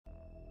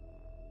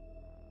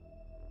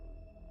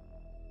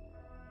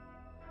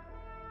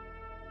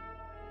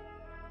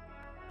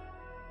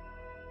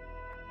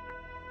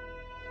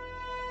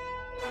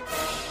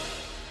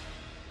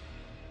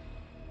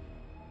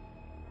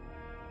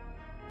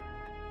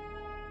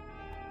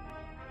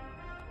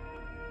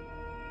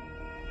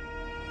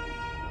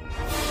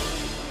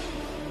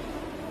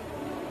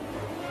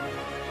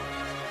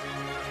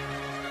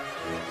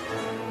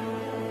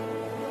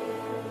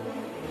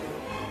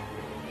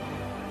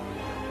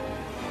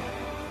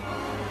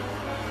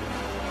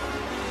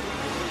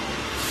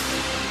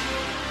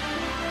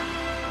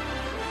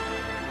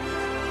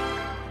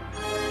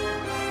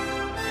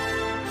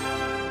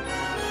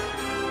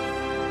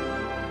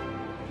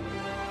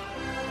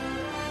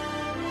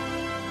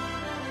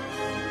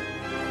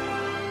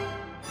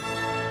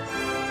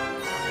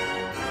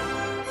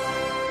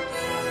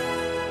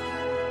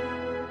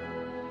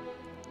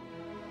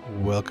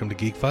welcome to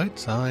Geek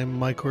Fights. I'm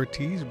Mike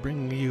Ortiz,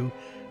 bringing you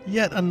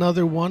yet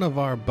another one of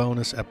our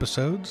bonus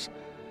episodes.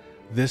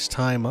 This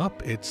time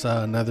up, it's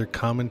another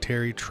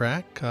commentary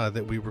track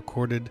that we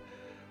recorded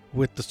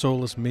with the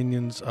Soulless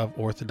Minions of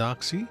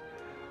Orthodoxy.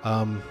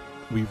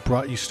 We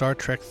brought you Star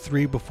Trek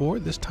 3 before.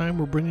 This time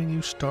we're bringing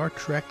you Star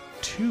Trek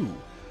 2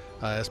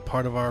 as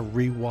part of our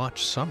rewatch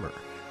summer.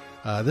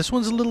 This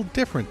one's a little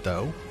different,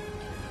 though.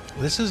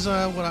 This is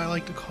what I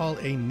like to call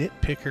a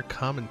nitpicker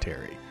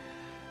commentary.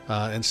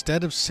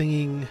 Instead of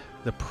singing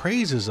the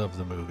praises of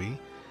the movie,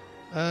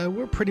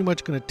 we're pretty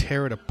much going to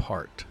tear it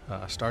apart.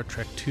 Star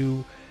Trek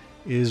 2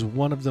 is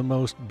one of the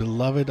most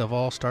beloved of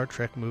all Star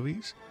Trek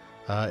movies.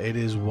 It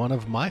is one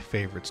of my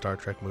favorite Star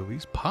Trek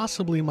movies,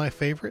 possibly my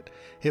favorite.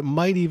 It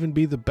might even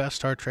be the best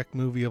Star Trek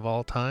movie of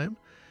all time.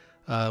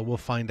 We'll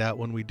find out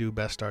when we do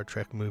Best Star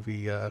Trek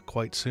Movie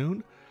quite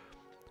soon.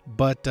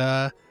 But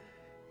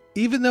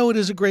even though it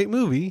is a great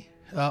movie,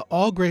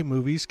 all great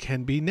movies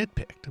can be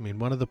nitpicked. I mean,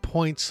 one of the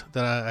points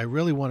that I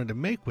really wanted to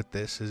make with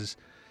this is,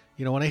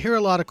 you know, when I hear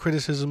a lot of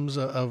criticisms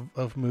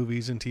of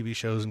movies and TV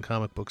shows and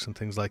comic books and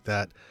things like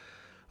that,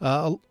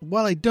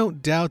 while I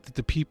don't doubt that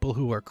the people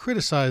who are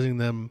criticizing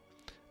them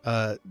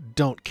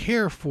don't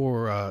care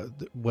for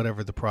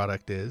whatever the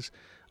product is,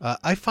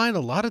 I find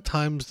a lot of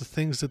times the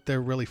things that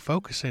they're really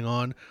focusing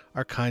on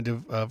are kind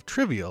of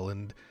trivial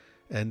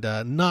and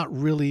not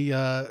really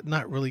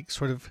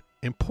sort of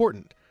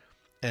important.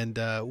 And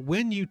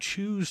when you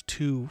choose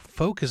to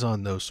focus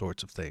on those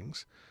sorts of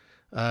things,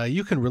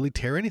 you can really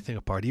tear anything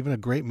apart, even a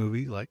great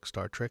movie like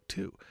Star Trek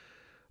 2.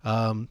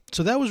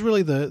 So that was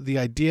really the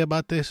idea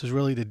about this, is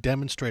really to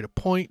demonstrate a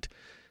point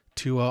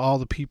to all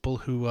the people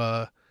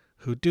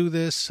who do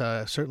this.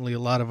 Certainly a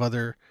lot of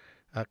other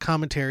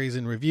commentaries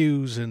and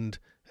reviews, and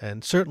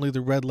certainly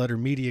the Red Letter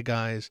Media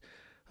guys.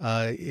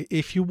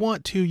 If you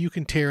want to, you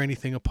can tear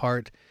anything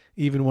apart,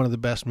 even one of the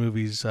best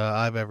movies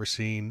I've ever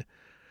seen.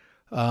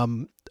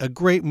 A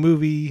great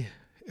movie,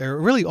 or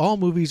really all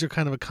movies, are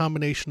kind of a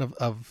combination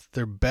of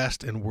their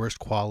best and worst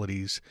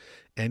qualities,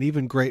 and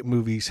even great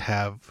movies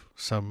have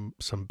some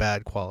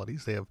bad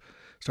qualities. They have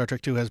Star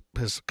Trek 2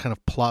 has kind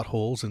of plot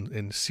holes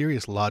and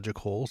serious logic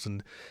holes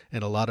and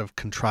a lot of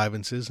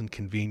contrivances and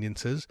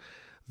conveniences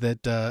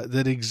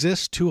that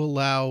exist to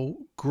allow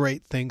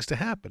great things to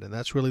happen, and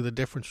that's really the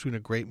difference between a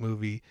great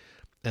movie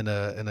and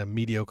a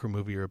mediocre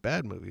movie or a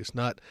bad movie. It's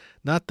not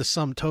the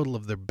sum total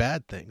of their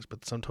bad things,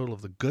 but the sum total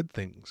of the good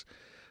things.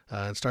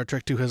 And Star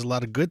Trek 2 has a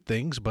lot of good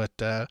things, but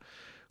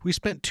we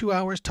spent 2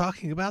 hours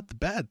talking about the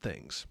bad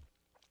things.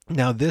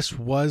 Now, this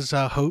was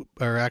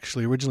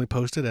actually originally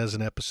posted as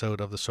an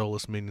episode of the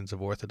Soulless Minions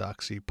of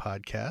Orthodoxy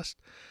podcast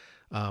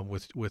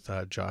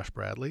with Josh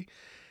Bradley.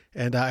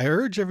 And I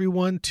urge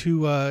everyone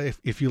to,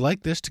 if you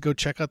like this, to go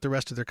check out the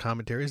rest of their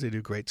commentaries. They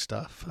do great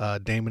stuff.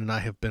 Damon and I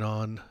have been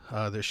on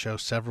their show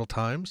several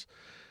times.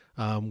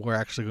 We're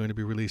actually going to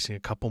be releasing a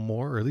couple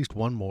more, or at least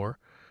one more,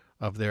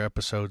 of their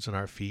episodes in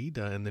our feed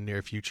in the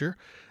near future.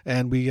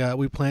 And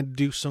we plan to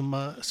do some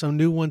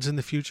new ones in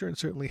the future, and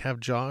certainly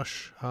have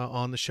Josh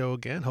on the show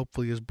again,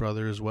 hopefully his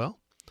brother as well.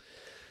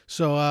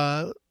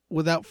 So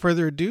without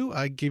further ado,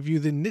 I give you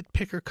the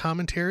nitpicker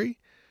commentary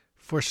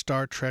for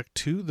Star Trek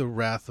II, The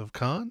Wrath of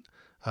Khan,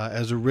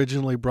 as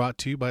originally brought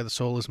to you by the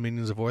Soulless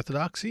Minions of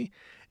Orthodoxy,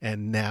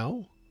 and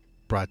now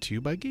brought to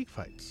you by Geek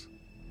Fights.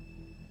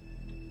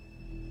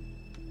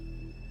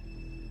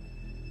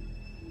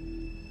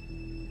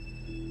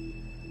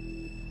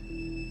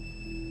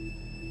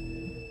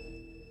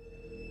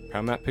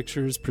 Paramount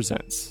Pictures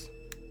presents.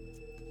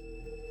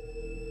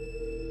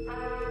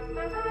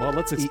 Well,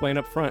 let's explain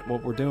up front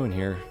what we're doing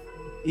here.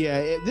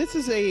 Yeah, this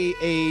is a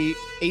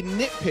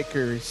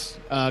nitpicker's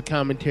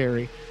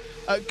commentary,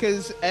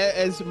 because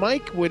as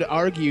Mike would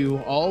argue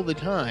all the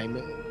time,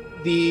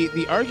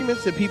 the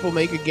arguments that people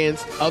make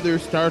against other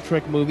Star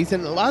Trek movies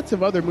and lots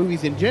of other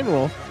movies in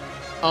general,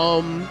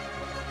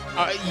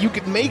 you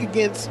could make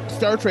against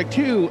Star Trek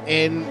 2,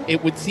 and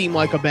it would seem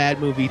like a bad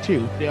movie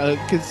too,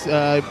 because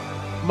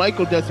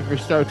Michael does it for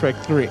Star Trek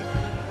 3.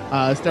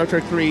 Star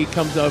Trek 3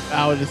 comes out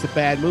as a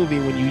bad movie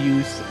when you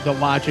use the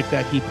logic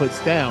that he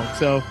puts down.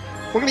 So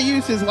we're going to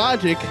use his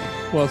logic,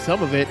 well,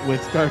 some of it,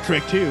 with Star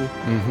Trek 2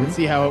 and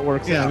see how it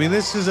works out. Yeah, I mean,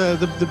 this is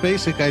the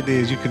basic idea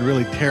is you can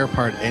really tear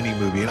apart any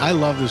movie. And I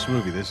love this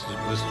movie. This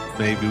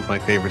may be my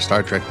favorite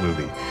Star Trek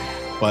movie.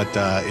 But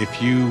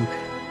if you...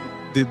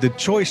 The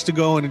choice to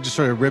go in and just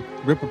sort of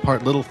rip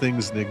apart little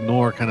things and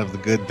ignore kind of the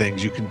good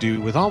things, you can do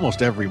with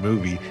almost every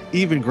movie,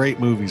 even great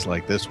movies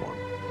like this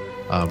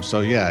one. So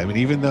yeah, I mean,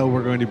 even though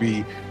we're going to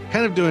be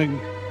kind of doing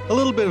a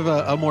little bit of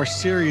a more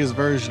serious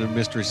version of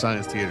Mystery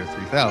Science Theater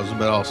 3000,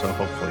 but also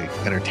hopefully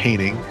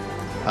entertaining,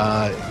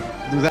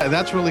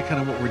 that's really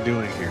kind of what we're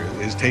doing here,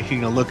 is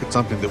taking a look at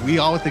something that we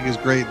all think is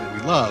great and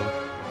that we love,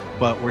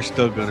 but we're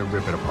still going to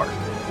rip it apart.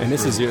 And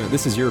this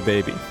is your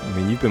baby. I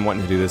mean, you've been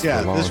wanting to do this for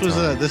a long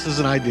time. This is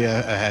an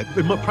idea I had,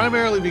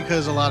 primarily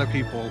because a lot of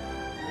people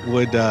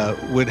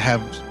would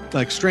have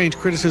like strange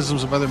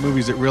criticisms of other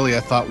movies that really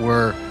I thought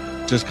were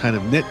just kind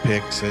of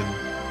nitpicks,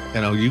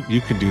 You know,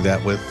 you can do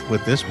that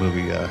with this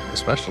movie,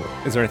 especially.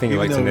 Is there anything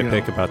you'd Even like to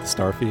though, nitpick about the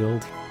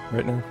Starfield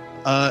right now?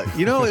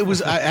 You know, it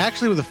was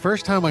actually the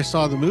first time I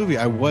saw the movie,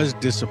 I was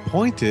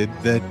disappointed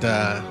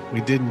that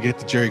we didn't get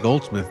the Jerry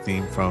Goldsmith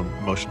theme from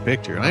Motion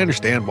Picture, and I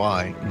understand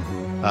why.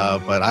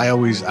 But I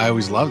always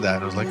loved that.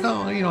 And I was like,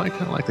 oh, you know, I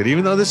kind of liked it,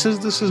 even though this is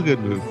good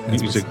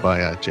music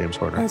by James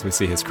Horner. As we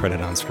see his credit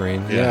on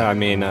screen. Yeah, I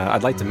mean,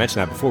 I'd like to mention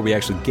that before we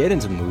actually get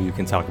into the movie, we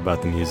can talk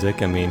about the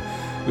music. I mean,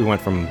 we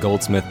went from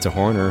Goldsmith to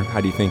Horner. How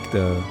do you think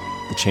the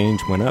change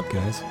went up,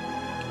 guys?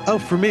 Oh,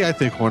 for me, I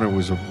think Horner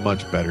was a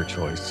much better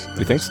choice.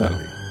 You think so?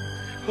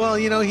 Well,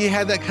 you know, he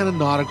had that kind of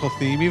nautical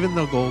theme, even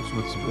though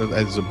Goldsmith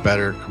is a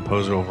better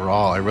composer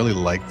overall. I really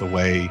like the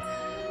way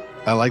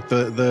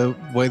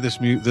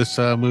this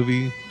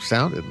movie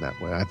sounded in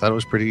that way. I thought it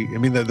was pretty. I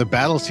mean, the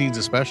battle scenes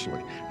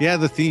especially. Yeah,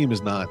 the theme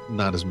is not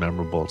as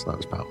memorable. It's not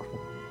as powerful.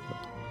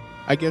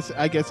 I guess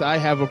I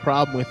have a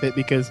problem with it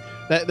because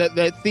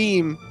that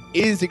theme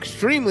is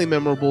extremely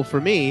memorable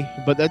for me,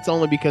 but that's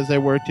only because I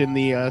worked in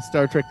the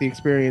Star Trek The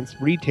Experience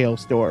retail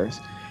stores.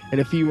 And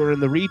if you were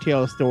in the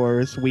retail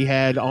stores, we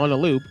had on a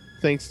loop,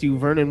 thanks to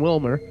Vernon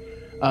Wilmer,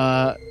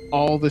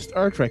 all the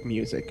Star Trek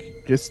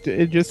music, just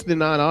the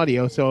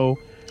non-audio. So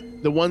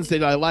the ones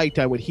that I liked,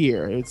 I would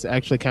hear. It's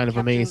actually kind of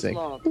amazing.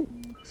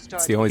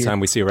 It's the only time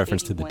we see a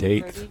reference to the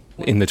date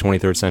in the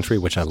 23rd century,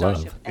 which I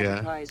love.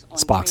 Yeah.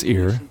 Spock's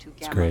ear.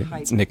 It's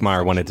great. Nick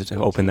Meyer wanted it to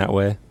open that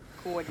way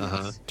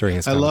during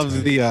his I love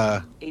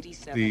commentary.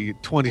 the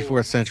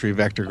 24th century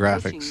vector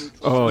graphics.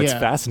 Oh, it's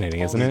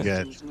fascinating, isn't it?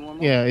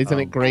 Yeah, isn't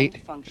it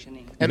great?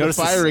 And the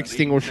fire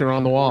extinguisher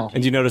on the wall.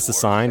 And you notice the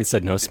sign? It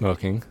said no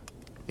smoking.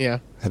 Yeah.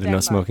 Had a no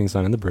smoking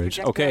sign on the bridge.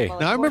 Okay.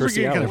 Now, I remember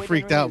getting kind of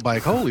freaked out by,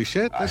 holy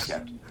shit, that's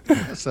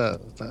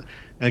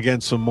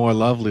again, some more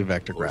lovely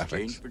vector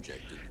graphics.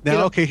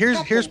 Now, okay,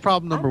 here's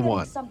problem number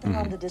one.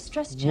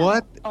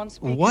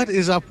 What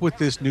is up with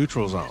this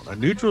neutral zone? A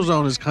neutral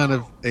zone is kind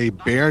of a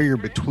barrier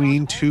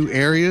between two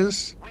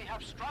areas,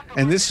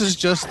 and this is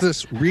just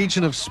this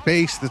region of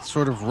space that's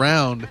sort of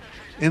round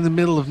in the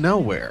middle of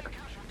nowhere.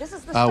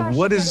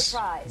 What is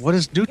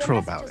neutral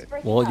about it?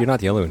 Well, you're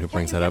not the only one who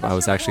brings that up. I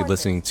was actually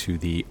listening to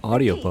the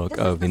audiobook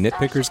of The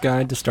Nitpicker's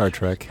Guide to Star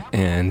Trek,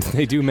 and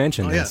they do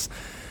mention this.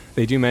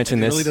 They do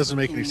mention this. It really doesn't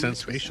make any sense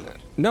spatially.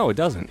 No, it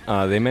doesn't.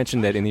 They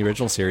mentioned that in the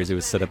original series, it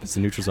was set up as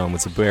the neutral zone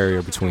was a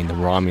barrier between the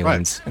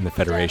Romulans and the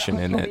Federation,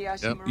 and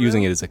that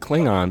using it as a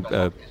Klingon,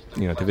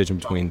 division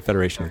between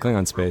Federation and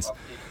Klingon space,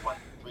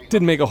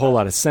 didn't make a whole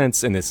lot of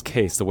sense in this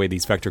case. The way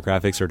these vector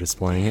graphics are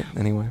displaying it,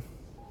 anyway.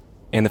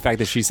 And the fact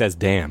that she says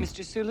 "damn,"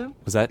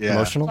 was that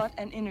emotional?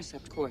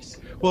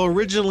 Well,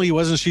 originally,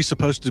 wasn't she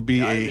supposed to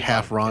be a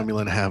half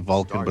Romulan, half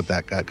Vulcan? But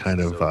that got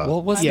kind of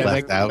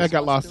left out. That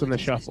got lost in the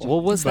shuffle. Well,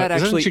 was that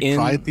actually doesn't she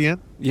cry at the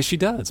end? Yeah, she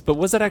does. But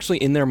was that actually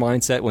in their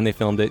mindset when they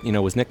filmed it? You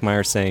know, was Nick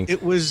Meyer saying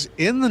it was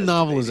in the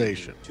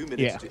novelization?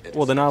 Yeah.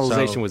 Well, the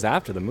novelization was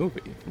after the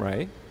movie,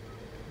 right?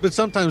 But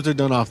sometimes they're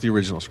done off the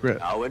original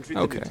script.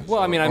 Okay.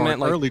 Well, I mean, I meant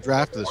like early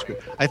draft of the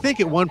script. I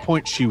think at one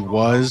point she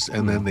was,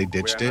 and then they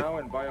ditched it.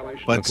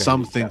 But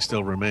some things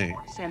still remain.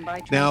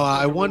 Now,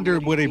 I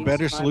wonder, would a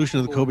better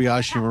solution to the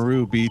Kobayashi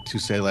Maru be to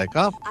say like,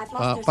 oh,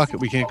 fuck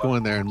it, we can't go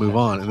in there and move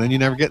on, and then you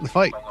never get in the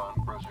fight?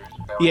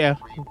 Yeah.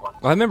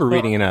 I remember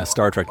reading in a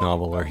Star Trek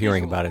novel or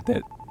hearing about it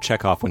that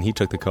Chekhov, when he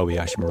took the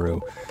Kobayashi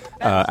Maru,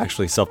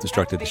 actually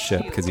self-destructed the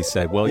ship because he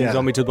said, well, you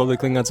told me to blow the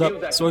Klingons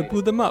up, so I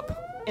blew them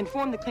up.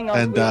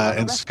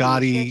 And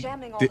Scotty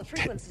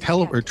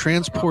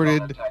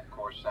transported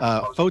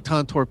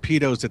photon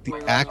torpedoes at the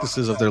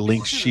axes of their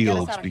linked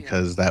shields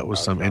because that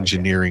was some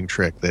engineering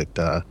trick that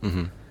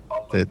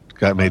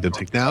got made them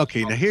take. Now,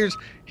 here's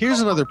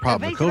another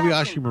problem. The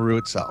Kobayashi Maru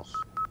itself.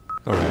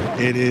 All right.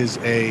 It is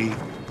a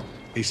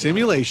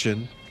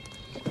simulation.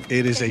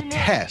 It is a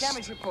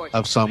test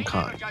of some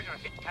kind.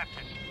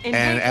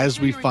 And as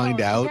we find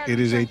out, it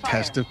is a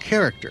test of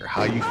character,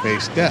 how you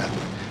face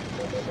death.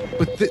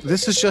 But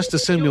this is just a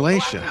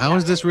simulation. How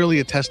is this really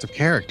a test of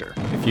character?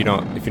 If you're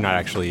not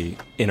actually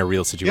in a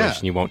real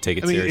situation, you won't take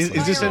it seriously.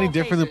 Is this any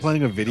different than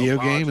playing a video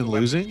game and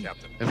losing?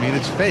 I mean,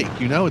 it's fake.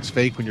 You know it's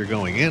fake when you're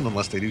going in,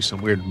 unless they do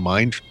some weird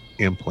mind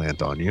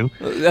implant on you.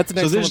 That's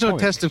so there's no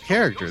test of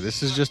character.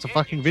 This is just a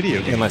fucking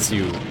video game. Unless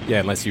you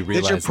realize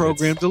that you're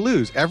programmed to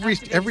lose.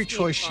 Every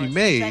choice she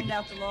made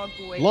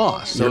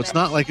lost. So it's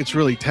not like it's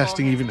really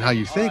testing even how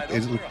you think.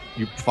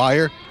 You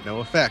fire,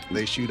 no effect.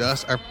 They shoot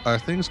us, our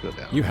things go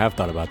down. You have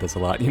thought about this a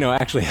lot.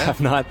 Actually, I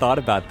have not thought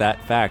about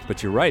that fact,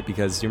 but you're right,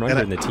 because you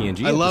remember in the TNG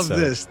episode. I love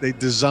this. They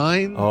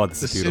designed the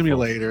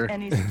simulator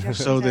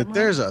so that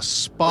there's a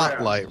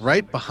spotlight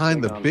right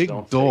behind the big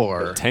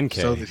door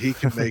 10K. So that he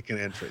can make an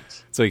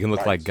entrance. So he can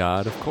look like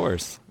God, of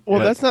course. Well,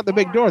 that's not the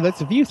big door. That's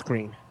a view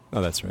screen.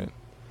 Oh, that's right.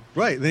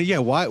 Right. Yeah.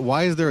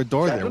 Why is there a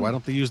door there? Why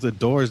don't they use the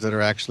doors that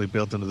are actually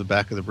built into the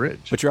back of the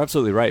bridge? But you're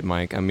absolutely right,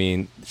 Mike. I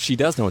mean, she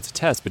does know it's a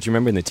test, but you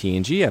remember in the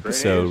TNG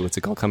episode, what's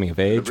it called, Coming of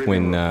Age,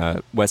 when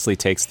Wesley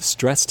takes the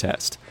stress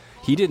test.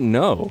 He didn't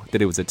know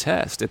that it was a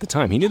test at the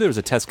time. He knew there was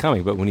a test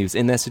coming, but when he was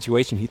in that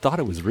situation, he thought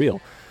it was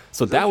real.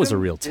 So that was a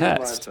real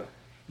test.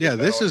 Yeah,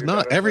 this is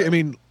not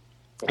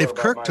if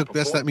Kirk took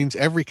this, that means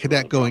every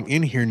cadet going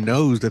in here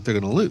knows that they're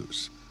going to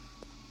lose.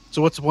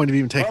 So what's the point of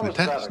even taking the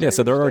test? Yeah,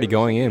 so they're already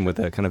going in with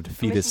a kind of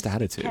defeatist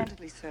attitude.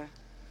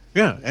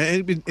 Yeah,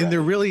 and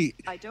they're really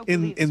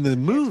in the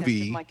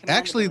movie.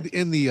 Actually,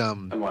 in the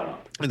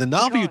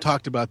novel you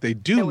talked about, they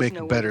do make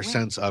a better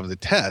sense of the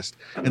test,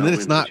 and then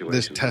it's not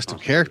this test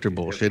of character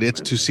bullshit.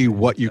 It's to see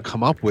what you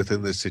come up with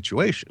in this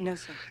situation.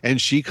 And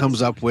she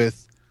comes up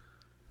with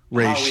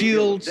raise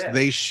shields.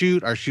 They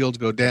shoot. Our shields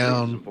go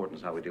down.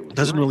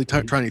 Doesn't really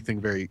try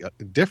anything very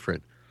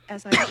different.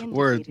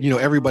 Where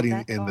everybody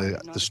in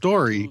the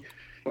story,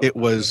 it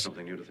was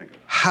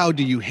how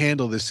do you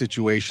handle this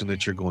situation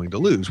that you're going to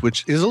lose,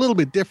 which is a little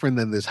bit different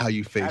than this how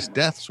you face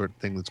death sort of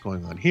thing that's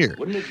going on here.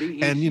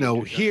 And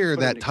here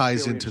that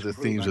ties into the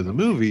themes of the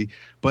movie,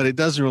 but it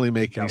doesn't really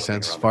make any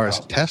sense as far as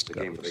the test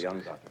goes.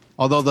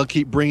 Although they'll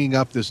keep bringing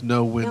up this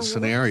no-win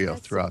scenario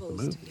throughout the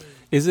movie.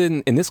 Is it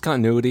in this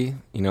continuity?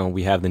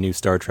 We have the new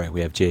Star Trek.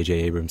 We have J.J.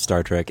 Abrams'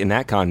 Star Trek. In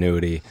that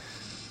continuity,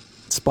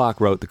 Spock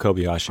wrote the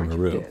Kobayashi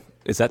Maru.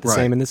 Is that the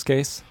same in this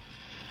case?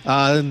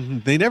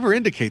 They never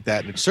indicate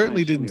that, and it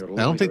certainly didn't.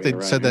 I don't think they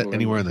said that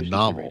anywhere in the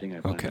novel.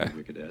 Okay.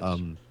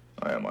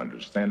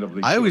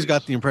 I always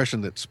got the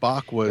impression that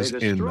Spock was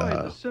in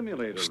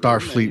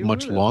Starfleet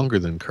much longer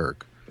than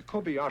Kirk.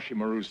 Well,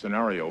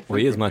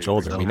 he is much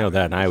older. We know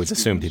that, and I always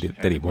assumed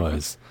that he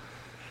was.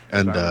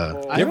 And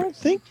I don't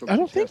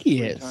think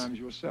he is.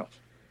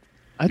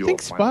 I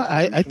think Spock.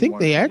 I think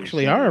they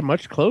actually are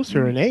much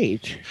closer in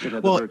age.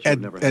 Well,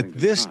 at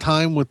this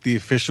time, with the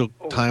official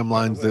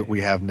timelines that we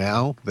have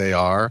now, they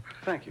are.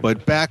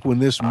 But back when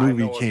this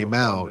movie came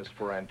out,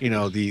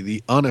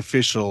 the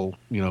unofficial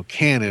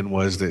canon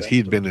was that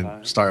he'd been in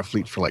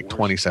Starfleet for like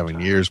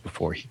 27 years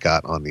before he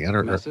got on the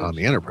Enterprise.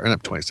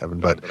 Not 27,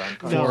 but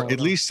for at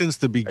least since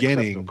the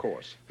beginning,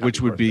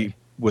 which would be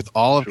with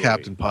all of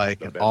Captain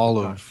Pike and all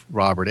of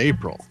Robert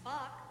April.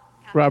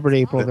 Robert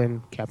April,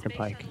 then Captain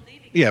Pike.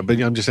 Yeah,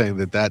 but I'm just saying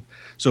that.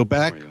 So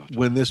back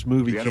when this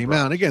movie came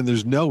out, again,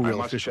 there's no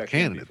real official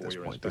canon at this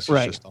point. This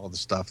is just all the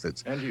stuff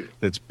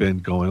that's been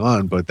going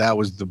on. But that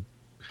was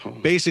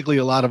basically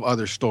a lot of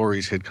other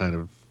stories had kind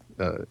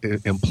of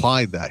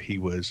implied that he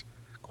was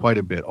quite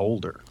a bit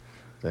older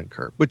than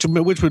Kirk, which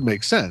would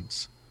make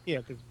sense. Yeah,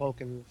 because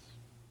Vulcans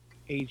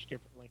age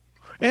differently.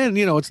 And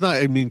it's not.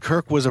 I mean,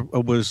 Kirk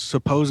was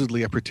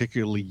supposedly a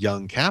particularly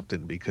young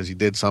captain because he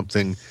did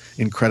something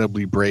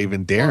incredibly brave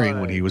and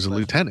daring when he was a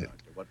lieutenant.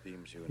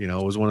 It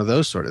was one of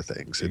those sort of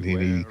things, and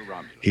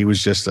he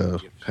was just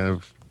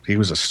he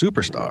was a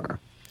superstar,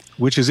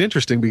 which is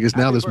interesting because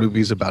now this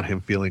movie is about him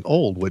feeling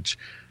old, which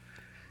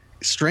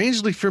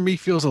strangely for me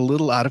feels a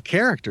little out of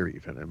character.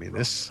 Even I mean,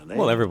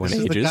 everyone ages.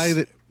 Is the guy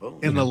that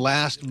in the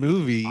last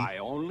movie,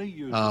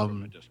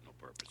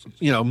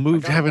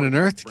 moved heaven and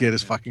earth to get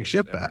his fucking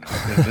ship back,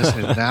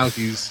 and now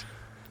he's.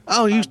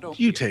 Oh,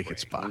 you take it,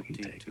 Spock. You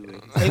take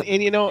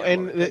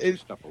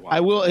it.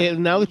 I will. And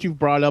now that you've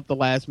brought up the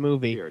last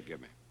movie,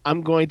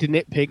 I'm going to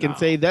nitpick and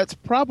say that's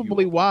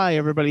probably why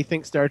everybody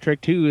thinks Star Trek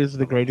 2 is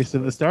the greatest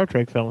of the Star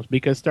Trek films,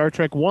 because Star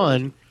Trek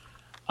 1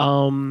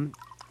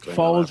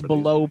 falls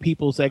below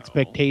people's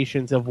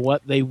expectations of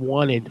what they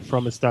wanted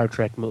from a Star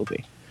Trek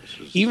movie.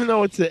 Even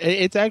though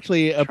it's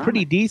actually a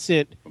pretty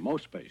decent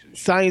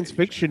science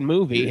fiction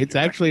movie, it's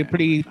actually a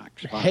pretty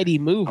heady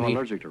movie.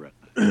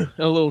 A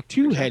little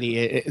too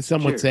heady,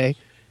 some would say.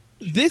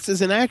 This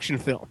is an action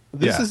film.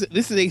 This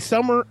is a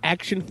summer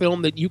action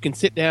film that you can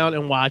sit down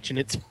and watch, and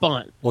it's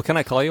fun. Well, can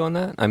I call you on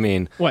that? I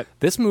mean, what?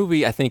 This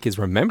movie, I think, is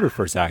remembered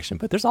for its action,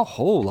 but there's a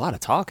whole lot of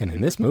talking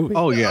in this movie.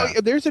 Oh, yeah.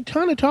 There's a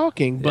ton of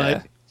talking,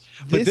 but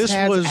this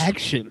has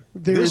action.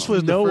 This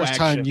was the first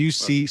time you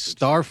see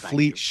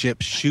Starfleet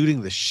ships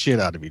shooting the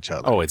shit out of each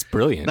other. Oh, it's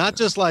brilliant. Not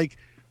just like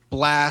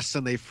blasts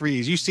and they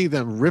freeze. You see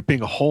them ripping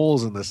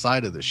holes in the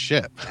side of the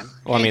ship.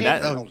 Well, I mean,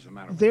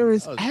 there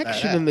is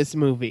action in this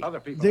movie.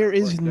 There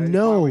is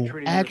no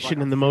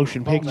action in the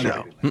motion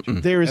picture.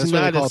 There is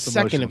not a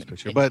second of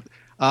it. But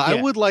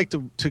I would like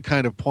to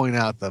kind of point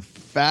out the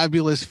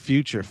fabulous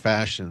future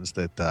fashions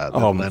that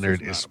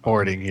Leonard is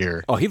sporting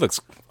here. Oh, he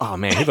looks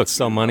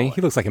so money.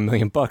 He looks like $1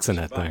 million in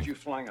that thing.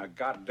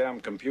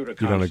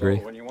 You don't agree?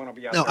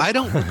 No, I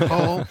don't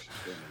recall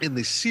in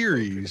the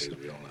series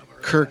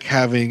Kirk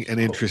having an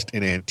interest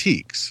in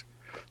antiques.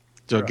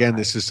 So again,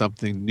 this is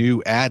something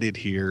new added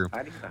here.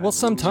 Well,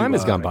 some time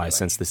has gone by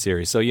since the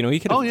series, so he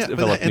could have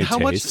developed new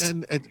tastes.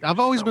 And I've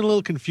always been a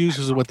little confused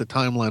as to what the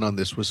timeline on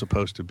this was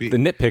supposed to be. The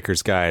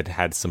Nitpicker's Guide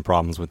had some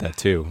problems with that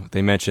too.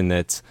 They mentioned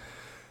that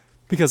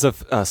because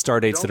of star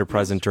dates that are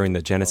present during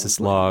the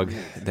Genesis log,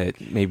 that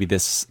maybe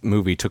this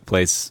movie took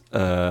place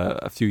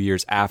a few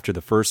years after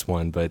the first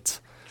one, but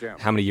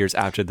how many years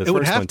after the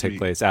first one took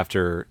place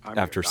after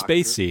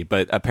Space Seed,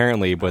 but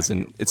apparently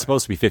it's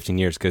supposed to be 15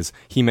 years because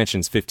he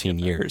mentions 15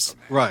 years.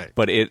 Right.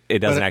 But it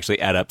doesn't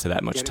actually add up to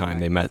that much time.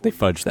 They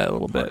fudged that a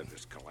little bit.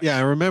 Yeah,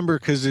 I remember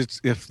because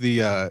if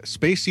the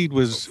Space Seed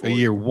was a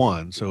year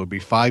one, so it would be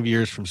 5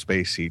 years from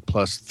Space Seed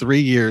plus 3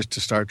 years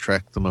to Star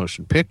Trek the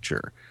Motion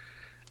Picture.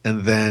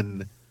 And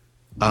then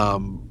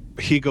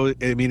he goes.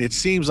 I mean, it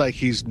seems like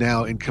he's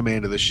now in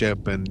command of the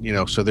ship, and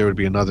so there would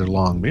be another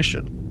long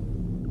mission.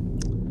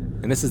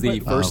 And this is the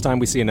first time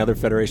we see another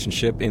Federation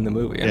ship in the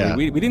movie. I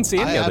mean, we didn't see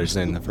any others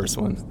in the first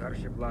one.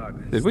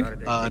 Did we? No,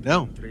 I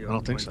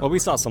don't think so. Well, we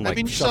saw some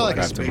you saw like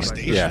a space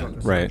station. Yeah,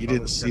 right. You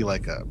didn't see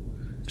like a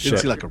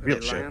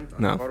real ship.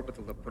 No.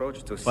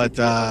 But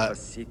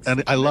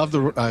and I love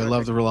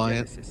the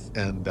Reliant,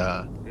 and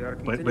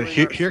but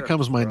here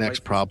comes my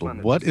next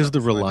problem. What is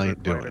the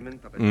Reliant doing?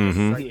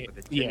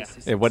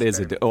 Yeah, what is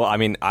it? Well, I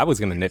mean, I was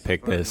going to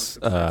nitpick this.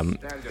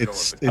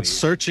 It's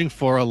searching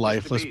for a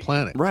lifeless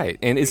planet, right?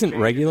 And isn't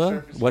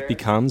Regula what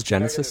becomes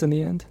Genesis in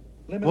the end?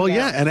 Well,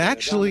 yeah, and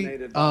actually,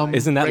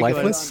 isn't that Regula,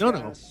 lifeless?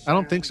 No, I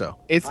don't think so.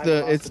 It's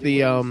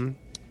the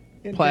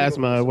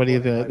plasma. What do you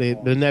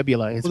the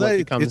nebula? It's what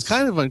becomes. It's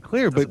kind of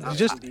unclear, but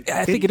just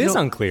I think it is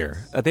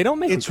unclear. They don't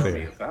make it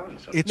clear.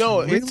 It's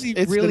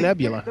the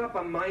nebula.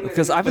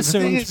 Because I've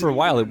assumed for a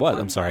while it was.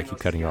 I'm sorry, I keep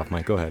cutting you off,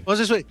 Mike. Go ahead. Well,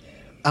 just wait.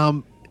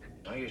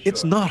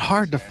 It's not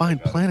hard to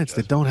find planets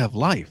that don't have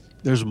life.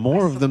 There's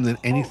more of them than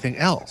anything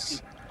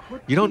else.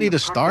 You don't need a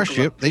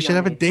starship. They should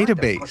have a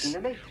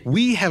database.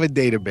 We have a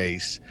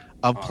database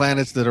of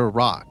planets that are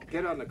rock.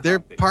 They're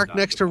parked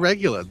next to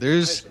Regula.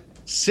 There's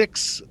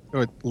 6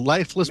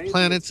 lifeless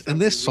planets in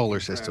this solar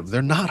system.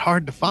 They're not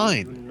hard to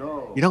find.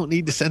 You don't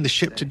need to send a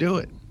ship to do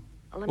it.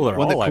 Well, they're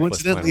One that all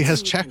lifeless coincidentally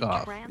planets. has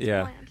Chekhov.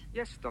 Yeah.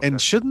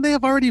 And shouldn't they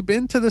have already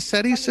been to the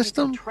SETI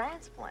system?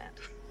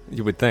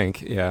 You would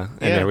think, yeah.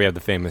 And there we have the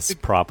famous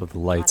prop of the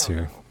lights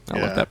here. I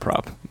love that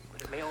prop.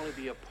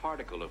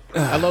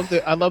 I love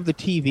the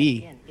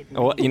TV.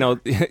 Oh,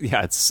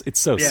 yeah, it's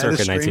so circa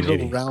this strange 1980.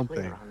 little round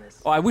thing.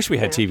 Oh, I wish we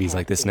had TVs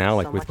like this now,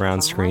 like with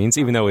round screens.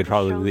 Even though it'd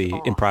probably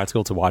be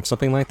impractical to watch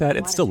something like that,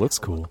 it still looks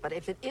cool.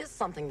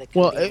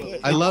 Well,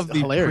 I love the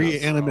hilarious.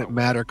 pre-animate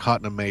matter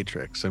caught in a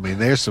matrix. I mean,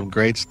 there's some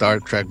great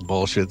Star Trek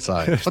bullshit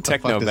science. What the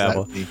fuck does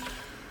Technobabble. that mean?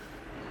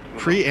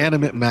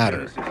 Pre-animate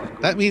matter.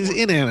 That means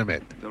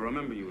inanimate.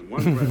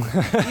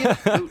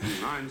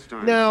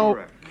 Now,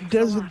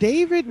 does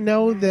David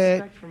know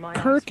that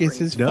Kirk is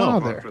his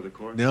father?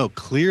 No,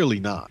 clearly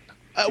not.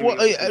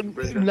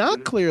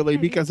 Not clearly,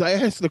 because I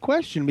asked the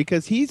question,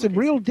 because he's a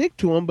real dick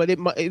to him, but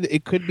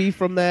it could be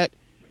from that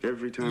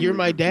you're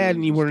my dad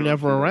and you were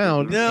never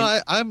around.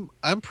 No,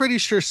 I'm pretty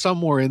sure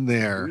somewhere in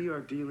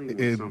there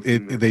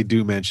they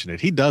do mention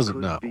it. He doesn't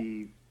know.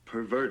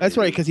 That's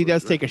right, because he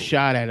does take a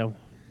shot at him.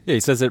 Yeah, he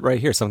says it right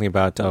here, something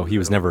about, he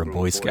was never a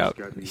Boy Scout.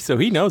 So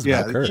he knows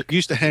about Kirk. He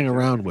used to hang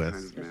around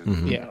with.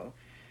 Mm-hmm. Yeah.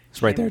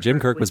 It's right there. Jim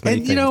Kirk was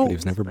many things, but he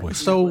was never a Boy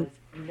Scout. So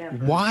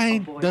why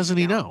doesn't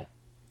he know?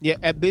 Yeah,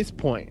 at this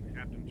point.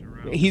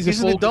 He's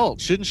an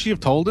adult. Shouldn't she have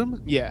told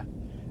him? Yeah.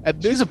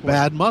 At this She's a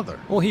bad mother.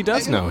 Well, he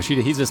does know.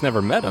 He's just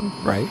never met him,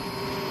 right?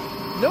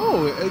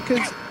 No,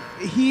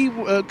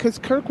 because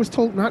Kirk was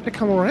told not to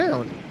come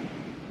around.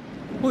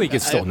 Well, he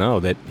could still know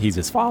that he's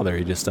his father.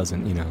 He just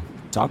doesn't,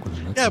 talk with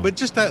him. That's all. But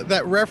just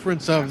that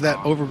reference of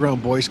that overgrown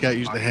Boy Scout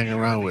used to hang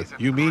around with.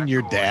 You mean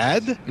your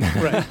dad?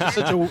 Right.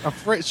 Such a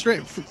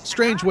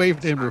strange way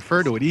for him to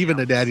refer to it. Even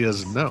a daddy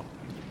doesn't know.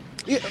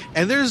 Yeah.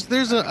 And there's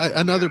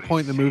another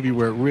point in the movie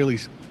where it really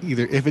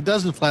either, if it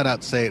doesn't flat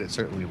out say it, it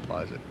certainly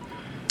implies it.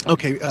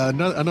 Okay,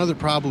 another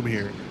problem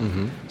here.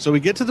 Mm-hmm. So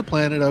we get to the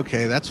planet.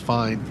 Okay, that's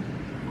fine.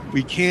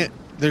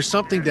 There's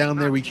something down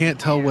there. We can't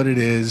tell what it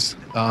is.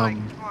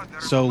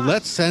 So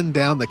let's send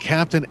down the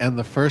captain and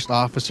the first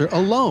officer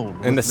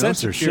alone. And the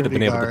sensor should have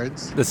been able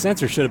to. The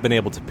sensor should have been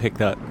able to pick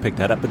that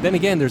up. But then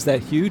again, there's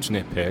that huge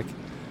nitpick.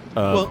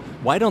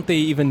 Why don't they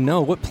even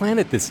know what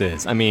planet this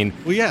is? I mean,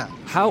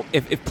 how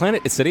if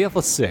planet City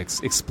Alpha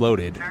 6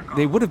 exploded,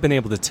 they would have been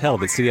able to tell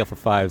that City Alpha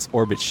 5's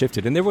orbit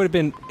shifted, and there would have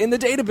been in the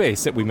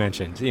database that we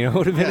mentioned. It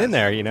would have been in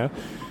there.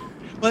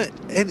 But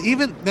and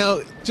even now,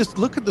 just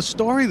look at the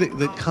story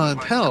that Khan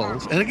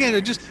tells. And again,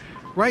 it just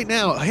right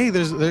now, hey,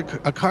 there's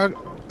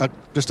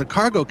just a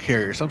cargo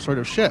carrier, some sort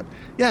of ship.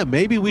 Yeah,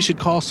 maybe we should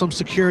call some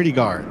security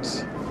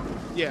guards.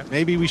 Yeah.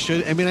 Maybe we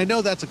should. I mean, I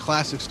know that's a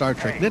classic Star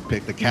Trek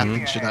nitpick. The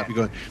captain should not be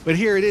going. But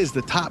here it is.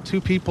 The top 2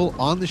 people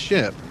on the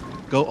ship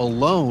go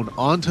alone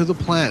onto the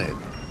planet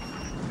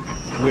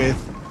with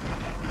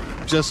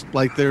just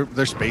like their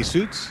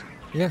spacesuits.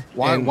 Yeah.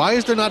 Why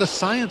is there not a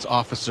science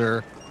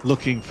officer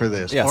looking for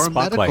this? Yeah, or a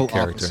spotlight medical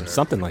character. officer?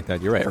 Something like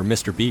that. You're right. Or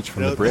Mr. Beach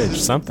from the bridge.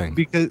 Something.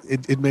 Because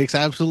it makes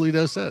absolutely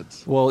no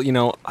sense. Well,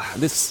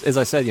 this, as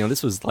I said,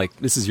 this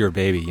is your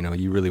baby.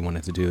 You really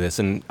wanted to do this.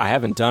 And I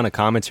haven't done a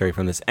commentary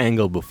from this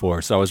angle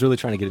before. So I was really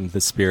trying to get into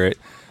the spirit.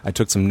 I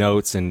took some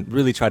notes and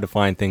really tried to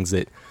find things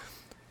that,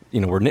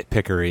 were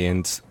nitpickery.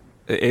 And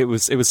it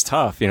was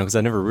tough, because I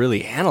never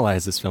really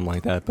analyzed this film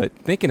like that. But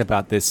thinking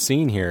about this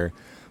scene here,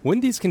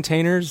 wouldn't these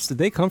containers, did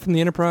they come from the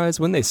Enterprise?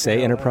 Wouldn't they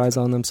say Enterprise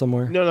on them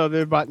somewhere? No,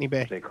 they're Botany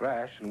Bay. They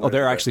crash. Oh,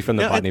 they're actually from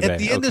the Botany Bay. At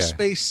the end of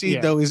Space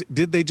Seed, though,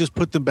 did they just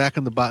put them back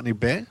in the Botany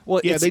Bay? Well,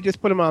 yeah, they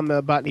just put them on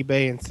the Botany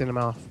Bay and sent them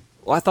off.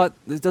 Well, I thought,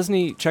 doesn't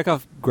he,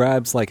 Chekhov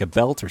grabs like a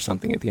belt or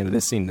something at the end of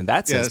this scene, and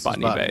that says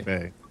Botany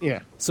Bay. Yeah.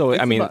 So,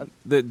 I mean,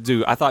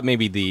 I thought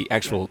maybe the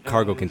actual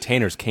cargo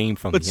containers came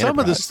from but the some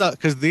Enterprise. of the stuff,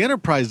 because the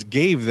Enterprise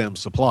gave them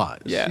supplies.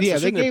 Yeah, Yeah, so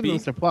they shouldn't it gave them be-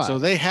 supplies. So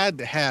they had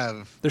to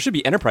have... There should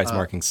be Enterprise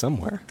markings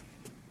somewhere.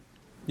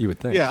 You would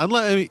think. Yeah,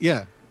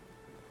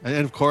 And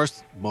of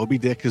course, Moby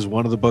Dick is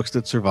one of the books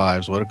that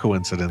survives. What a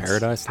coincidence.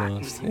 Paradise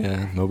Lost.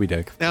 Yeah, Moby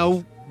Dick.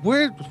 Now,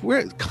 where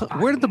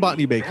did the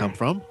Botany Bay come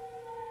from?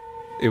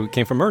 It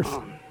came from Earth.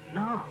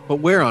 But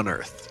where on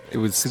Earth? It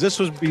was. Because this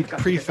was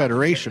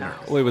pre-Federation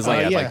Earth. Well, it was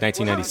like, yeah. like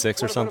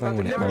 1996 or something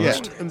when it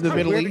merged. In the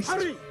Middle East?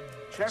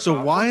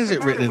 So why is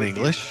it written in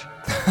English?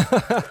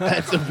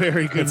 That's a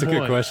very good That's a point.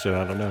 good question.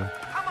 I don't know.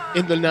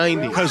 In the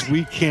 90s. Because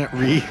we can't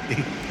read.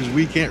 Because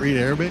we can't read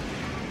Arabic.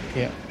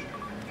 Yeah.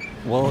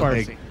 Well,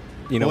 Farsi.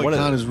 you know Boy, what?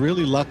 Khan is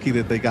really lucky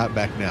that they got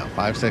back now.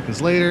 5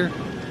 seconds later,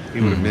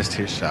 he would have missed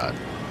his shot.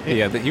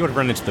 Yeah, he would have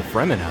run into the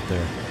Fremen out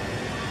there.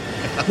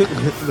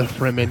 The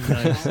Fremen.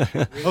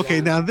 Nice. Okay,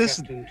 now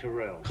this.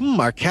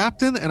 Our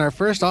captain and our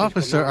first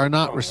officer are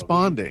not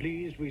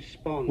responding.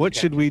 What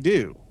should we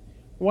do?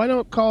 Why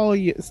don't call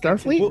you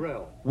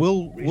Starfleet?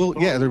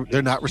 We'll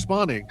they're not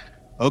responding.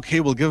 Okay,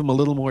 we'll give them a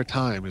little more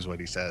time, is what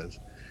he says.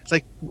 It's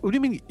like, what do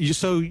you mean?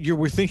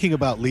 We're thinking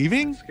about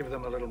leaving?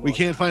 We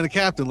can't find the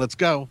captain. Let's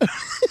go.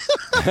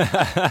 What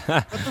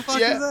the fuck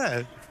Yeah. is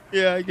that?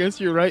 Yeah, I guess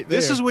you're right there.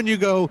 This is when you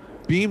go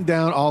beam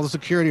down all the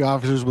security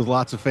officers with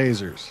lots of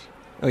phasers.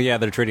 Oh yeah,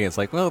 they're treating it. It's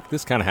like, well,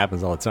 this kind of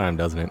happens all the time,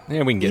 doesn't it?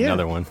 Yeah, we can get Yeah.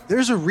 another one.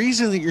 There's a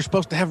reason that you're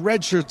supposed to have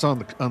red shirts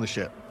on the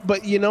ship.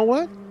 But you know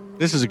what?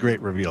 This is a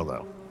great reveal,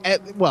 though.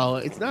 Well,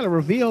 it's not a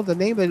reveal. The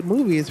name of the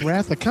movie is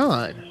Wrath of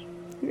Khan.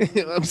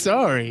 I'm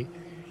sorry.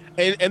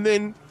 And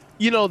then,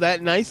 that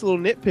nice little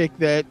nitpick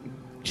that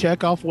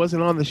Chekhov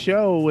wasn't on the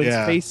show when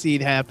Space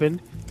Seed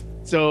happened.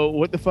 So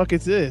what the fuck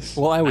is this?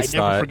 Well, I always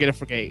never thought- forget a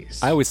phrase.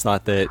 I always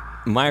thought that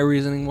my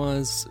reasoning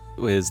was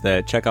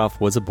that Chekhov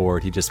was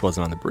aboard. He just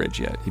wasn't on the bridge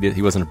yet.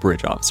 He wasn't a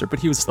bridge officer, but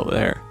he was still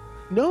there.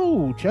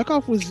 No,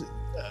 Chekhov was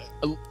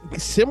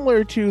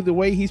similar to the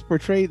way he's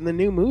portrayed in the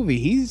new movie.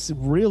 He's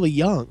really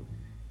young.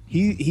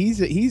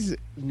 He's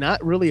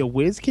not really a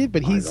whiz kid,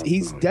 but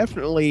he's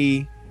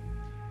definitely.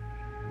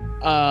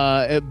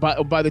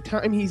 By the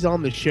time he's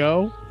on the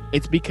show,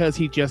 it's because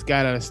he just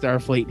got out of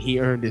Starfleet and he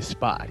earned his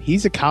spot.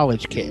 He's a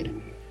college kid.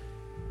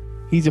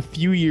 He's a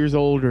few years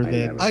older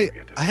than. I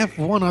have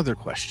one other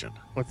question.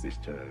 What's this?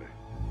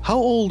 How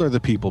old are the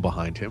people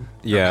behind him?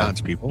 Yeah.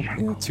 Khan's people.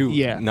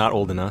 Not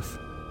old enough.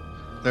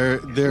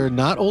 They're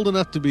not old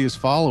enough to be his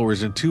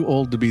followers and too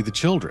old to be the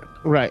children.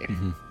 Right.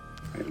 Mm-hmm.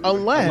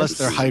 Unless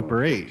they're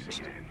hyper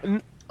aged.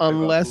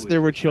 Unless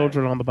there were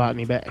children on the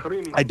Botany Bay.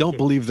 I don't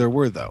believe there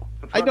were, though.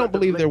 I don't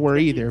believe there were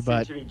either,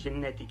 but I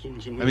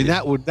mean,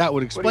 that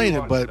would explain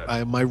it,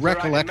 but my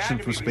recollection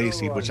from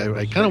Spacey, which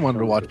I kind of wanted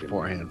to watch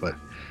beforehand, but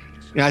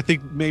yeah, I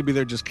think maybe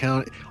they're just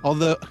counting.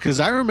 Although, because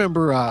I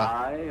remember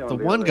the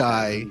one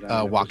guy,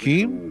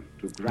 Joaquin,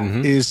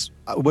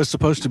 was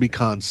supposed to be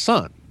Khan's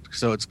son.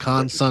 So it's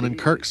Khan's son and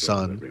Kirk's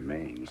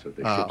son,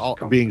 all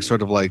being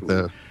sort of like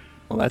the.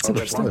 Well, that's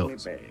interesting.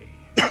 Foils.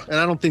 And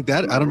I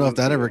don't know if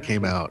that ever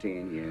came out,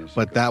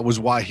 but that was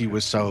why he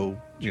was so,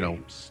 So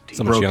much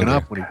broken younger.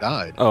 up when he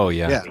died. Oh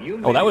yeah. Yeah.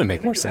 Oh, that would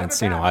make more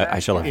sense. I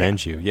shall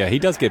avenge you. Yeah, he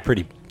does get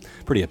pretty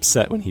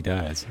upset when he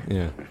dies.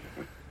 Yeah.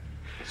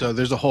 So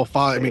there's a whole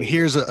father. I mean,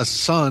 here's a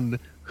son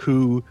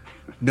who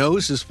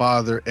knows his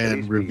father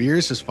and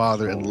reveres his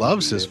father and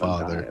loves his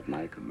father,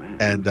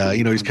 and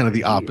he's kind of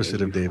the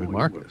opposite of David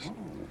Marcus,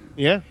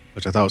 yeah.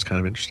 which I thought was kind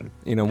of interesting.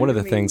 One of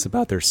the things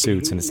about their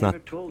suits, and it's not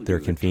their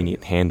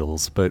convenient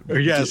handles, but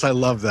Yes, I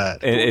love that.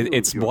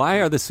 it's why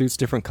are the suits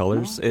different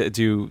colors?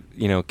 Do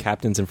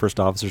captains and first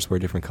officers wear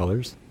different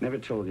colors? Never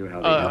told you how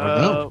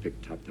know. they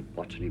picked up the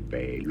Botany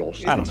Bay,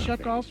 lost I don't know.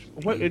 Chekhov.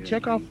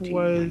 Chekhov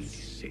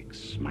was.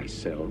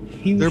 myself.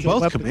 He was They're a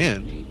both weapon-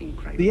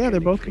 command. Yeah, they're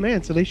both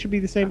command, so they should be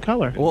the same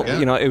color. Well,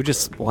 Yeah. it would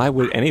just. Why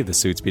would any of the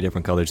suits be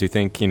different colors? Do you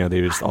think they would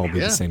just all be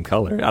Yeah. the same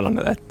color? I don't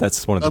know.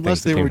 That's one of the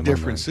Unless things. that they came were to my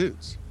different mind.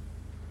 suits,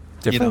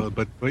 Different.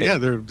 but yeah,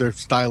 they're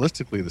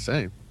stylistically the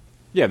same.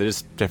 Yeah, they're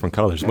just different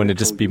colors. Wouldn't it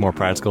just be more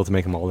practical to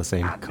make them all the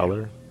same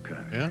color?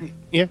 Yeah,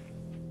 Yeah.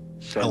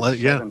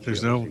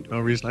 there's no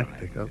reason I can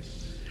think of.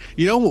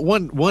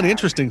 One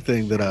interesting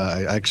thing that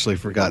I actually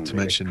forgot to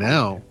mention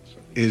now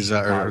is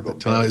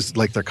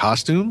like their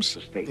costumes.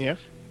 Yeah.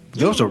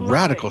 Those are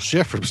radical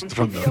shift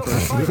from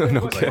the.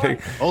 No kidding.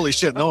 Holy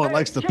shit! No one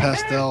likes the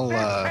pastel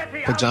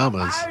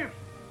pajamas.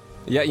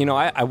 Yeah,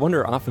 I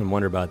often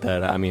wonder about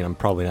that. I mean, I'm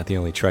probably not the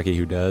only Trekkie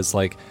who does.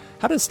 Like,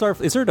 how does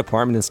is there a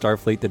department in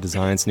Starfleet that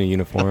designs new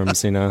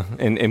uniforms? And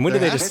when do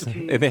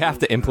they have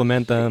to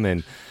implement them?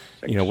 And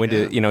when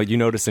do you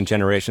notice in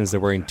Generations they're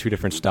wearing two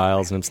different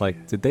styles, and it's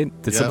like, did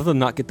some of them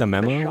not get the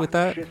memo with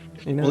that?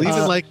 Well,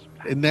 even like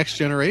in Next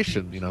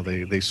Generation,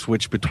 they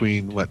switch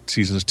between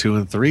seasons 2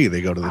 and 3.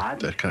 They go to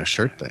the kind of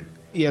shirt thing.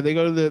 They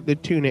go to the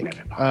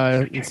Tunic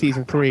in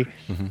season 3,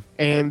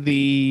 and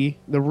the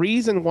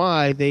reason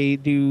why they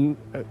do,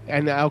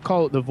 and I'll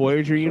call it the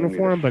Voyager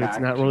uniform, but it's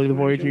not really the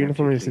Voyager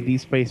uniform. It's the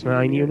Deep Space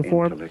Nine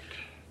uniform.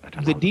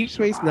 The Deep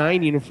Space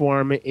Nine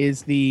uniform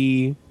is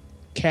the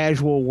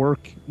casual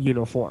work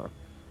uniform,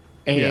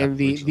 and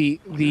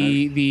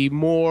the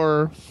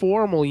more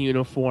formal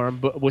uniform,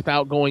 but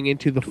without going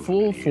into the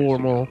full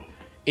formal,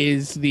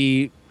 is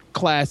the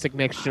classic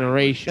Next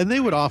Generation. And they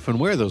would often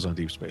wear those on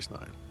Deep Space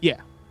Nine.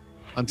 Yeah.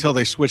 Until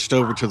they switched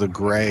over to the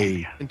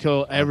gray.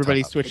 Until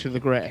everybody switched to the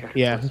gray.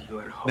 Yeah.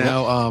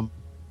 Now,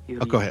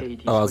 go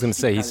ahead. Oh, I was going to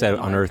say, he said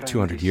on Earth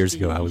 200 years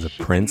ago I was a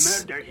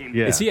prince.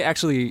 Yeah. Is he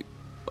actually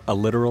a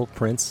literal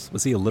prince?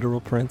 Was he a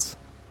literal prince?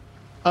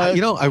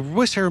 I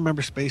wish I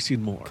remember Spacey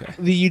more. Okay.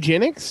 The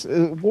eugenics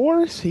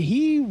wars,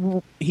 he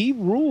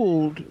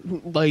ruled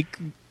like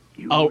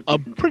a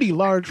pretty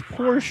large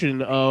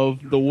portion of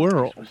the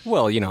world.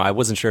 Well, I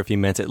wasn't sure if he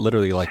meant it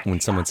literally, like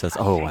when someone says,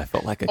 "Oh, I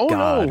felt like a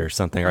god" or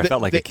something, or I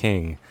felt like a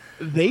king.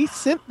 They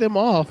sent them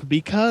off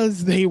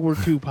because they were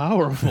too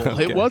powerful.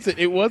 Okay.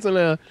 It wasn't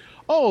a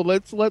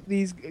let's let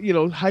these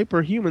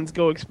hyper humans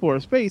go explore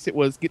space. It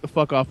was get the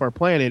fuck off our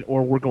planet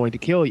or we're going to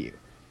kill you.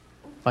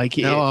 Like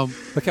now,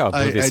 look how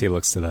oblivious he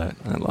looks to that.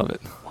 I love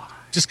it.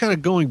 Just kind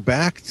of going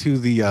back to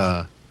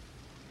the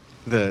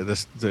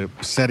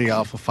SETI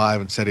Alpha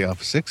 5 and SETI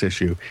Alpha 6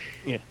 issue.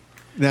 Yeah.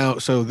 Now,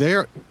 so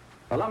they're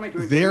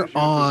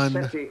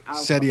on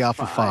SETI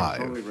Alpha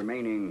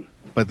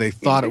 5, but they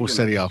thought it was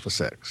SETI Alpha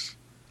 6.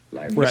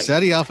 Right.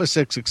 SETI Alpha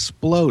 6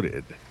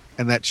 exploded,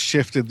 and that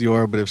shifted the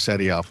orbit of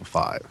SETI Alpha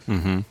 5.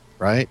 Mm-hmm.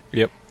 Right?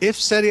 Yep. If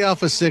SETI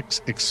Alpha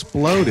 6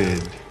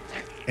 exploded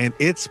and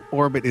its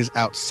orbit is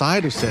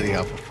outside of SETI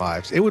Alpha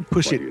 5's, it would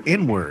push it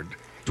inward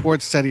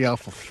towards SETI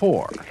Alpha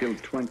 4.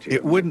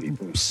 It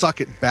wouldn't suck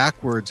it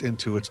backwards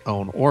into its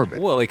own orbit.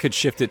 Well, it could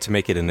shift it to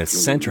make it an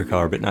eccentric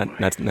orbit, not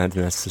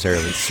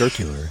necessarily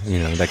circular.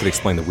 That could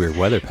explain the weird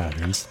weather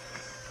patterns,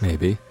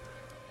 maybe.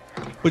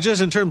 But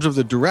just in terms of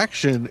the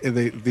direction,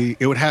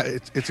 it would have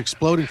it's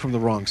exploding from the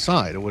wrong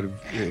side.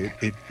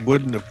 It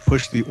wouldn't have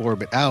pushed the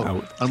orbit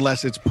out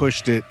unless it's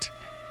pushed it.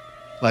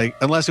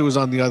 Unless it was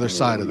on the other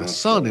side of the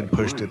sun and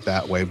pushed it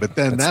that way. But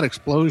then that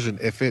explosion,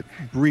 if it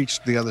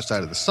breached the other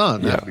side of the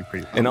sun, that would be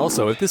pretty cool. And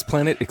also, if this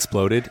planet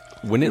exploded,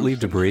 wouldn't it leave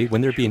debris?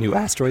 Wouldn't there be a new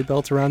asteroid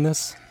belt around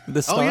this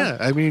star? Oh, yeah.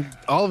 I mean,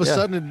 all of a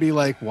sudden it'd be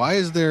like, why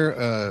is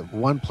there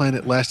one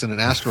planet less in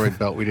an asteroid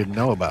belt we didn't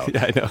know about?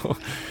 Yeah, I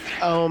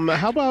know.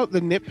 How about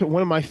the nitpick?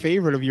 One of my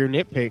favorite of your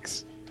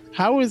nitpicks.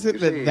 How is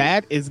it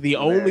that is the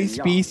only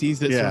species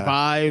that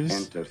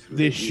survives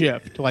this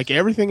shift? Like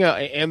everything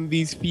and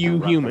these few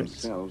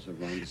humans.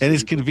 And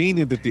it's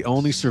convenient that the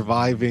only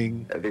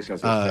surviving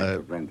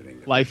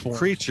life form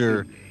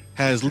creature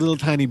has little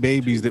tiny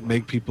babies that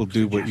make people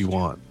do what you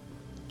want.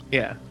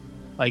 Yeah.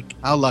 Like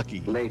how lucky.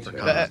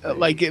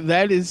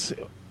 That is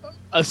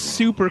a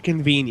super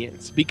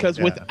convenience because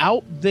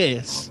without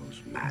this,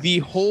 the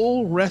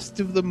whole rest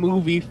of the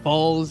movie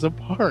falls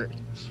apart.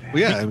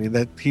 Well, yeah, I mean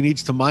that he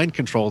needs to mind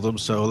control them,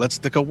 so let's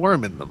stick a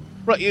worm in them.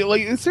 Right,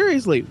 like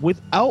seriously,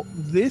 without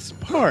this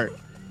part,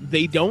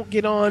 they don't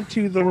get on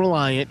to the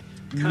Reliant.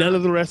 None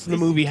of the rest of the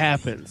movie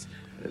happens.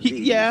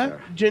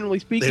 Generally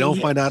speaking, they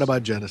don't find out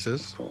about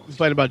Genesis. They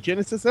find about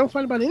Genesis. They don't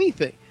find about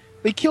anything.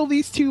 They kill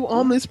these two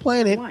on this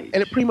planet, and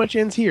it pretty much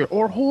ends here,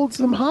 or holds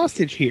them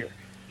hostage here.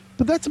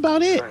 But that's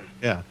about it.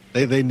 Yeah,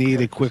 they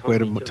need a quick way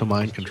to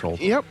mind control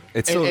them. Yep.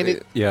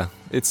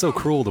 It's so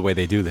cruel the way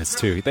they do this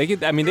too. They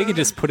could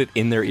just put it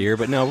in their ear,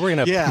 but no, we're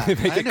gonna. Yeah,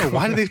 I know.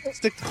 Why do they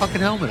stick the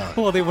fucking helmet on?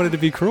 Well, they wanted to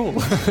be cruel.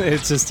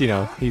 It's just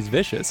he's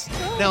vicious.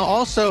 Now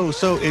also,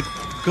 so it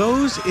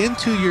goes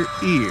into your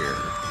ear,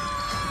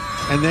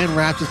 and then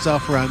wraps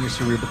itself around your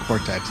cerebral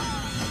cortex.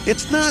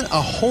 It's not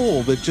a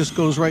hole that just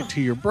goes right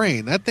to your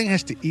brain. That thing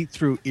has to eat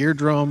through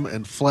eardrum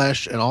and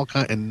flesh and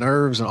and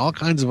nerves and all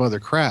kinds of other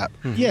crap.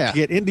 Yeah, to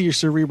get into your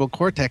cerebral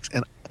cortex.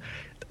 And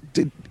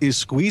is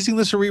squeezing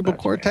the cerebral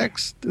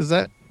cortex, does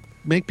that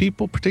make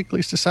people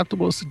particularly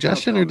susceptible to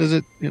suggestion, or does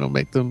it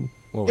make them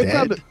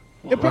dead?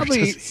 It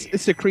probably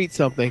secretes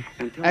something.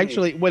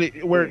 Actually,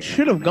 where it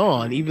should have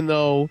gone, even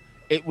though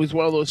it was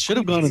one of those should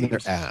have gone in their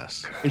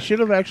ass. It should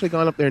have actually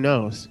gone up their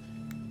nose.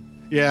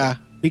 Yeah.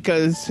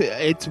 Because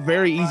it's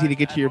very easy to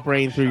get to your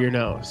brain through your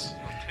nose.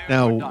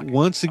 Now,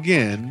 once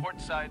again,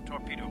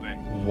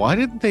 why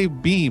didn't they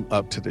beam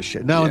up to the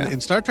ship? Now,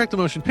 in Star Trek The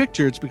Motion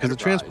Picture, it's because the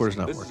transporter's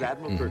not working.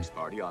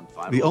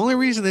 Mm-hmm. The only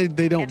reason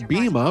they don't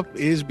beam up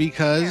is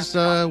because,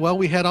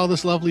 we had all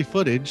this lovely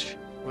footage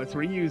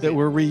that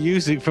we're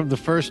reusing from the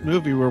first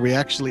movie where we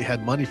actually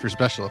had money for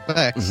special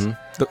effects.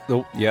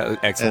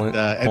 Mm-hmm. Excellent.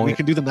 And we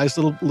can do the nice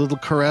little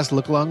caress,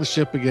 look along the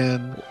ship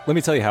again. Let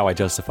me tell you how I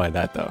justify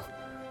that, though.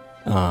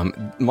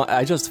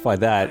 I justify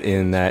that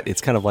in that it's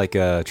kind of like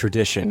a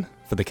tradition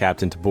for the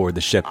captain to board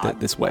the ship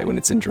this way when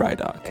it's in dry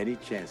dock.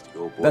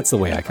 That's the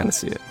way I kind of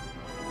see it.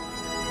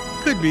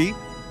 Could be.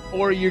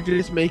 Or you're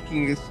just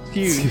making an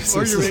excuse.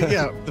 Or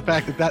the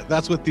fact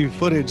that's what the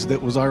footage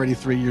that was already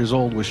 3 years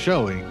old was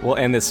showing. Well,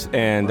 and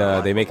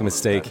they make a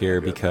mistake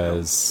here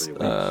because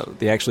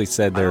they actually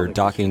said they're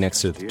docking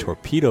next to the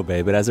torpedo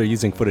bay, but as they're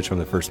using footage from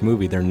the first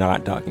movie, they're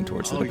not docking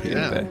towards the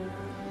torpedo bay.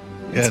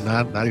 Yeah,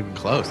 not even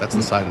close. That's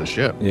the side of the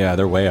ship. Yeah,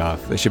 they're way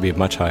off. They should be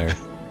much higher.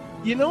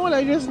 You know what?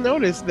 I just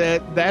noticed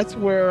that's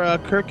where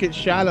Kirk gets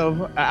shot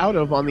out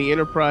of on the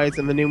Enterprise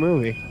in the new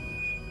movie.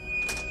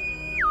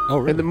 Oh,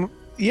 really?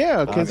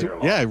 Because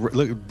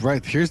look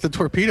right here's the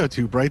torpedo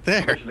tube right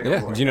there.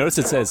 Yeah, did you notice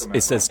it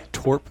says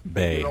Torp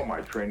Bay?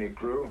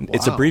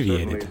 It's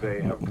abbreviated.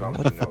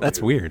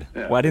 That's weird.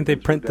 Why didn't they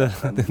print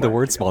the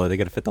word smaller? They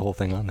got to fit the whole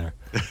thing on there.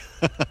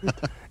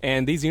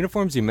 And these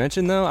uniforms you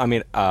mentioned, though, I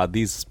mean,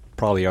 these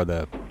probably are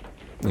the,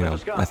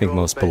 I think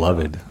most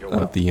beloved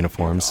of the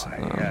uniforms.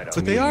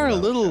 But they are a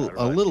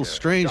little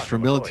strange for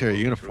military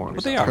uniforms.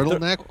 But they are.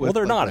 Turtleneck.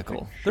 They're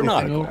nautical. They're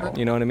nautical.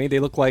 You know what I mean? They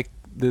look like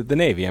the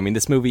Navy. I mean,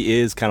 this movie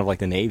is kind of like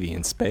the Navy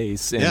in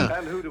space.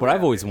 And what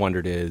I've always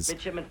wondered is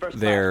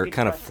they're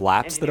kind of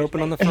flaps that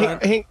open on the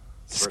front. Hey,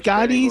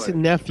 Scotty's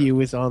nephew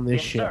is on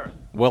this ship.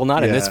 Well,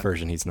 not in this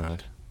version. He's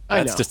not.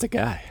 That's just a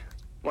guy.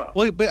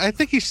 Well, but I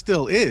think he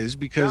still is,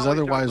 because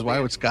otherwise, why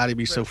would Scotty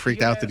be so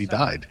freaked out that he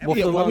died?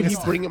 Well, why would he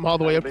bring him all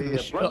the way up to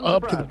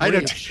the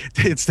bridge?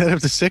 Instead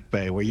of the sick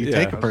bay, where you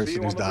take a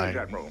person who's dying.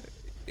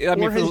 I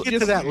mean, we'll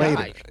get to that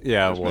later.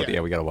 Yeah, well,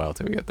 we got a while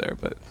till we get there,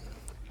 but.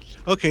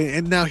 Okay,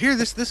 and now here,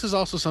 this is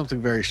also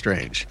something very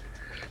strange.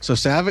 So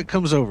Saavik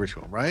comes over to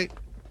him, right?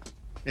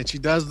 And she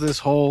does this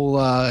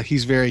whole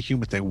he's very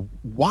human thing.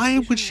 Why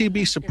would she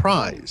be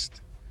surprised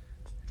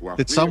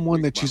that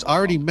someone that she's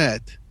already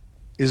met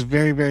is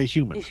very, very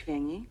human?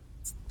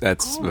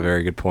 That's a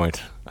very good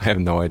point. I have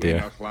no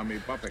idea.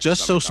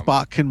 Just so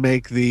Spock can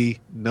make the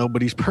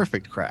nobody's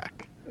perfect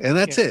crack. And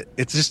that's it.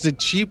 It's just a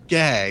cheap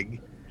gag.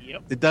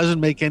 It doesn't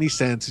make any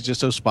sense. It's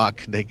just so Spock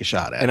can take a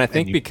shot at it. And I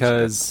think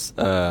because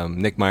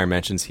Nick Meyer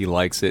mentions he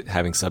likes it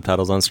having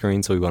subtitles on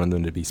screen, so he wanted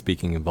them to be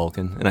speaking in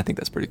Vulcan, and I think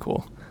that's pretty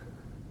cool.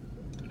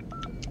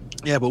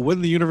 Yeah, but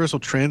wouldn't the universal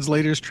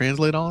translators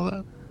translate all of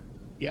that?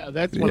 Yeah,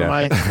 that's one of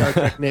my Star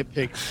Trek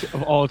nitpicks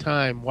of all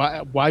time.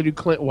 Why do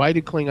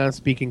Klingons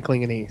speak in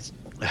Klingonese?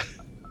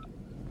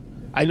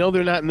 I know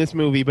they're not in this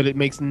movie, but it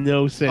makes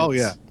no sense. Oh,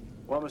 yeah.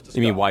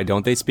 You mean why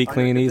don't they speak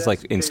Klingonese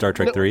like in Star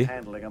Trek 3?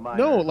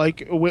 No,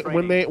 like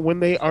when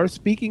they are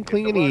speaking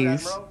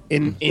Klingonese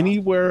in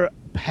anywhere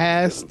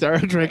past Star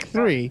Trek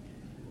 3,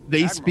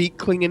 they speak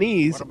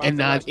Klingonese and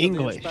not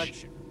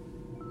English.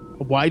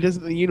 Why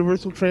doesn't the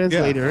Universal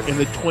Translator in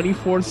the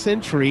 24th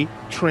century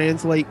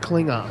translate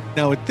Klingon?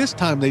 Now, at this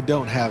time, they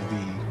don't have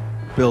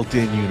the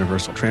built-in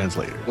Universal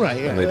Translator.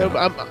 Right,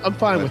 I'm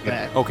fine with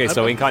that. Okay,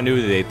 so in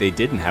continuity, they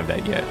didn't have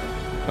that yet.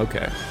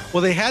 Okay.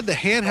 Well, they had the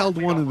handheld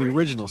one in the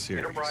original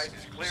series,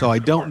 so I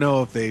don't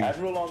know if they've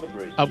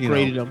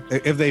upgraded them.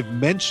 If they've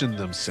mentioned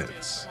them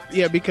since.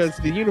 Yeah, because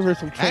the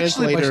Universal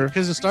Translator,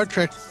 because in Star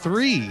Trek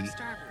 3,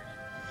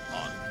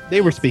 they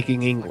were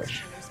speaking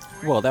English.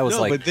 Well, that was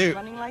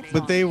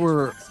but they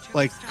were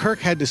like Kirk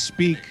had to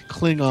speak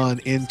Klingon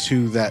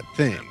into that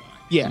thing.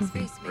 Yeah.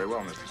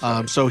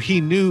 So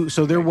he knew.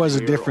 So there was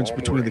a difference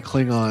between the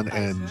Klingon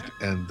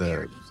and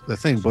the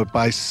thing. But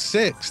by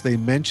 6, they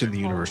mentioned the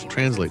Universal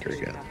Translator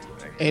again.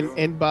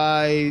 And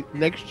by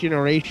Next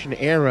Generation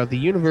era, the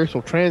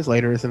Universal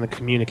Translator is in the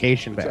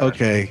communication bag.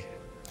 Okay.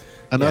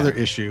 Another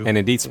issue. And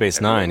in Deep Space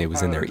Nine, it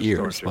was in their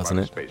ears, wasn't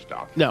it?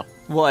 No.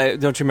 Well,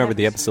 don't you remember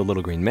the episode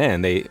Little Green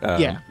Men? They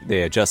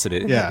adjusted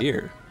it in their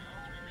ear.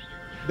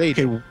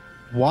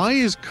 Why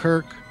is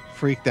Kirk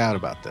freaked out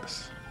about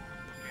this?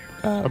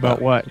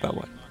 About what? About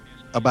what?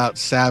 About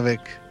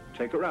Saavik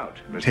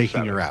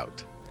taking her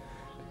out.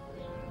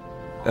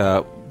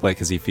 Like,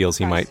 because he feels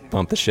he might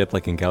bump the ship,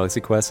 like in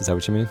Galaxy Quest. Is that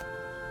what you mean?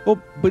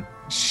 Well, but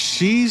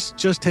she's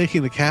just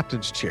taking the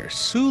captain's chair.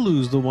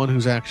 Sulu's the one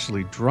who's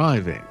actually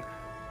driving.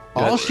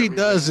 All she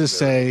does is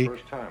say,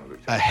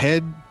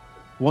 ahead,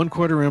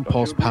 1/4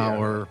 impulse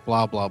power,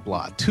 blah, blah,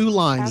 blah. 2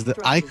 lines that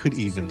I could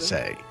even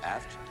say.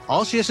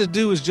 All she has to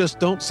do is just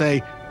don't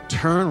say,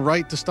 turn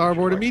right to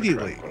starboard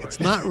immediately. It's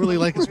not really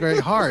like it's very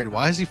hard.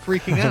 Why is he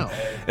freaking out?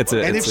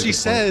 If she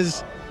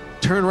says,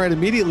 turn right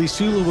immediately,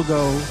 Sulu will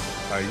go,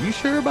 are you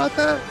sure about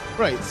that?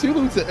 Right.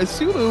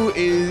 Sulu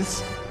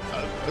is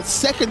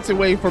seconds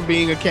away from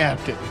being a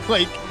captain.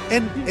 Like,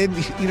 and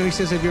he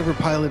says, have you ever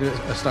piloted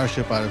a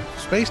starship out of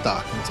space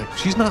dock? And it's like,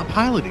 she's not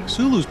piloting.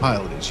 Sulu's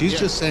piloting. She's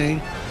just saying,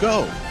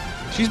 go.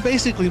 She's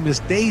basically Miss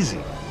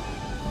Daisy.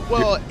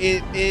 Well,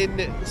 in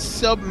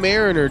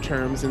submariner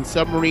terms, in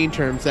submarine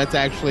terms, that's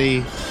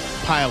actually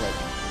pilot.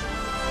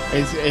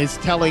 Is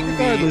telling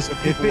the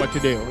people what to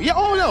do. Yeah.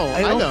 Oh no.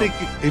 I don't think.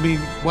 I mean,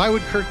 why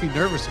would Kirk be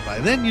nervous about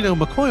it? Then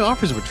McCoy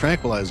offers him a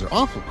tranquilizer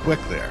awful quick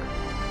there.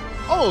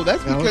 Oh,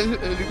 that's because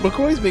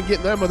McCoy's been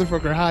getting that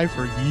motherfucker high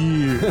for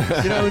years.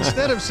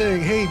 Instead of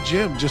saying, "Hey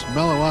Jim, just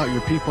mellow out.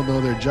 Your people know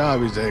their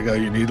job," he's like, "Oh,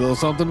 you need a little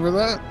something for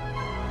that."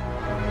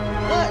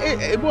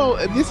 Well,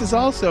 this is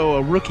also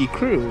a rookie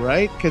crew,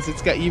 right? Because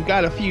you've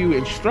got a few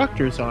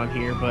instructors on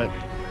here, but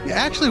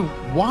Actually,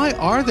 why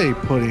are they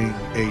putting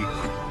a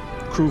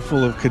crew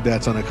full of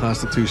cadets on a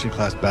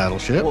Constitution-class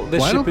battleship? Well,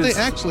 Why don't they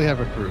actually have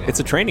a crew? It's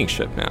a training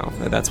ship now.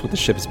 That's what the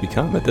ship has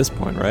become at this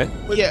point, right?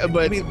 Yeah,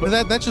 but I mean, but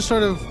that's just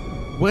sort of,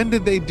 when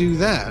did they do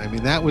that? I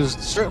mean, that was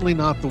certainly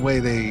not the way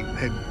they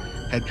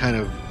had kind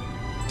of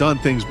done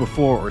things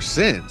before or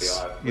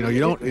since. You know, you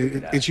don't.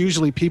 It's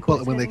usually people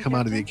when they come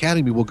out of the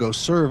academy will go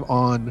serve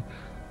on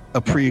a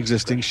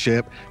pre-existing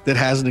ship that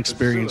has an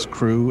experienced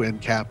crew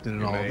and captain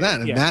and all of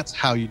that, and that's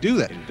how you do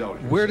that.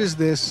 Where does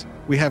this?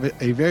 We have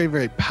a very,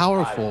 very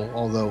powerful,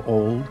 although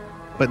old,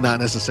 but not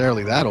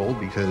necessarily that old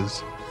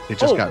because it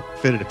just got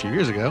fitted a few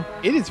years ago.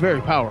 it is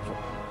very powerful.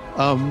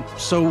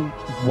 So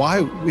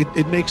why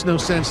it makes no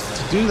sense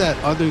to do that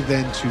other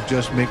than to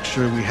just make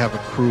sure we have a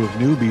crew of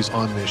newbies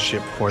on this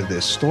ship for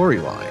this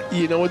storyline.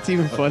 You know what's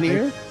even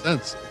funnier? Makes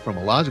sense from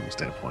a logical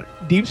standpoint.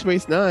 Deep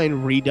Space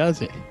Nine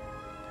redoes it.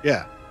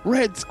 Yeah.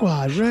 Red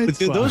Squad, Red But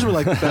Squad. those were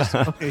like the best.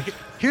 Okay,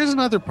 here's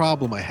another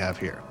problem I have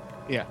here.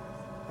 Yeah.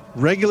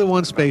 Regular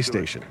One space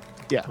station.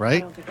 Yeah.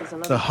 Right?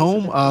 The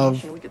home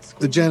of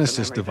the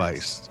Genesis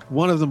device.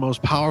 One of the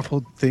most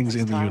powerful things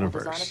in the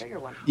universe.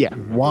 Yeah.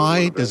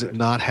 Why does it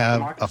not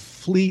have a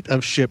fleet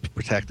of ships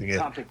protecting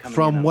it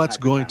from what's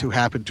going to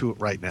happen to it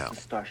right now?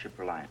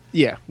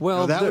 Yeah.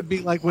 Well, That would be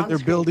like when they're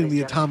building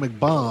the atomic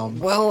bomb.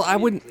 Well, I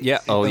wouldn't. Yeah.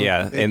 Oh,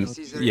 yeah. And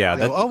yeah.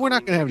 They go, we're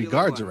not going to have any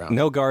guards around.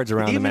 No guards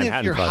around the Even if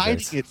Manhattan you're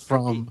Project. hiding it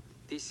from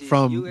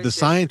the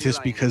scientists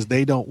because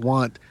they don't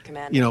want,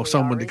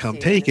 someone to come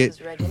take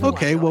it.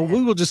 Okay, well,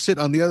 we will just sit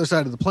on the other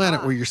side of the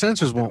planet where your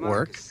sensors won't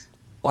work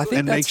Well, I think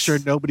and make that's- sure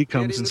nobody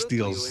comes and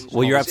steals.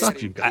 Well, you're all the stuff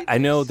absolutely. you've got. I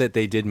know that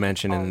they did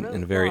mention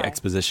in a very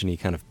exposition-y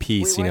kind of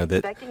piece,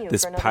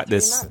 that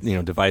this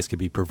device could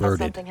be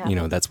perverted.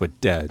 That's what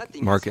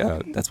Mark.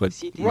 That's what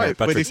Mark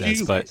but Buttrick if says.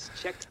 you- But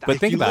if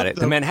think you about look it.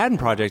 The up- Manhattan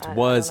Project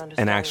was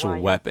an actual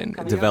weapon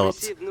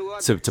developed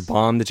to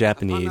bomb the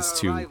Japanese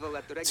to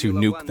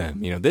nuke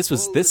them. This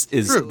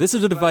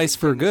is a device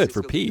for good,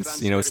 for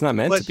peace. It's not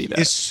meant But to be that.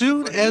 as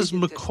soon as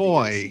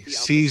McCoy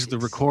sees the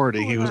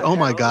recording, he goes, "Oh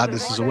my God,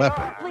 this is a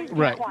weapon."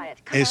 Right.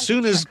 As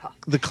soon as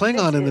the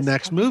Klingon in the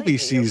next movie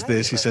sees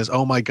this, he says,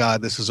 "Oh my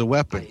God, this is a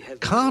weapon."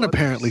 Khan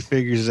apparently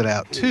figures it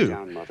out too.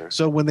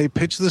 So when they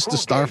pitch this to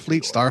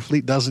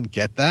Starfleet doesn't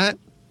get that.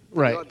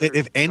 Right. That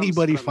if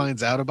anybody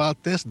finds out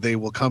about this, they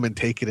will come and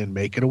take it and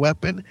make it a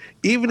weapon,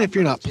 even if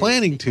you're not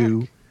planning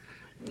to.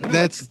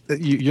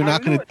 You're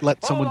not going to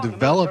let someone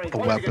develop a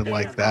weapon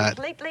like that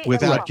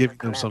without giving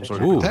them some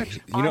sort of Ooh,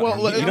 protection. you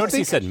notice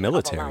he said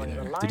military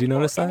there. Did you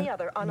notice that?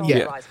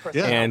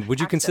 Yeah. And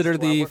would you consider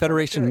the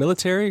Federation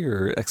military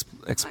or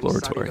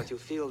exploratory?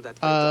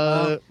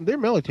 They're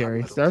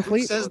military. Who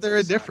Starfleet. says they're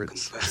a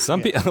difference?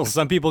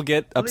 Some people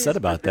get upset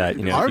about that.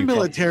 Our if you-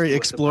 military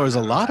explores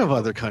a lot of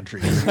other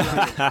countries.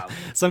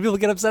 Some people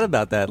get upset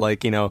about that.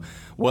 Like,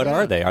 what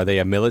are they? Are they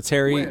a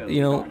military,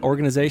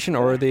 organization,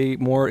 or are they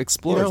more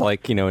explorers?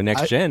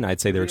 Next Gen, I'd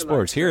say they're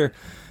explorers. Here,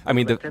 I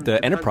mean, the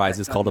Enterprise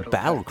is called a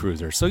battle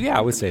cruiser. So yeah,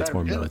 I would say it's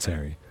more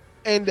military.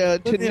 And to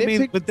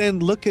nitpick, But then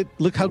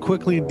look how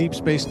quickly in Deep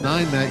Space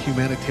Nine that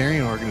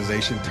humanitarian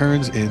organization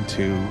turns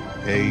into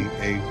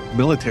a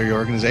military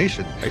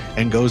organization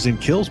and goes and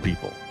kills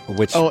people.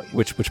 Which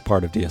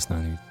part of DS9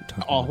 are you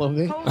talking all of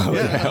it. about?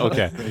 Yeah,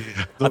 okay.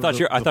 I thought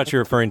you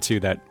were referring to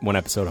that one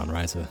episode on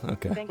Risa.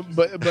 Okay.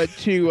 But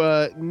to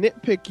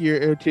nitpick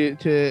your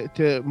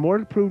to more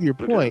to prove your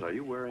point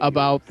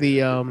about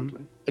the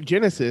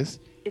Genesis,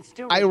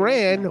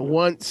 Iran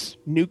wants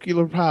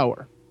nuclear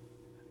power.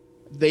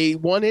 They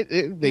want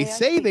it. They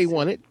say they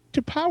want it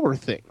to power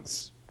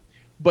things,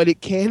 but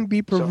it can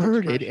be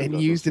perverted and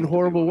used in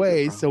horrible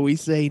ways. So we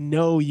say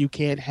no, you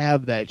can't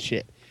have that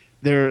shit.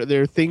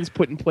 There are things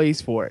put in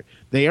place for it.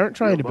 They aren't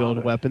trying to build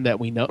a weapon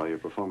that we know.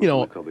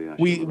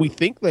 We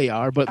think they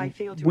are, but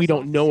we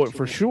don't know it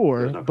for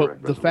sure.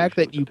 But the fact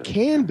that you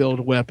can build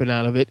a weapon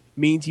out of it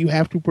means you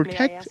have to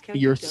protect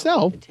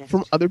yourself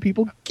from other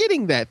people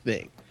getting that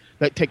thing,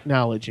 that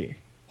technology.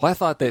 Well, I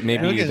thought that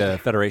maybe the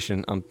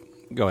Federation.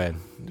 Go ahead.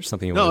 There's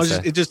something you No, want to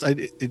say.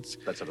 it's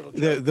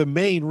the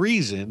main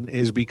reason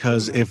is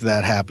because if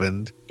that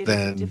happened,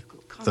 then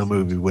the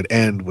movie would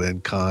end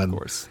when Khan, Of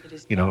course.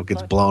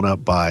 Gets blown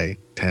up by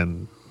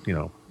 10,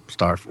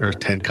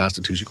 10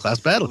 Constitution class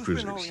battle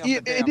cruisers.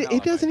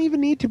 It doesn't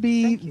even need to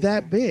be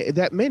that big,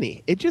 that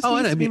many. It just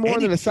needs to be more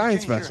than a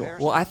science vessel.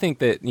 Well, I think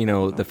that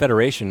the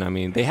Federation. I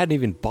mean, they hadn't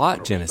even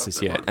bought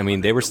Genesis yet. I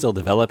mean, they were still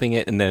developing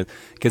it, and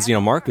because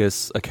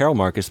Carol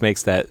Marcus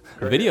makes that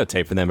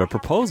videotape for them, a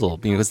proposal,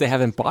 because they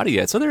haven't bought it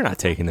yet, so they're not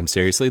taking them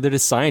seriously. They're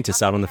just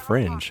scientists out on the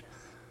fringe.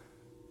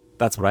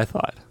 That's what I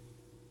thought.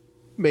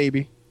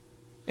 Maybe.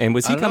 And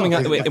was he coming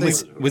on?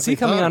 Was he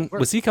coming on? thought it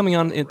Was he coming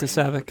on into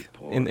Savick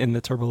in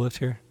the turbo lift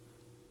here?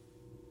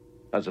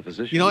 As a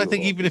physician, I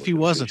think even if he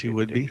wasn't, he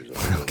would be.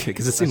 Okay,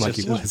 because it seemed like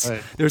he was.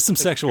 Right. There was some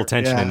sexual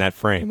tension Yeah. in that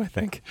frame, I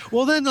think.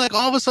 Well, then, all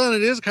of a sudden,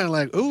 it is kind of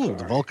like, ooh,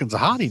 the Vulcan's a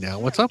hottie now.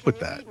 What's up with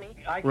that?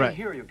 Right.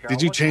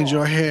 Did you change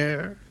your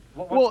hair?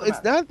 Well,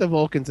 it's not the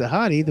Vulcan's a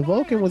hottie. The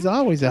Vulcan was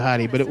always a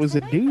hottie, but it was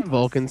a dude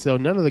Vulcan, so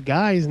none of the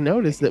guys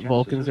noticed that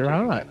Vulcans are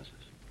hot.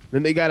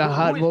 Then they got a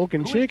hot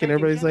Vulcan chick, and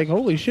everybody's like,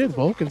 "Holy shit,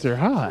 Vulcans are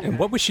hot." And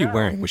what was she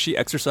wearing? Was she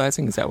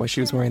exercising? Is that why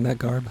she was wearing that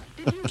garb?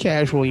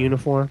 Casual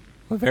uniform.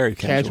 Well, very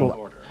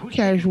casual.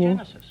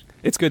 Casual.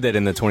 It's good that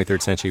in the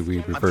 23rd century we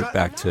revert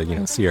back to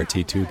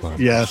CRT tube lamp.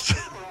 Yes.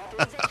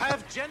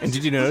 And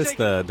did you notice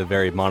the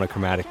very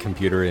monochromatic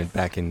computer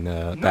back in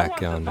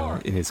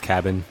his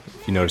cabin?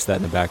 If you notice that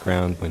in the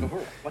background when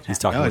he's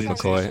talking with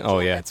McCoy. Oh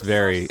yeah, it's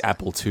very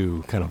Apple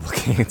II kind of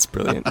looking. It's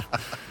brilliant.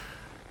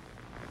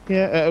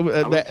 Yeah,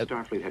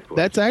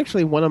 that's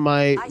actually one of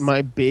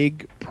my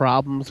big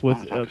problems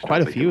with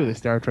quite a few of the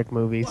Star Trek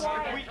movies,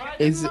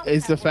 is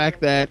the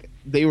fact that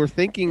they were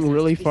thinking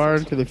really far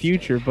into the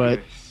future, but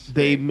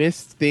they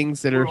missed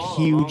things that are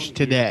huge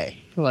today.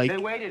 Like, they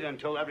waited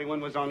until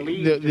everyone was on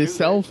leave. The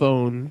cell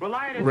phone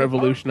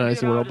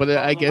revolutionized the world, but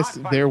I guess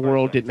their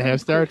world didn't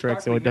have Star Trek,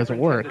 so it doesn't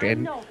work.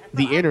 And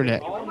the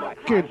internet,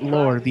 good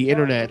lord, the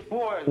internet.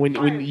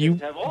 When you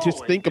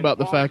just think about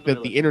the fact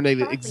that the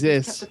internet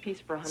exists,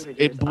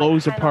 it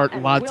blows apart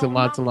lots and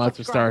lots and lots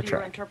of Star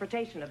Trek.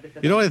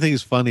 You know what I think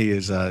is funny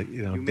is,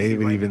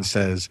 David even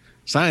says,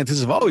 scientists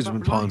have always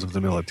been pawns of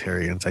the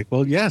military. And it's like,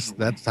 well, yes,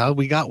 that's how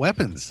we got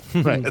weapons.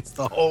 Right. That's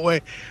the whole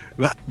way.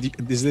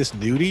 Is this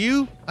new to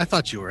you? I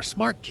thought you were a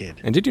smart kid.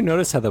 And did you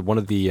notice how one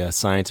of the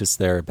scientists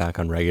there back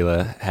on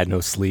Regula had no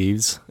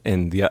sleeves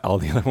and all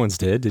the other ones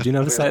did? Did you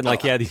notice that?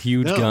 Like, he had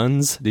huge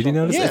guns. Did you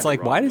notice? Yeah. It's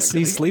like, why is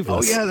he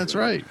sleeveless? Oh, yeah, that's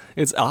right.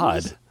 It's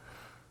odd.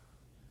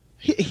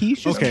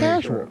 He's just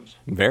casual.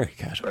 Very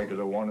casual.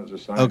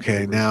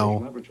 Okay,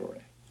 now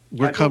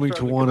we're coming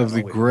to one of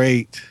the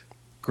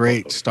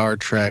great Star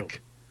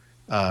Trek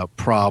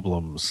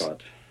problems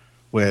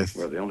with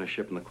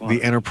the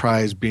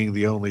Enterprise being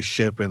the only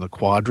ship in the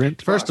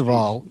quadrant. First of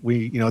all,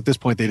 at this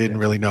point they didn't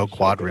really know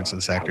quadrants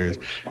and sectors,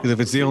 because if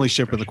it's the only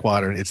ship in the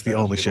quadrant, it's the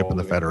only ship in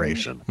the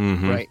Federation.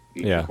 Mm-hmm. Right.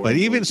 Yeah. But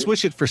even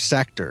switch it for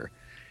sector.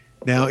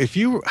 Now,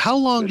 how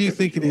long do you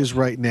think it is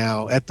right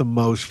now at the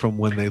most from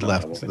when they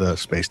left the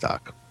space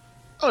dock?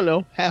 I don't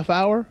know, half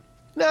hour?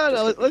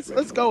 No,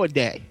 let's go a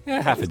day.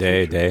 Yeah, half a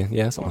day.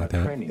 Yeah, something like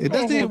that. It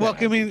doesn't. Well,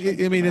 I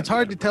mean, it's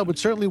hard to tell, but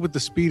certainly with the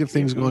speed of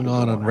things going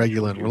on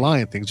Regular and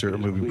Reliant, things are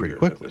moving pretty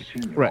quickly.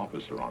 Right.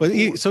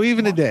 But so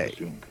even a day,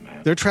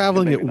 they're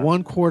traveling at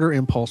 1/4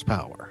 impulse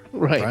power.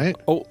 Right.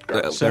 Oh,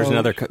 there's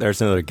another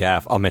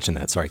gaffe. I'll mention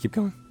that. Sorry, keep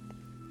going.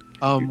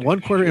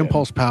 1/4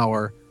 impulse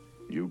power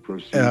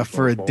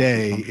for a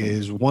day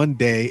is 1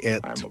 day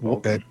at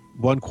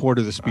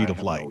 1/4 the speed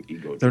of light.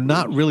 They're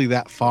not really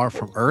that far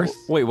from Earth.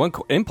 Wait,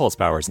 impulse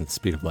power isn't the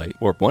speed of light.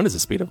 Warp 1 is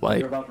the speed of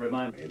light.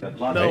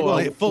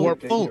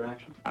 Full.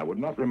 I would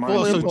not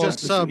so just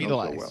sub.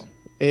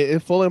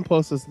 Full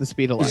impulse is the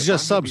speed of light. It's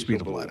just sub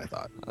speed of light, I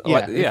thought.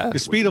 Yeah. The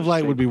speed of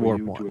light would be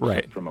warp 1.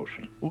 Right.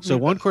 So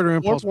 1/4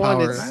 impulse warp 1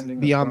 power is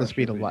beyond the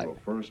speed of light.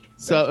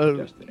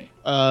 So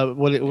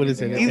what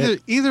is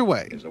it? Either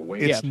way,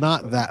 it's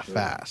not that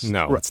fast.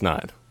 No, it's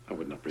not.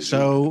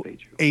 So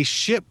a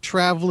ship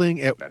traveling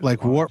at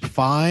like warp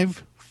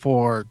 5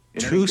 for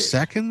 2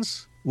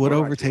 seconds would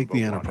overtake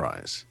the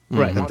Enterprise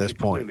at this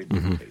point.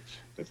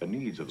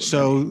 Mm-hmm.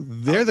 So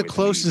they're the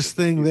closest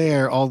thing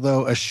there,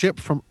 although a ship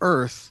from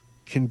Earth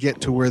can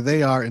get to where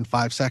they are in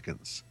 5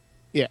 seconds.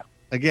 Yeah.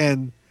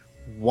 Again,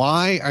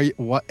 why are you?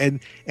 What? And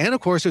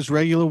of course, it's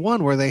Regular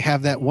One where they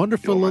have that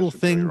wonderful little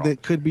thing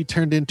that could be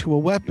turned into a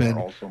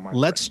weapon.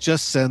 Let's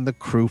just send the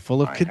crew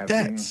full of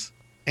cadets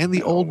and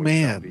the old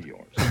man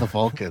on the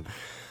Vulcan.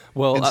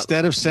 Well,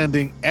 instead of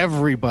sending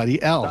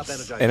everybody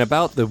else. And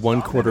about the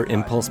 1/4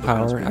 impulse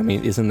power, I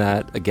mean, isn't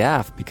that a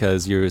gaffe?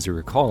 Because as you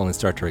recall, in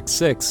Star Trek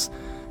 6,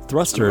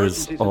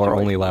 thrusters are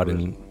only allowed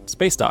in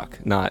space dock,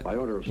 not,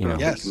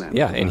 Yes.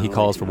 Yeah, and he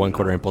calls for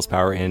 1/4 impulse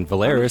power, and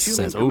Valeris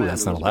says, oh,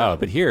 that's not allowed.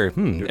 But here,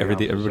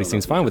 everybody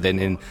seems fine with it.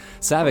 And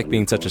Saavik,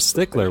 being such a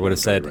stickler, would have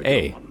said,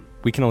 hey,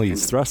 we can only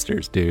use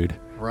thrusters, dude.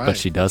 Right. But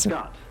she doesn't.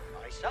 I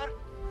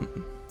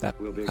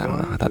don't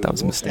know. I thought that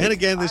was a mistake. And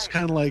again, this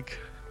kind of like,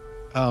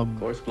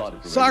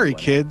 sorry,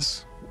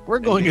 kids, we're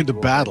going into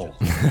battle.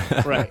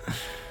 Right.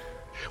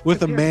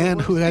 With a man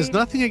who has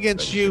nothing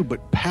against you,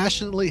 but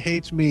passionately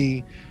hates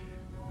me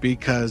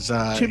because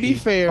to be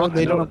fair,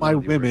 they don't know my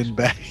women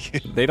back.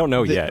 They don't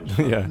know yet.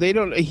 Yeah. They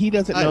don't. He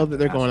doesn't know that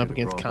they're going up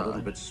against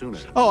Khan.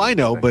 Oh, I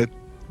know, but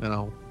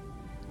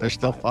they're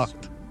still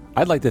fucked.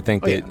 I'd like to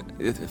think that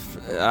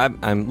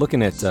I'm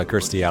looking at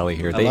Kirstie Alley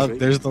here.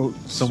 There's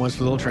so much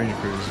for little training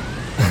crews.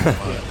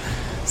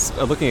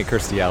 Looking at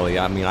Kirstie Alley,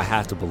 I mean, I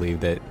have to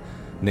believe that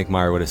Nick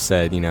Meyer would have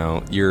said,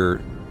 you're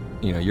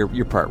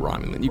part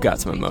Romulan. You got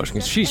some emotion.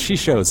 She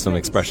shows some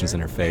expressions in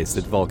her face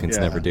that Vulcans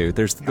never do.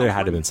 There had to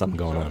have been something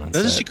going on.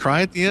 Doesn't she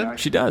cry at the end?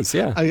 She does.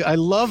 Yeah. I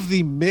love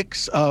the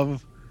mix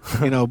of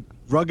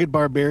rugged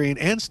barbarian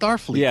and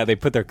Starfleet. Yeah, they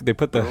put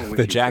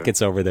the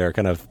jackets over there,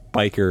 kind of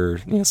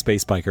biker,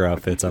 space biker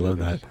outfits. I love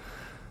that.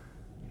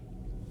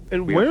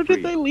 And where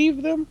did they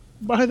leave them,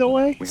 by the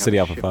way? City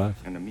Alpha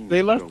 5.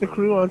 They left the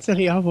crew on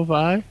City Alpha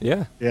 5?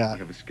 Yeah.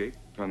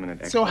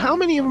 So how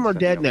many of them are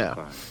dead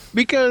now?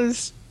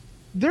 Because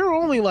there are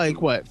only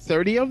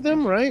 30 of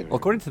them, right? Well,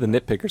 according to the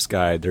Nitpicker's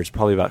Guide, there's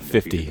probably about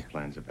 50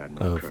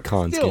 of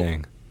Khan's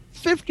gang.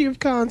 50 of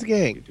Khan's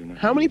gang.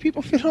 How many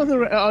people fit on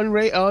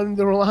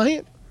the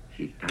Reliant?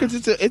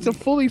 Because it's a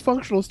fully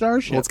functional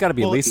starship. Well, it's got to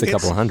be at least a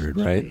couple hundred,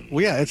 right?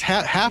 Well, yeah, it's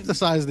half the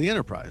size of the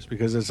Enterprise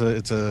because it's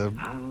a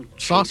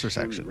saucer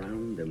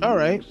section. All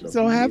right,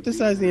 so half the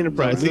size of the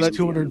Enterprise. At least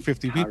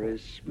 250 people.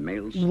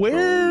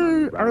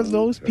 Where are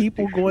those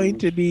people going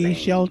to be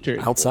sheltered?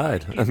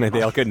 Outside. I mean,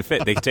 they all couldn't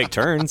fit. They could take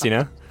turns,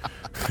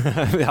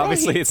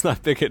 Obviously, it's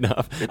not big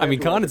enough. I mean,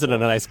 Khan isn't a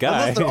nice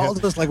guy. Unless they're all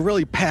just like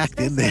really packed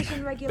in there.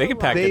 They can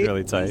pack it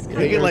really tight.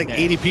 They get like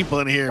 80 people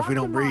in here if we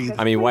don't breathe.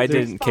 I mean, why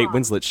didn't Kate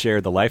Winslet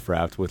share the life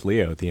raft with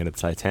Leo at the end of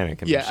the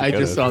Titanic? I mean, I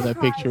just saw that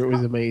picture. It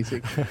was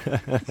amazing.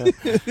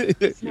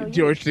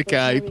 George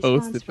Takei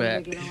posted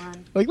that.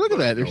 Like, look at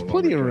that. There's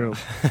plenty of room.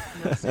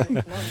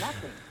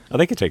 Oh,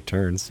 they could take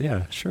turns.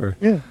 Yeah, sure.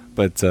 Yeah.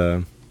 But,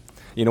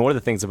 one of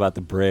the things about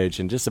the bridge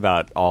and just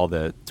about all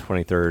the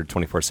 23rd,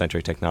 24th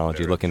century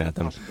technology, looking at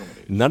them,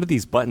 none of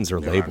these buttons are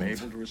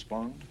labeled.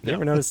 You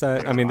ever notice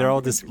that? I mean, they're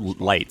all just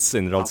lights,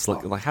 and they're all just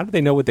like, how do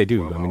they know what they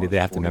do? I mean, do they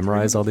have to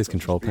memorize all these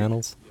control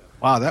panels?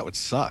 Wow, that would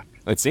suck.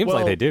 It seems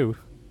like they do.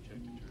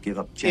 In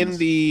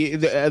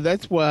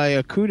that's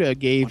why Okuda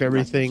gave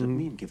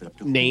everything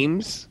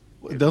names.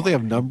 Don't they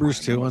have numbers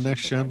too on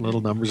Next Gen?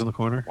 Little numbers in the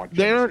corner.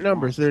 They aren't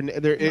numbers. They're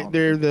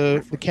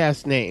the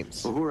cast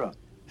names.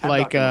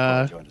 Like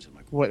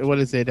what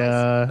is it?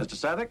 Mr.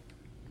 Savick?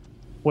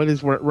 What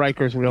is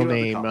Riker's real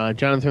name?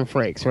 Jonathan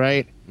Frakes,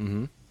 right?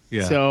 Mm-hmm.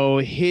 Yeah. So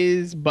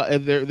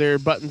there are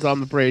buttons on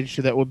the bridge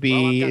that would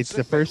be it's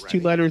the first two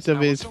letters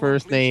of his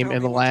first name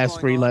and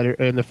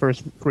the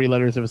first three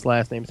letters of his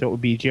last name. So it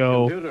would be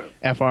Joe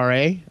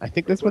FRA. I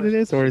think that's what it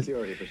is, or is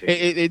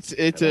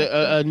it's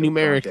a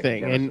numeric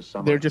thing, and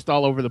they're just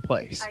all over the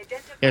place.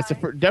 Yeah, it's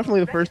definitely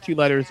the first two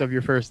letters of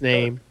your first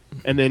name,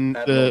 and then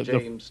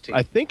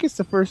I think it's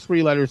the first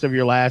three letters of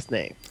your last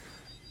name.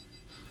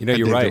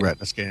 You're right. The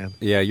retina scan.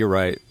 Yeah, you're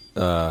right.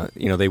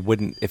 They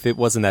wouldn't, if it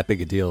wasn't that big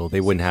a deal,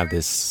 they wouldn't have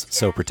this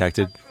so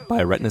protected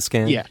by a retina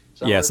scan. Yeah.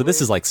 Yeah, so this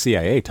is like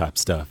CIA type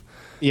stuff.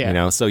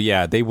 Yeah. So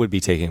yeah, they would be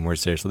taking it more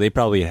seriously. They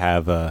probably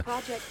have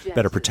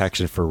better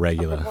protection for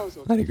Regula.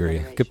 I'd agree.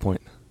 Good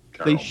point.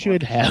 They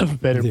should have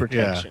better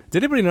protection. Yeah.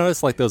 Did anybody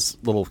notice like those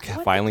little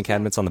filing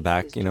cabinets on the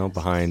back,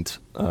 behind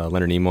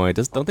Leonard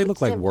Nimoy? Don't they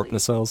look like warp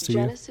nacelles to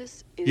you?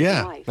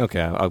 Yeah.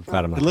 Okay, I'm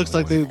glad I'm not. It looks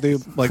like they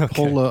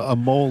pull a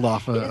mold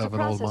off of an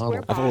old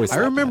model. I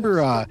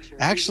remember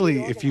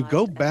actually, if you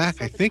go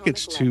back, I think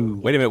it's to.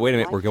 Wait a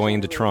minute. We're going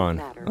into Tron.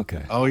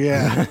 Okay. Oh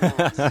yeah.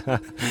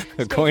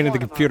 Going into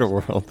the computer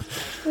world.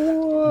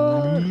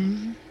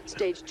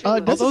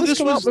 Doesn't this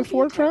come out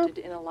before Tron?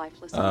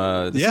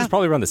 This is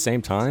probably around the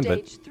same time, but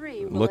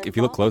if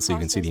you look closely, you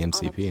can see the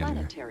MCP in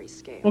there.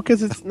 Well,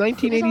 because it's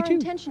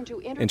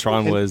 1982. And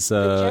Tron was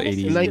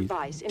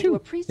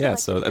 82. Yeah,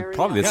 so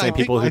probably the same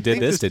people who did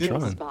this did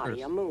Tron.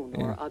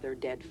 Yeah.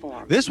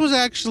 This was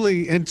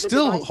actually, and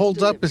still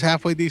holds up as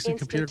halfway decent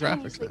computer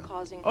graphics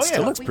now. Oh,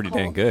 still looks pretty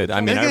dang good. I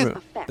mean, I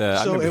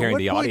remember hearing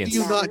the audience. Do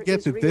you not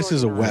get that this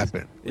is a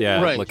weapon?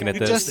 Yeah, right. Looking at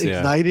this. It just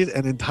ignited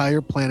an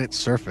entire planet's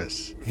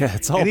surface. Yeah,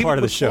 it's all part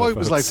of the show. It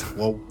was like,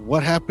 well,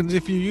 what happens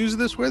if you use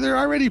this where there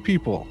are already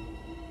people?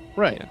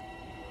 Right. Yeah.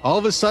 All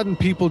of a sudden,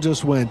 people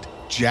just went,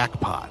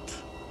 jackpot.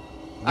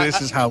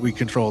 This is how we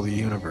control the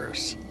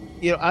universe.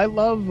 I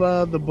love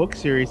the book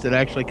series that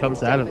actually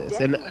comes out of this,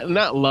 and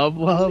not love,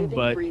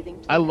 but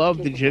I love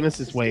the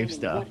Genesis Wave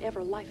stuff.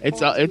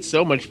 It's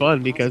so much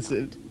fun because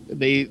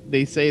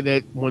they say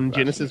that when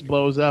Genesis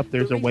blows up,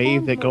 there's a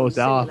wave that goes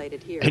off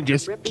and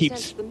just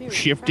keeps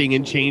shifting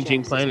and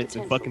changing planets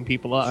and fucking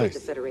people up.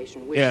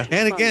 Yeah.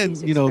 And again,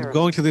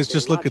 going to this,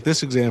 just look at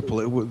this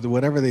example.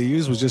 Whatever they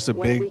used was just a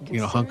big,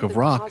 hunk of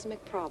rock.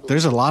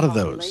 There's a lot of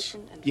those.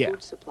 Yeah.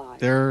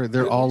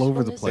 They're all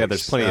over the place. Yeah,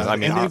 there's plenty.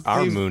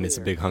 Our moon is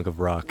a big hunk of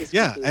rock.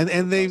 Yeah,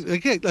 and they,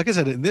 like I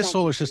said, in this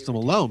solar system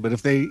alone. But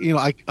if they,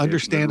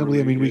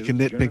 understandably, we can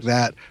nitpick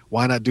that.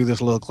 Why not do this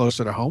a little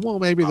closer to home? Well,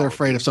 maybe they're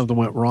afraid if something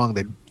went wrong,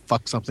 they'd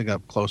fuck something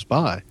up close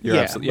by. You're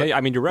absolutely.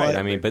 Yeah, you're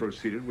right. But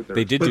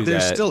they did do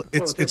that. Still,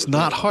 it's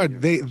not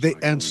hard. They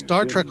and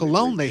Star Trek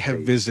alone, they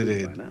have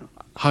visited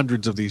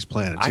hundreds of these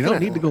planets. You don't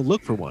need to go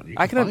look for one. You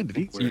can find it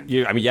easily.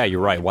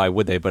 You're right. Why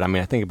would they? But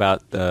I think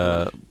about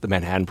the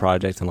Manhattan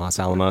Project in Los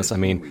Alamos.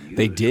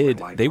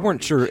 They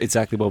weren't sure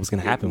exactly what was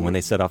going to happen when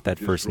they set off that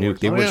first nuke.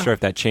 They weren't sure if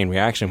that chain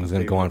reaction was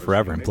going to go on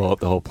forever and blow up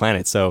the whole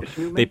planet. So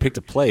they picked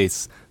a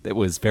place that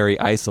was very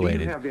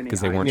isolated because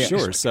they weren't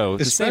sure. So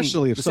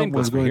especially if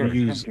someone's going to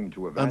use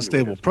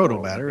unstable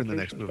proto-matter in the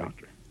next movie.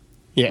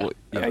 Yeah.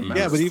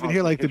 But even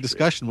here, like the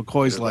discussion,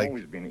 McCoy's like,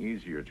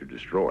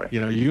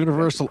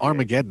 universal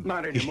Armageddon.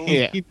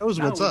 He knows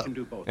what's up.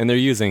 And they're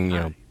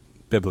using,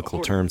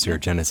 biblical terms here,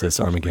 Genesis,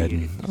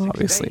 Armageddon,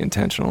 obviously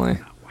intentionally.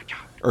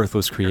 Earth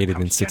was created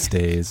in 6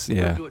 days.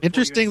 Yeah.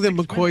 Interesting that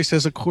McCoy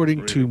says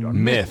according to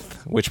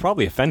myth, which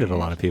probably offended a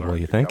lot of people.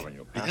 You think?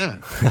 Yeah.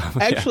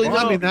 Actually,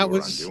 no. That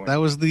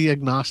was the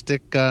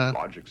agnostic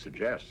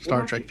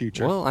Star Trek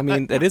future. Well,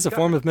 that is a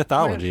form of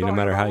mythology, no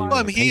matter how you.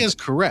 Well, he is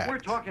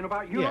correct. I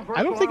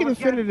don't think it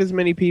offended as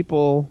many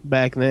people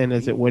back then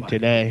as it would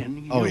today.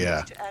 Oh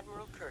yeah.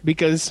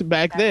 Because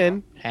back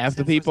then, half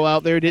the people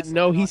out there didn't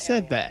know he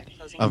said that.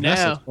 A Now,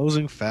 vessel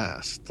closing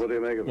fast. What do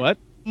you make of it? what?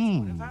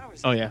 Hmm.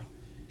 Oh yeah,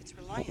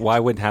 Why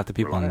wouldn't half the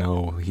people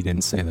know he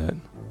didn't say that?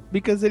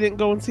 because they didn't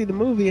go and see the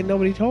movie and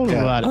nobody told them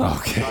Yeah. about it.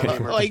 Okay.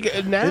 Like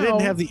now, They didn't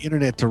have the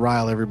internet to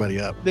rile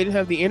everybody up. they didn't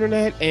have the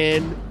internet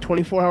and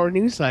 24-hour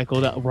news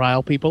cycle to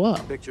rile people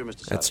up. Picture,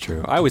 Mr. That's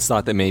true. I always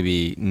thought that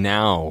maybe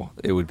now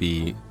it would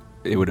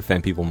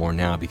offend people more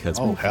now because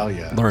Oh we've hell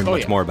yeah! learned Oh,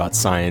 much yeah. more about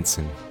science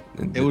and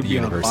It would the be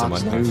on universe and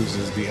Fox whatnot. News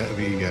as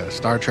the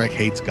Star Trek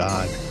hates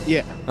God.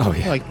 Yeah, Oh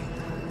yeah. like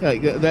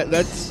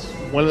that's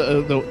one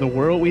of the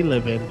world we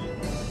live in.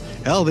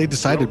 Hell, they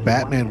decided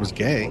Batman was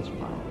gay.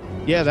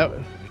 Yeah, that.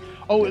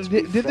 Oh,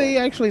 did they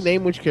actually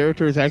name which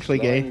character is actually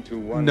gay?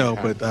 No,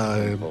 but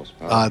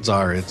odds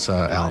are it's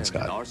Alan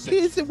Scott.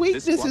 His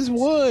weakness is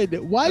wood.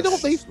 Why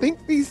don't they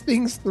think these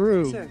things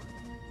through? Sir,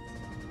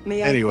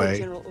 may I Anyway, quote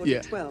General Order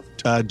yeah.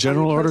 12?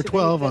 General Order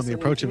 12 on the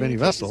approach of any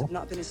Communications vessel. have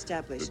not been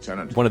established.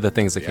 One of the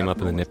things that came up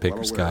in the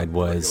Nitpicker's Guide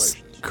was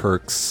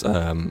Kirk's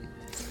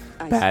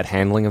bad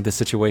handling of the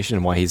situation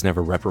and why he's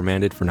never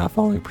reprimanded for not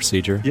following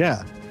procedure.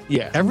 Yeah,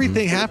 Yeah.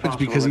 everything happens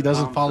because he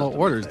doesn't follow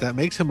orders. That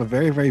makes him a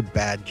very, very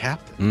bad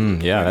captain.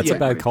 Yeah, that's Yeah. a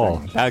bad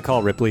call. Bad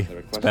call, Ripley.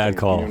 It's a bad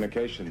call. And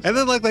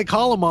then, like, they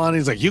call him on, and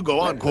he's like, "You go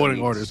on quoting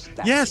orders."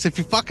 Yes, if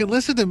you fucking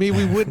listen to me,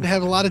 we wouldn't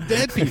have a lot of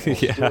dead people.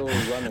 Yeah.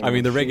 I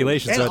mean, the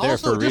regulations And are there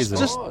for also, a reason.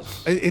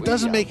 it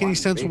doesn't make any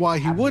sense why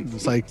he wouldn't.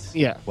 It's like,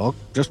 Yeah. well,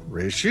 just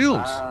raise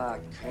shields.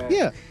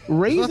 Yeah.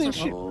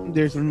 Raising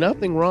there's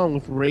nothing wrong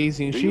with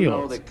raising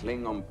shields.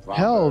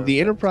 Hell, the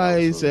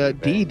Enterprise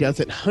D does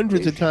it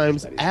hundreds of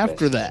times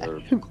after that.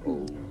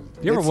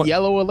 You ever It's wa-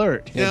 yellow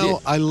alert. You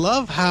know, I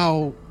love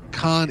how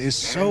Khan is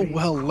so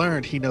well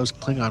learned. He knows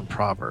Klingon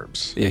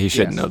proverbs. Yeah, he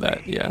shouldn't Yes. know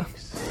that. Yeah.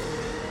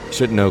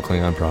 Shouldn't know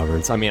Klingon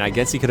proverbs. I mean, I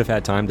guess he could have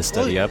had time to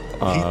study up.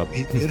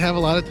 He did have a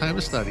lot of time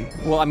to study.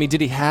 Well, I mean,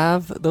 did he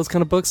have those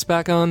kind of books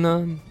back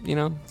on,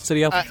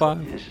 Study Alpha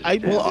 5? I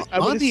would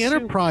On the assume-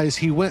 Enterprise,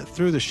 he went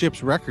through the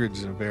ship's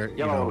records in very,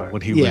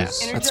 when he Yeah.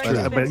 was. That's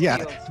true. But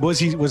yeah, was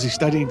he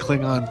studying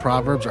Klingon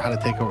proverbs or how to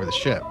take over the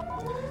ship?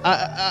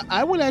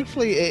 I would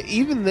actually,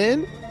 even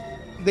then,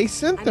 they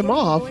sent them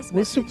off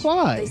with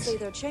supplies.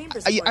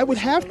 I would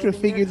have to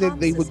figure that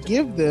they would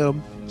give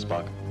them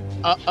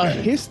a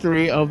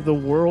history of the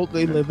world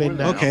they live in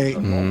now. Okay,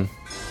 Mhm.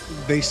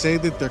 they say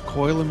that their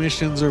coil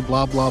emissions are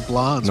blah blah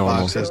blah, and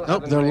Normal. Spock says,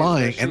 "Nope, they're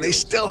lying," and they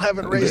still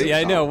haven't raised. Yeah,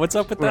 I know. What's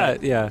up with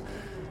that? Yeah.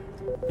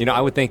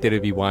 I would think that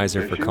it'd be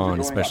wiser for Khan,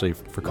 especially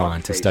for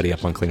Khan, to study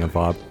up on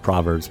Klingon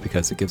proverbs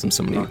because it gives him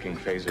so many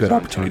good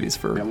opportunities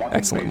for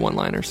excellent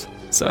one-liners.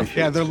 So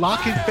Yeah, they're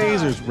locking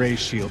phasers, raise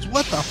shields.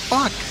 What the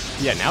fuck?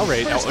 yeah, now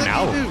raise. First thing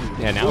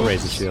you do. Now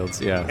raise the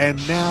shields. Yeah,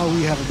 And now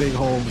we have a big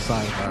hole in the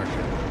side of our ship.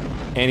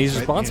 and he's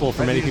responsible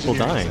for many people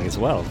dying as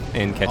well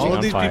and catching All of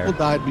on these fire. people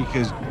died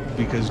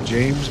because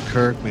James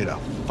Kirk made a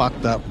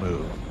fucked up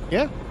move.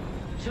 Yeah.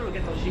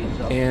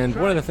 And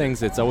one of the things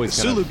that's always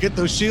kind Sulu, of, get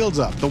those shields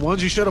up. The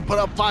ones you should have put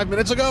up 5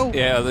 minutes ago.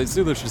 yeah, the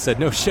Zulu should have said,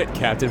 "No shit,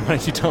 Captain. Why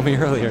didn't you tell me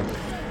earlier?"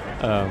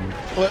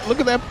 Look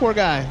at that poor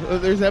guy.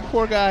 There's that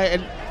poor guy,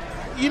 and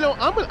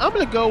I'm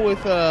gonna go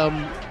with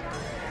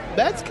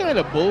that's kind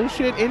of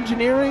bullshit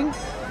engineering.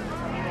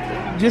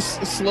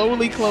 Just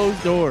slowly close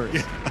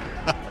doors.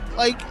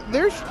 Like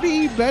there should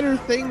be better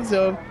things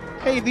of,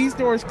 hey, these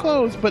doors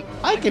close, but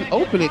I can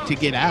open it to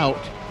get out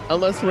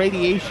unless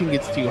radiation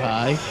gets too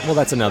high. Well,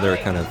 that's another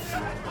kind of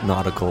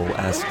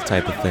nautical-esque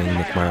type of thing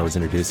McMara was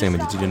introducing. I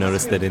mean, did you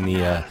notice that in the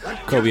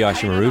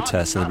Kobayashi Maru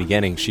test in the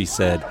beginning, she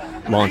said,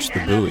 launch the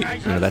buoy.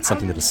 That's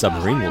something that a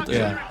submarine will do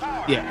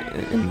Yeah.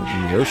 in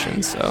the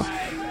ocean. So,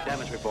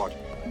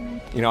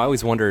 I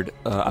always wondered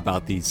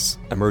about these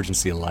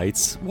emergency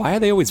lights. Why are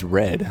they always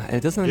red?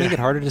 And doesn't that make Yeah. it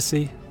harder to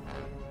see?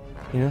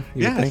 You would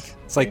Yes. think.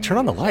 It's like, turn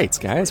on the lights,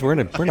 guys. We're in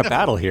a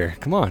battle here.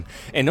 Come on.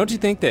 And don't you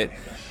think that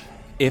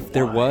if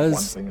there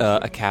was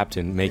a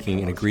captain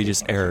making an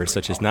egregious error,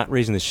 such as not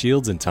raising the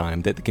shields in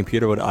time, that the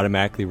computer would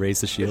automatically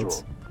raise the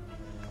shields?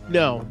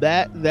 No,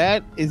 that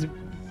is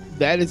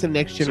a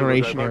next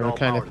generation era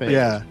kind of thing.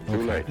 Yeah,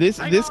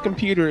 This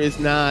computer is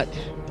not.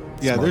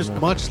 yeah. Smart There's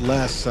enough. much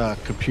less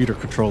computer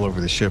control over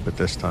the ship at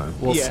this time.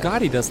 Well, Yeah.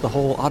 Scotty does the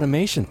whole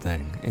automation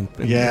thing in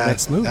Yeah, the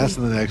next movie. that's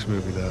in the next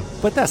movie though.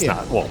 But that's Yeah.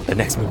 not. Well, the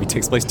next movie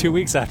takes place 2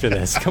 weeks after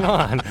this. Come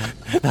on.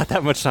 Not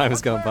that much time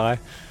has gone by.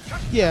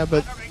 Yeah,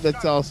 but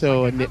that's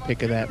also a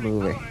nitpick of that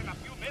movie.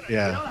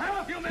 Yeah,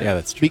 Yeah,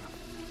 that's true.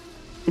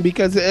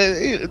 Because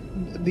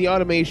the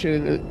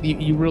automation,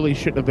 you really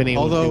shouldn't have been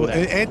able although to do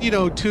that.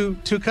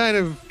 and to kind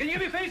of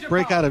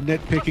break out of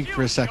nitpicking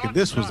for a second,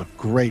 this was a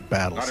great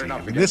battle scene. I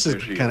mean, this is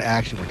the kind of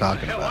action we're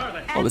talking about.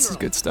 Oh, this is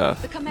good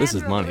stuff. This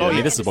is money. Oh, I mean,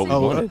 yeah. this is what we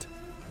Oh, wanted.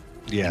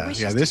 Yeah,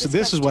 yeah. This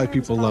is why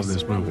people love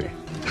this movie.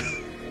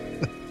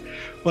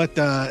 But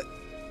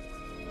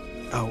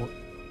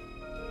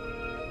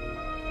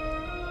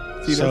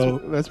See, so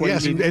that's what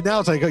yes, you need. and now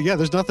it's like, oh yeah,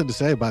 there's nothing to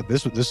say about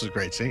this. This is a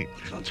great scene.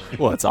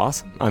 Well, it's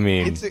awesome. I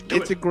mean,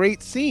 It's a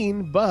great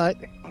scene, but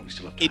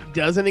it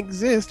doesn't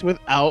exist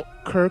without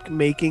Kirk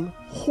making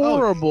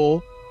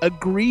horrible,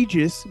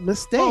 egregious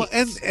mistakes. Well,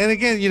 and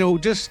again,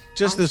 just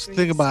this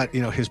thing about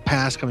his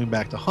past coming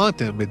back to haunt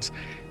him. It's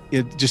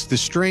just the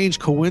strange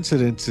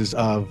coincidences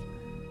of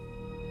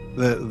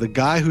the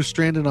guy who's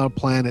stranded on a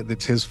planet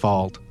that's his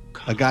fault.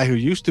 A guy who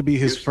used to be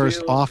his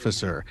first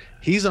officer.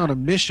 He's on a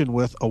mission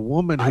with a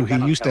woman who he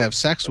used to have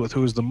sex with,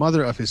 who is the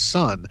mother of his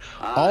son.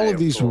 All of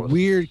these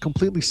weird,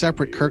 completely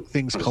separate Kirk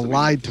things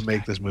collide to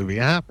make this movie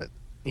happen.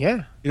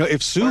 Yeah.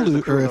 If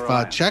Sulu or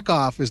if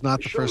Chekhov is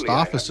not the first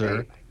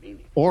officer,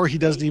 or he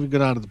doesn't even go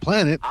down to the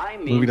planet,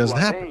 the movie doesn't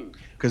happen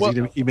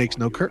because he makes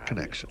no Kirk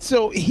connection.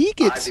 So he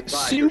gets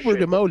super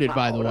demoted,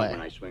 by the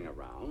way,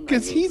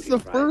 because he's the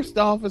first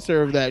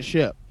officer of that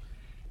ship.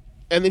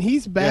 And then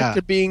he's back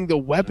to being the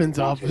weapons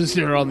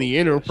officer on the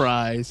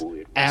Enterprise.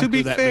 After to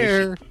be that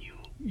fair, mission.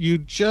 you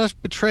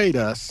just betrayed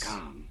us.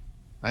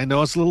 I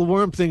know it's a little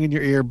worm thing in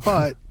your ear,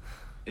 but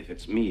if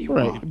it's me,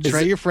 right.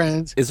 Betray your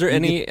friends. Is there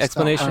any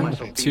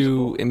explanation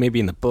to, maybe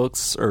in the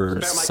books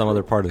or some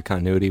other part of the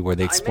continuity, where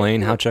they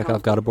explain how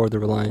Chekhov got aboard the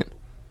Reliant?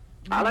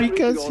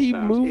 Because he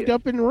moved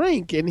up in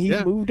rank and he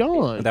moved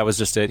on. That was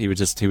just it. He was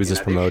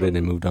just promoted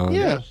and moved on.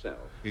 Yeah.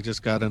 He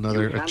just got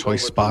a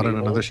choice spot on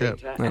another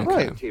ship.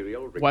 Okay.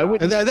 Right. Why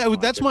would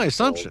that's my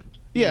assumption.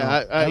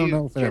 Yeah, I don't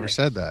know if I ever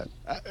said that.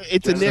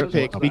 It's a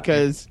nitpick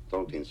because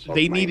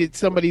they needed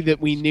somebody that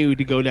we knew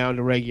to go down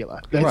to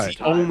regular. That's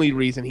the only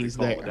reason he's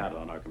there.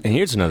 And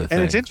here's another thing.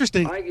 And it's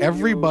interesting.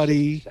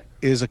 Everybody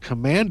is a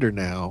commander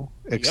now,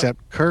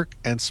 except Kirk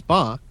and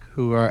Spock,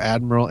 who are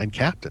admiral and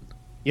captain.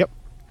 Yep.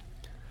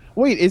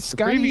 Wait, is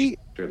Scotty?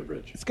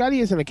 Scotty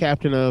isn't a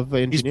captain of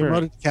engineering. He's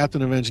promoted to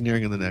captain of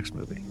engineering in the next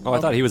movie. Oh,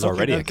 I thought he was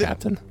already a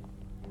captain.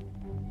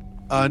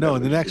 No,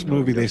 in the next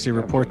movie they say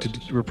report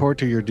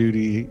to your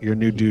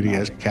new duty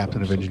as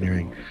captain of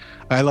engineering.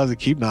 I love to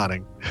keep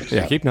nodding.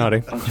 Yeah, keep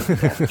nodding.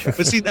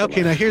 But see,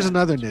 okay, now here's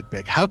another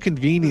nitpick. How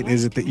convenient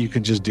is it that you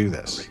can just do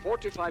this?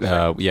 With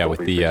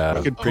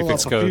the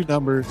prefix code.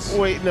 Numbers.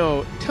 Wait,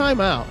 no, time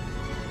out.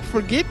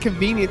 Forget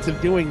convenience of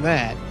doing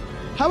that.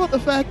 How about the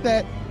fact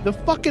that the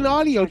fucking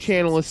audio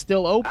channel is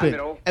still open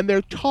and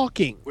they're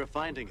talking? We're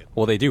finding it.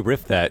 Well, they do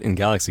riff that in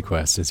Galaxy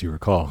Quest, as you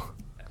recall.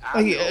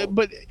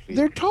 But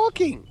they're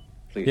talking.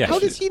 Yeah. How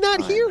does he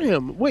not hear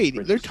him? Wait,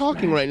 they're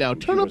talking right now.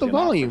 Turn up the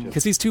volume.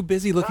 Because he's too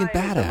busy looking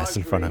badass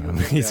in front of him.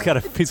 He's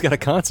got to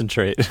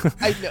concentrate.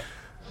 I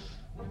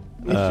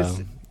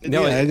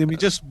know.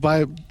 Just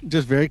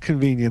very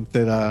convenient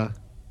that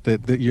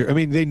you're. I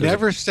mean, they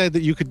never said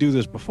that you could do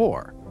this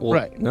before. Well,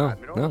 right? No.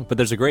 But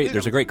there's a great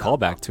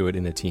callback to it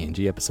in the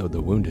TNG episode,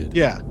 The Wounded.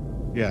 Yeah.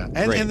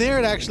 And there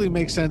it actually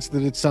makes sense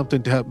that it's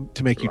something to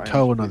make you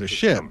tow another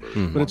ship.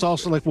 Mm-hmm. But it's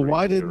also like, well,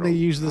 why didn't they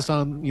use this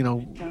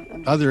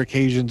on other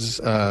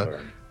occasions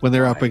when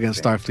they're up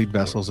against Starfleet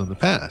vessels in the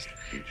past?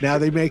 Now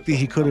they make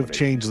he could have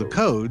changed the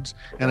codes,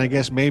 and I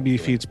guess maybe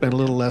if he'd spent a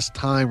little less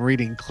time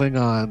reading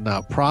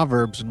Klingon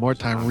proverbs and more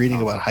time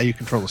reading about how you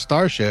control a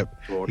starship,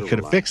 he could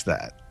have fixed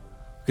that.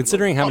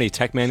 Considering how many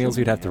tech manuals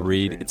you'd have to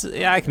read,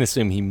 I can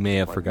assume he may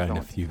have forgotten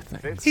a few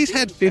things. He's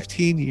had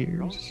 15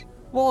 years.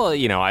 Well,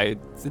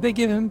 did they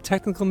give him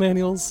technical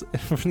manuals?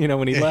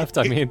 When he left.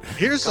 I mean,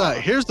 here's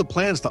the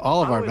plans to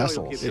all of our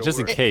vessels, just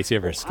in case you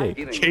ever escape.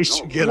 In case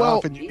you get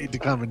off and you need to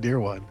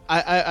commandeer one.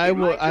 I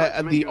will.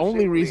 The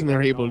only reason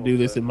they're able to do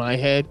this in my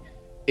head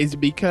is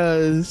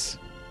because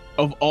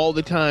of all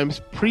the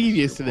times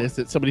previous to this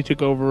that somebody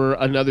took over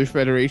another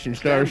Federation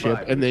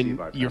starship and then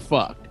you're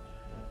fucked.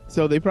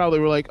 So they probably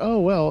were like, oh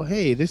well,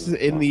 hey, this is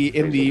in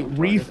the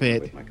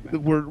refit.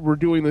 We're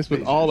doing this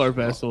with all our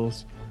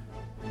vessels.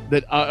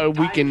 That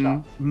we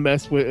can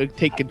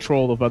take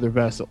control of other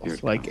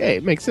vessels. Like, hey,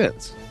 it makes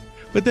sense.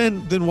 But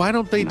then why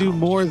don't they do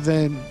more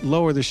than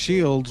lower the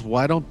shields?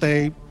 Why don't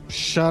they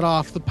shut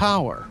off the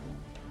power?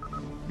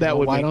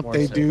 Why don't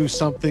they do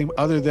something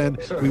other than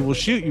we will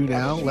shoot you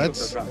now?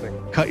 Let's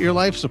cut your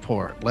life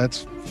support.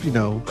 Let's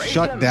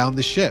shut down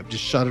the ship.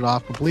 Just shut it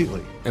off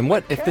completely. And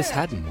what if this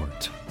hadn't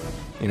worked?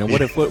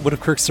 What if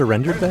Kirk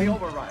surrendered then?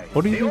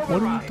 What have you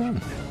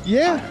done?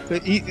 Yeah,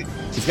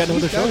 he's got no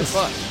other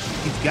choice.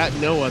 He's got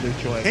no other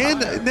choice.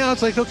 And now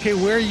it's like, okay,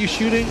 where are you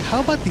shooting?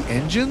 How about the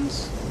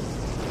engines?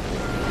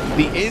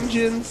 The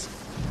engines,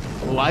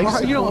 life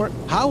support.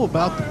 How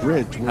about the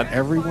bridge where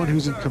everyone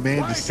who's in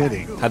command is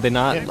sitting? Had they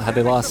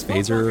lost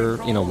phaser,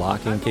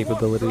 locking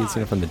capabilities,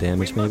 from the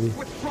damage maybe?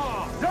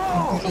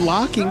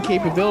 Locking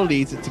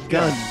capabilities, it's a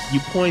gun. You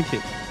point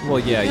it. Well,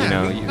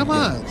 come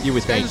on. You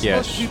would think,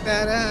 shoot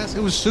that ass.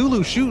 It was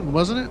Sulu shooting,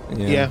 wasn't it?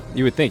 Yeah.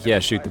 You would think,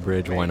 shoot the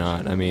bridge. Why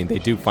not? I mean, they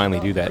do finally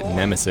do that in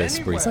Nemesis,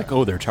 where he's like,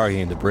 oh, they're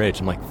targeting the bridge.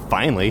 I'm like,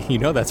 finally,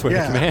 that's where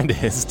the command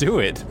is. Do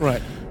it.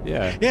 Right.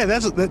 Yeah. Yeah,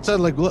 that's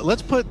like,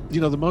 let's put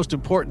the most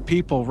important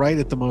people right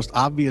at the most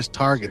obvious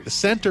target, the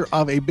center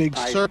of a big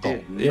circle.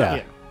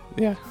 Yeah.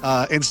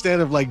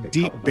 Instead of like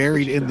deep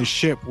buried in the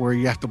ship where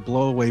you have to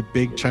blow away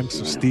big chunks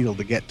of steel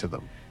to get to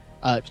them.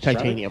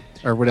 Titanium.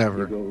 Or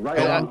whatever.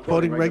 I'm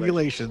quoting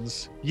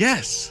regulations.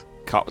 Yes.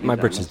 Caught my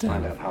britches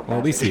down. Well,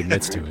 at least he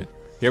admits to it.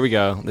 Here we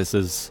go. This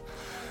is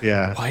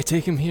why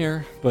take him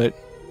here. But,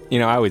 I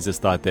always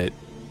just thought that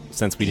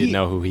since we didn't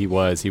know who he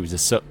was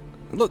just so...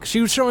 Look,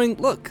 she was showing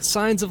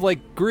signs of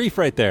like grief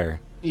right there.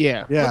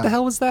 Yeah. What the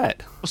hell was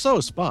that? Well, so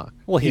is Spock.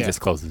 Well, he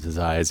just closes his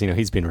eyes.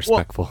 He's being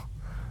respectful.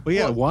 But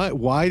yeah,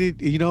 why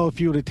did if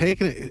you would have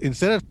taken it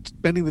instead of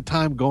spending the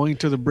time going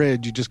to the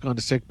bridge, you just gone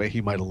to sickbay,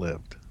 he might have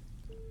lived.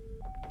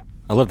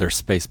 I love their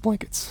space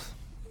blankets.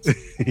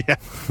 Yeah,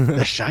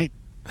 they're shiny.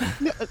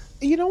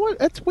 You know what?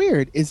 That's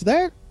weird. Is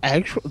that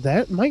actual?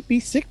 That might be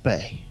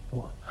sickbay,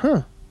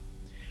 huh?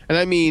 And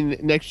I mean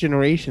Next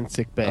Generation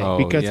sickbay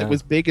because it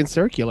was big and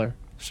circular.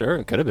 Sure,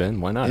 it could have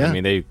been. Why not? Yeah. I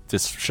mean, they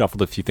just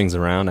shuffled a few things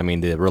around. I mean,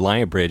 the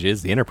Reliant Bridge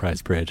is the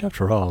Enterprise Bridge,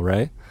 after all,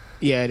 right?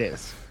 Yeah, it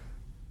is.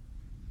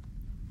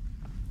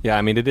 Yeah,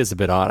 I mean, it is a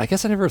bit odd. I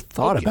guess I never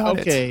thought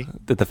about it.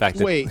 The fact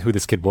that who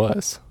this kid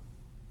was.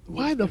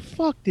 Why the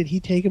fuck did he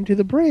take him to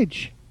the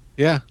bridge?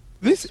 Yeah.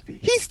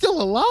 He's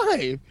still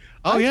alive.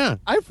 Oh, yeah.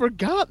 I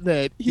forgot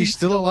that he's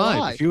still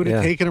alive. If you would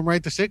have taken him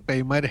right to sickbay,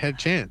 he might have had a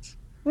chance.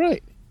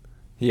 Right.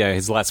 Yeah,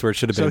 his last word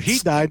should have been... So he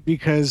died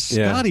because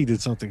Scotty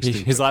did something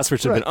stupid. His last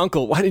word should have been,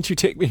 Uncle, why didn't you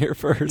take me here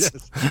first?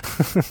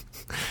 Yes.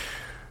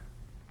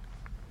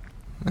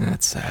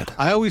 That's sad.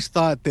 I always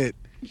thought that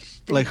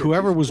like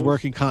whoever was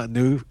working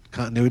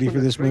continuity for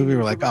this movie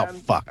were like, oh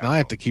fuck, now I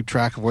have to keep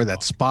track of where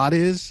that spot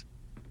is.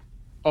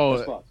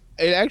 Oh,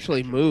 it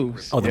actually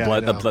moves. Oh,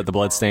 the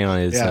blood stain on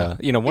his. One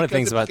of the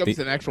things about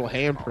an actual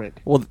handprint.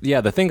 Well,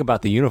 yeah, the thing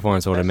about the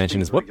uniforms, what I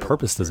mentioned is, what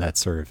purpose does that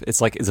serve? It's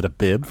like, is it a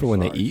bib for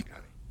when they eat?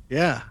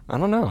 Yeah, I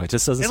don't know. It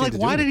just doesn't. And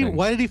seem like, to do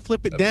why did he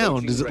flip it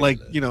down? Is it like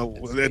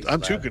I'm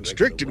too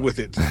constricted with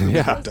it?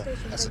 Yeah,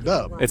 that's a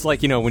dub. It's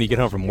like when you get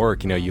home from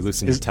work, you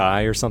loosen your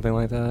tie or something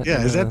like that.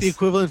 Yeah, is that the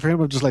equivalent for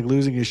him of just like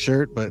losing his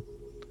shirt? But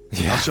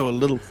I'll show a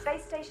little.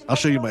 I'll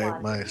show you my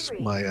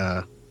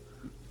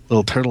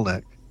little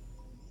turtleneck.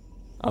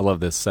 I love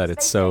this set.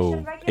 It's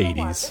so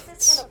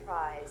 80s.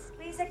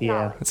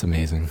 Yeah, it's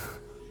amazing.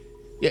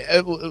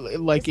 Yeah,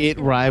 like it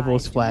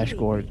rivals Flash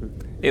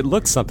Gordon. It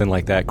looks something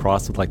like that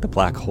crossed with like the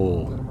black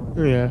hole.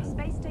 Yeah.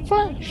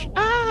 Flash.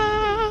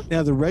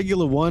 Now the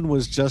regular one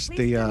was just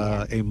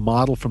a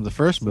model from the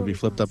first movie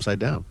flipped upside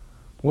down.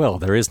 Well,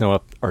 there is no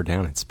up or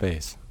down in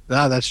space.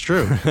 Ah, that's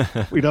true.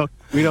 we don't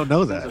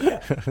know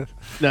that.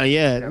 Not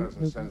yet. Our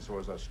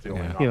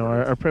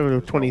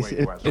primitive 20.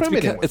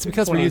 It's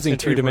because we're using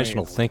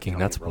two-dimensional thinking.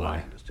 That's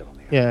why.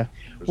 Yeah,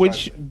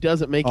 which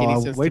doesn't make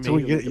any sense. Wait till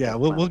we get. Yeah,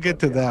 we'll get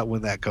to that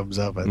when that comes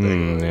up. I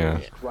think.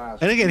 Yeah.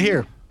 And again,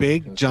 here,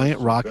 big giant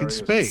rock in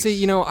space.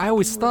 See, I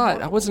always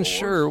thought I wasn't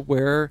sure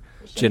where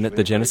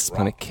the Genesis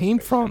planet came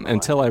from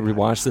until I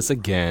rewatched this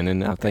again,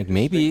 and I think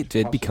maybe it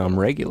did become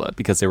Regula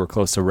because they were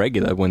close to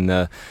Regula when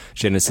the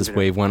Genesis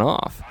wave went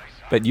off.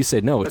 But you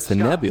said no, it's the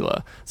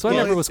Nebula. So I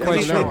never was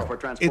quite sure.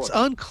 It's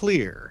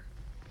unclear.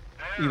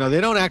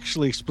 They don't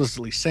actually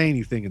explicitly say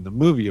anything in the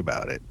movie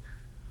about it,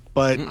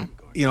 but.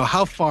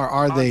 How far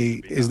are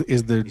they? Is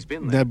the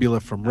nebula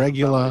from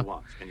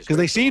Regula? Because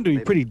they seem to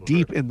be pretty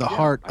deep in the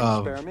heart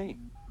of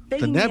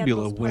the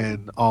nebula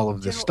when all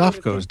of this stuff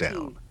goes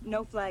down,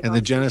 and the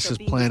Genesis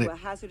planet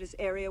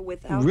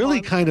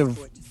really kind of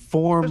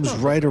forms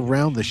right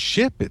around the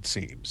ship. It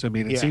seems. I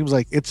mean, it seems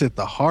like it's at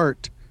the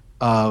heart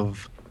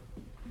of.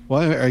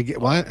 Well, I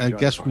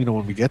guess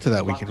when we get to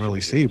that we can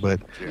really see,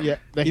 but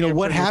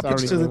what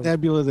happens to the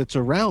nebula that's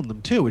around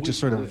them too? It just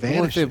sort of vanishes.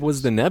 Well, if it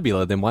was the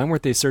nebula, then why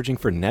weren't they searching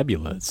for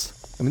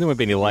nebulas? I mean, there wouldn't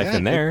be any life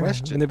in there.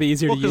 Wouldn't it be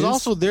easier to use? Because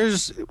also,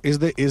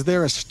 is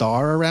there a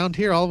star around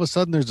here? All of a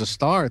sudden, there's a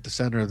star at the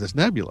center of this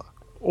nebula.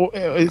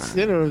 It's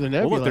center of the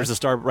nebula. Well, look, there's a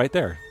star right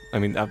there. I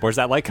mean, where's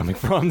that light coming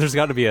from? There's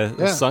got to be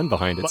a sun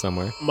behind it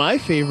somewhere. My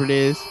favorite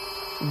is,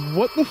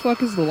 what the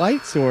fuck is the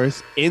light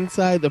source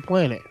inside the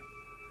planet?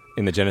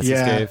 In the Genesis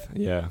cave?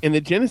 Yeah. In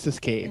the Genesis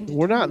cave.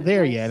 We're not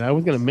there yet. I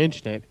was going to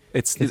mention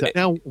it.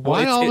 Now,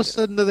 why all of a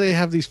sudden do they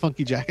have these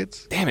funky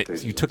jackets? Damn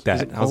it. You took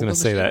that. I was going to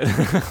say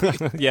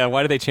that. Yeah,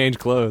 why do they change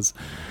clothes?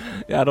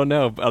 Yeah, I don't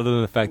know. Other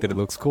than the fact that it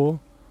looks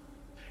cool.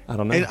 I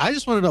don't know. And I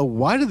just want to know,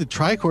 why did the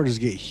tricorders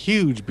get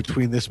huge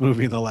between this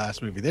movie and the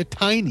last movie? They're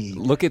tiny.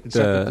 Look at the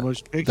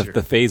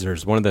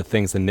phasers. One of the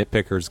things the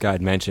Nitpicker's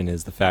Guide mentioned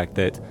is the fact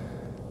that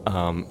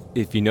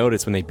if you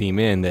notice when they beam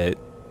in that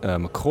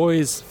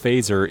McCoy's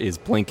phaser is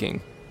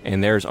blinking,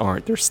 and theirs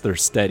aren't. They're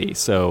steady.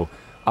 So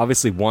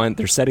obviously,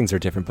 their settings are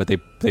different, but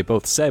they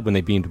both said when they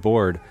beamed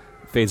aboard,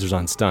 phaser's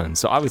on stun.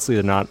 So obviously,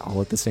 they're not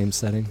all at the same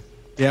setting.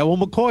 Yeah, well,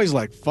 McCoy's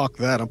like, fuck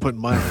that. I'm putting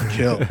mine on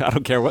kill. I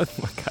don't care what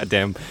my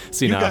goddamn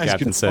senile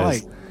captain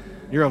says.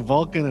 You're a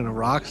Vulcan and a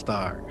rock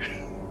star.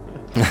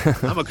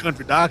 I'm a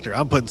country doctor.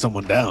 I'm putting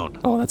someone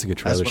down. Oh, that's a good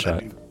trailer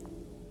shot. And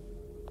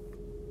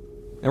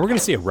we're going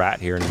to see a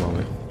rat here in a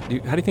moment.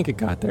 How do you think it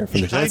got there?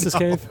 From the Genesis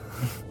cave?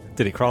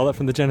 Did it crawl up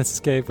from the Genesis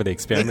cave? Were they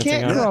experimenting on it?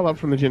 It can't crawl up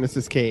from the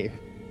Genesis cave.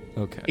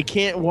 Okay. It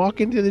can't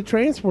walk into the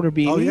transporter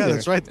beam. Oh, yeah, either.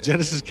 That's right. The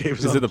Genesis cave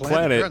is on the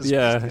planet.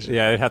 Yeah,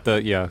 it'd have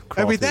to,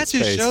 crawl. I mean, that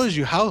just shows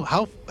you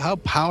how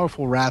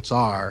powerful rats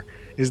are,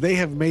 is they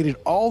have made it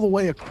all the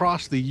way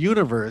across the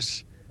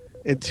universe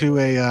into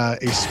a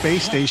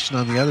space station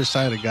on the other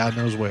side of God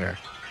knows where.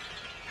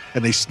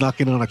 And they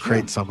snuck in on a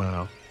crate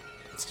somehow.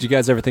 Did you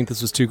guys ever think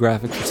this was too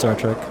graphic for Star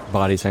Trek?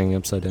 Bodies hanging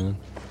upside down?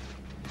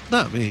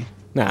 Not me.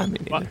 Nah, me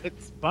neither.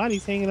 Its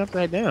body's hanging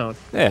upside down.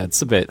 Yeah,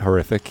 it's a bit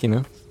horrific, you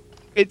know.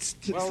 It's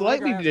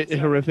slightly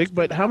horrific,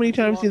 but how many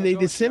times do they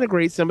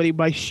disintegrate somebody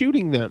by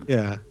shooting them?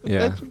 Yeah.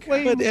 Yeah. That's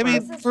way But I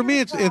mean, for me,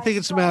 I think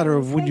it's a matter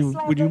of when you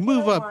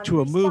move up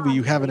to a movie,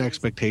 you have an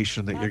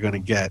expectation that you're going to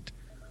get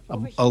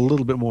a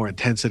little bit more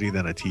intensity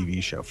than a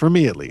TV show. For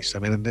me, at least. I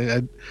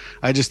mean,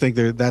 I just think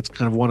that's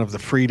kind of one of the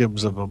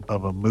freedoms of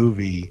a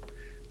movie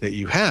that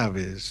you have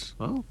is,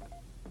 well,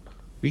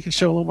 we can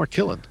show a little more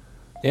killing.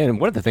 Yeah, and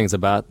one of the things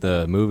about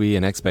the movie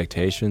and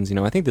expectations, you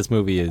know, I think this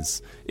movie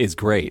is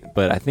great,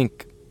 but I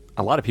think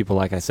a lot of people,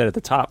 like I said at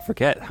the top,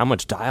 forget how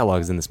much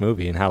dialogue is in this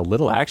movie and how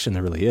little action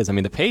there really is. I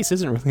mean, the pace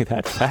isn't really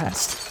that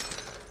fast.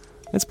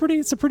 It's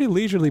a pretty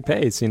leisurely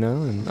pace, you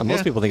know, and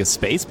most people think of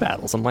space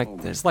battles. I'm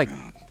like, there's like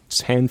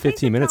 10,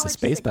 15 minutes of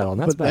space battle,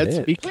 and that's But about that's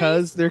it.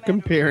 because they're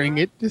comparing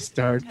it to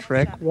Star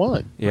Trek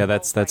 1. Yeah,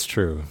 that's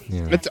true.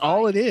 Yeah. That's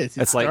all it is.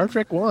 It's like Star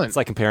Trek 1. It's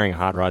like comparing a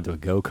hot rod to a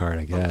go-kart,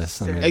 I guess.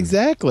 I mean,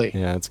 Exactly.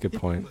 Yeah, that's a good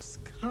point.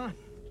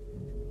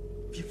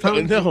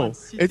 No,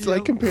 it's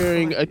like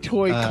comparing a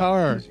toy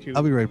car to...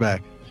 I'll be right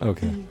back.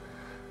 Okay.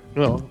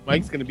 Well,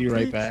 Mike's going to be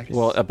right back.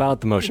 Well,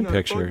 about the motion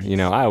picture, you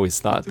know, I always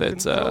thought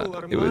that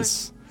it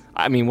was...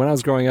 I mean, when I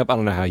was growing up, I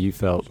don't know how you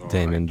felt,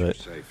 Damon,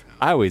 but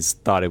I always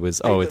thought it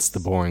was, it's the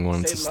boring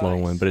one, it's a slow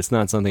one, but it's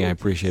not something I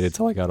appreciated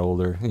until I got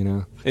older, you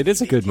know? It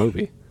is a good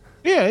movie.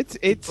 Yeah,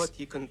 it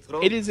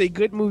is a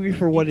good movie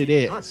for what it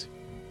is.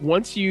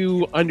 Once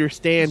you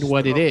understand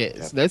what it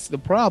is, that's the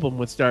problem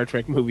with Star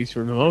Trek movies for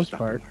the most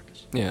part.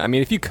 Yeah, I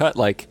mean, if you cut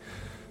like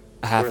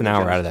half an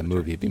hour out of that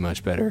movie, it'd be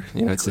much better.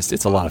 You know,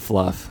 it's a lot of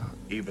fluff.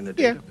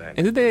 Yeah.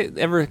 And did they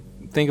ever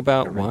think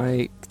about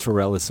why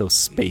Terrell is so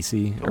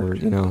spacey, or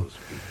you know,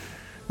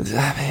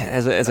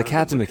 as a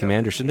captain and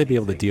commander, shouldn't they be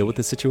able to deal with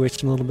the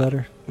situation a little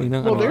better? You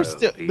know, Well, they're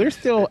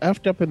still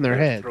effed up in their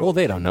head. well,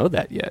 they don't know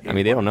that yet. I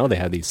mean, they don't know they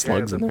have these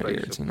slugs in their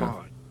ears. You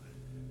know.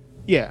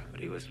 Yeah, But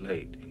he was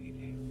late.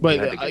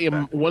 but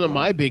one of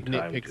my big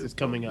nitpicks is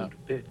coming up.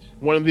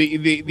 One of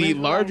the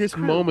largest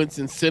moments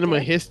in cinema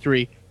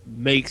history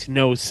makes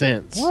no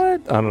sense.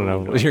 What? I don't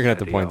know. You're gonna have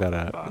to point that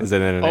out. Is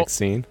it in the next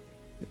scene?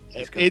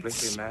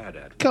 It's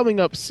coming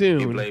up He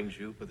soon. blames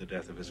you for the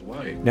death of his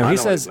wife. Now he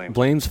says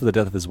blames for the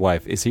death of his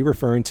wife. Is he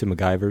referring to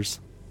MacGyver's?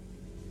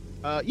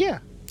 Yeah.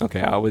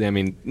 Okay, I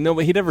mean, no,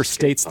 but he never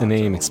states the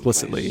name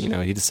explicitly. You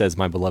know, he just says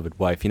my beloved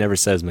wife. He never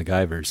says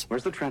MacGyver's.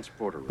 Where's the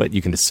transporter room? But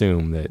you can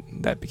assume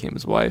that became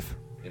his wife.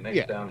 Your name's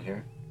Yeah. down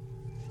here.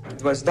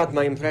 It was not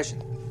my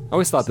impression. I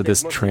always thought that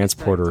this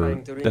transporter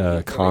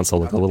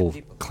console looked a little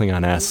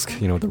Klingon-esque.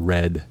 You know, the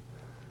red,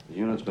 The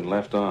unit's been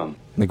left on.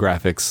 the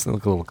graphics they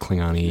look a little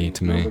Klingon-y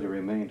to me. Nobody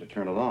remained to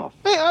turn it off.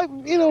 Hey,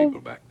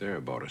 People back there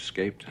bought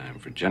escape time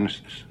for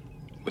Genesis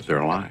with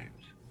their lives.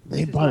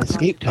 they bought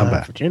escape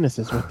time for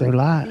Genesis with their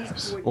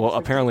lives. Well,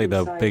 apparently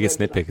the biggest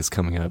nitpick is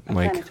coming up,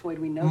 Mike.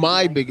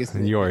 My biggest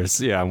nitpick.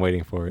 Yours, yeah, I'm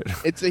waiting for it.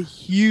 It's a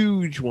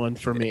huge one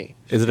for me.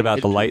 Is it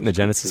about the light in the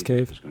Genesis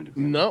cave?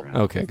 No.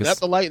 Okay, Not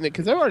the light in it,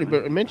 because I already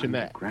mentioned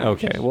that.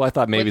 Okay, well, I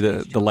thought maybe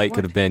the light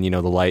could have been, you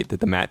know, the light that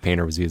the matte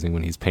painter was using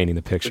when he's painting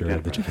the picture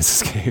of the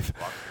Genesis cave.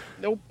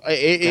 Nope.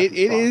 It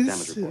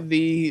is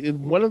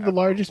one of the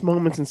largest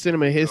moments in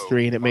cinema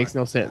history, and it makes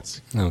no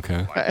sense.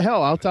 Okay.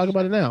 Hell, I'll talk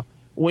about it now.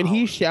 When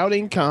he's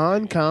shouting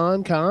Khan,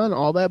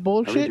 all that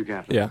bullshit,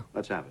 Yeah.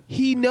 Let's have it.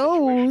 he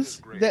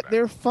knows that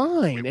they're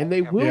fine, and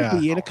they will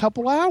be in a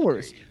couple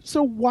hours.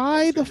 So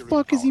why the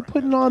fuck is he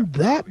putting on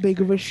that big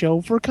of a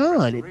show for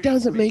Khan? It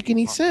doesn't make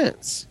any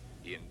sense.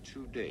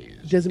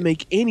 It doesn't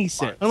make any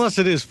sense. Unless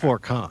it is for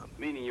Khan.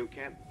 Meaning you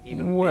can't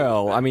even.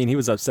 Well, I mean, he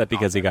was upset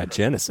because he got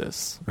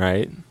Genesis,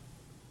 right?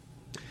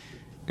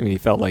 I mean, he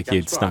felt like he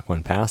had snuck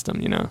one past him,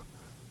 you know?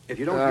 If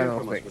you don't I hear don't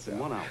from us think within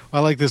so. 1 hour, I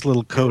like this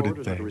little your coded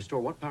orders are to thing. restore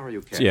what power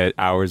you can. So, yeah,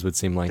 hours would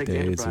seem like Take the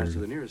days Enterprise to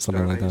the or nearest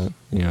something like starbase.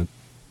 that. You know,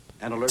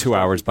 And alert 2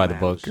 hours Starfleet by the Command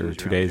book as soon or as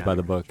 2 you're days on by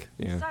the January. book.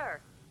 Yeah. Sir,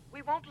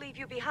 we won't leave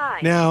you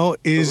behind. Now,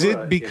 is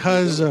it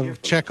because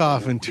of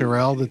Chekhov and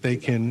Tyrell that they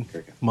can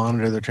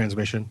monitor their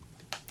transmission?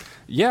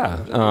 Yeah,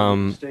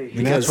 And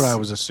that's what I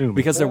was assuming.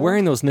 because they're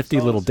wearing those nifty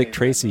little Dick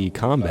Tracy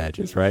comm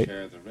badges, right?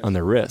 On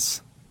their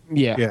wrists.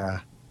 Yeah. Yeah.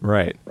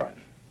 Right.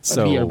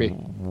 So BRB.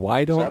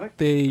 why don't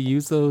they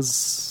use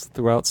those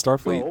throughout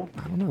Starfleet?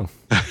 I don't know.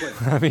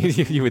 I mean,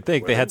 you would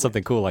think they had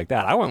something cool like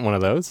that. I want one of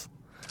those.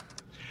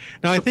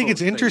 Now, I think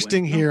it's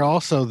interesting here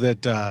also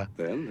that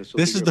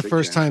this is the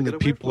first time that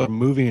people are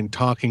moving and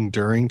talking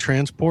during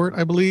transport,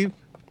 I believe.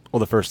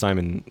 Well, the first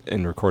time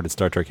in recorded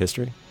Star Trek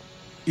history.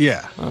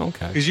 Yeah. Oh,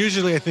 okay. Because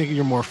usually I think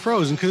you're more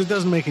frozen because it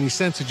doesn't make any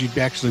sense that you'd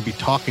actually be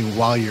talking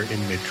while you're in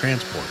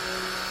mid-transport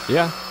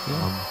Yeah.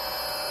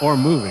 or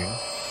moving.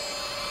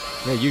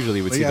 Yeah, usually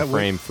you would But see yeah, the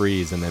frame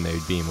freeze and then they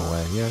would beam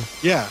away. Yeah.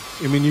 Yeah.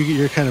 I mean,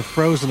 you're kind of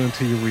frozen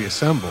until you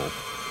reassemble.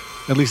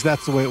 At least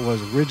that's the way it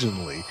was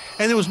originally.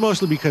 And it was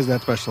mostly because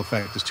that special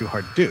effect is too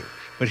hard to do.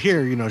 But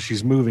here, you know,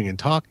 she's moving and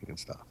talking and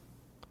stuff.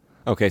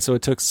 Okay, so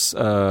it took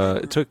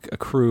a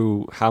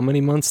crew how many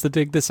months to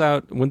dig this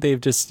out? Wouldn't they have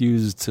just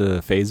used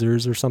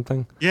phasers or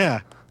something?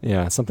 Yeah.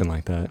 Yeah, something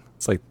like that.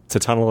 It's like, to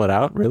tunnel it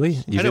out? Really?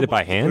 You did it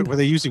by hand? Were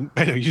they using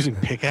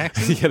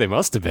pickaxes? Yeah, they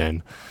must have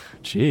been.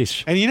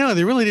 Sheesh. And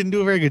they really didn't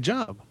do a very good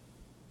job.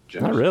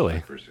 Not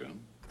really.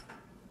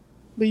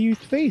 They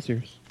used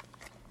phasers.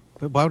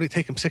 But why would it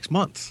take them 6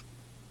 months?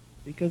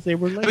 Because they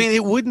were late. I mean,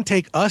 it wouldn't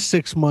take us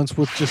 6 months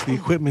with just the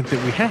equipment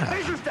that we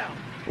have.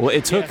 Well,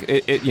 it took,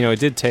 it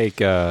did take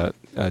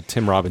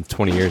Tim Robbins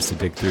 20 years to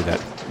dig through that,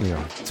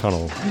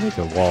 tunnel, like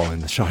a wall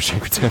in the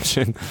Shawshank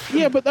Redemption.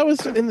 Yeah, but that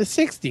was in the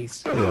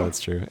 60s. Yeah, that's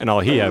true. And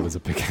all he had was a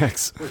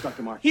pickaxe.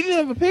 He didn't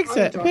have a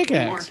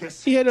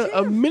pickaxe. He had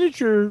a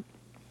miniature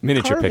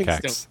carving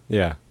pickaxe. stone.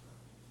 Yeah.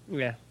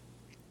 Yeah.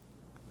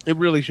 It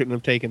really shouldn't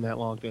have taken that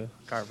long to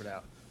carve it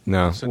out.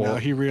 No. So now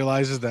he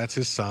realizes that's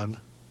his son.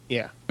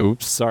 Yeah.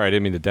 Oops, sorry, I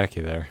didn't mean to deck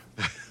you there.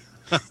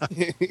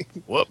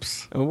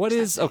 Whoops. What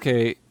is,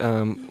 with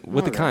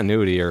the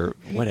continuity or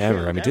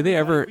whatever, I mean, did they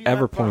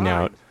ever point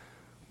out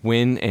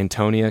when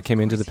Antonia came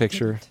into the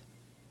picture?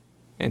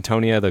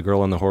 Antonia, the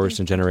girl on the horse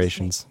in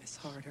Generations?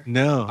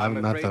 No,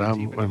 not that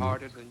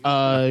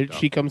I'm...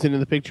 She comes into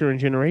the picture in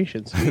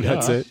Generations.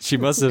 That's it. She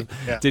must have...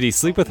 Yeah. Did he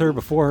sleep with her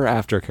before or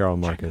after Carol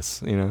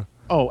Marcus,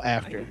 Oh,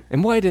 after.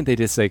 And why didn't they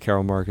just say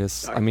Carol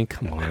Marcus? I mean,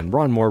 come on.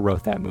 Ron Moore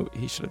wrote that movie.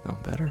 He should have known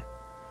better.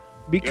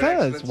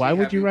 Because why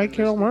would you write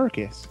Carol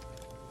Marcus?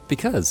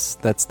 Because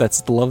that's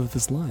the love of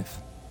his life.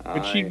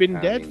 But she'd been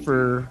dead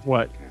for,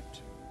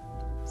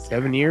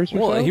 7 years or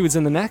Well, so? he was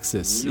in the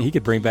Nexus. He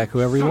could bring back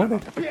whoever he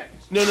wanted.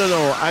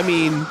 No. I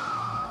mean...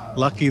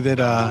 Lucky that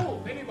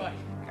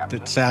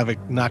Savick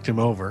knocked him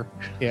over.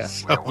 Yeah.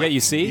 So Yeah, you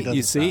see,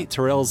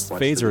 Terrell's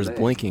phaser is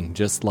blinking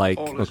just like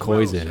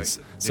McCoy's is.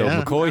 So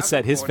Yeah. McCoy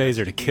set his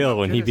phaser to kill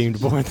when he beamed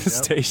aboard the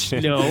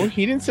station. No,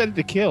 he didn't set it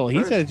to kill.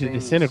 He set it to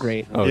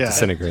disintegrate. Oh, Yeah.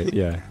 disintegrate,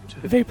 yeah.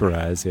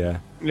 Vaporize, yeah.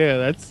 Yeah,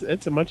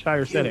 that's a much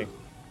higher setting.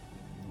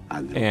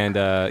 And, one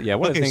of the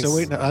Okay, things... so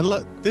wait,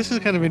 this is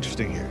kind of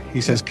interesting here.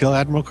 He says kill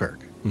Admiral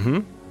Kirk.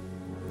 Mm-hmm.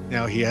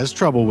 Now, he has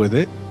trouble with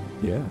it,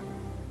 Yeah.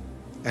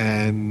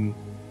 and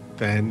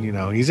then, he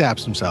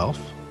zaps himself.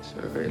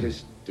 It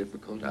is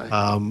difficult.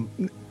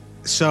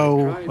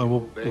 So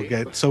we'll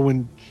get... So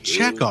when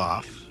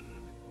Chekhov,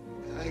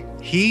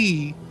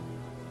 he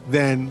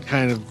then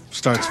kind of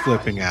starts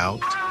flipping out.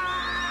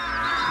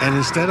 And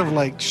instead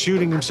of,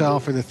 shooting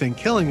himself or the thing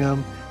killing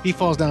him, he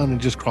falls down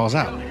and just crawls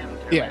out.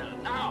 Yeah.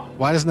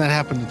 Why doesn't that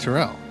happen to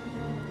Terrell?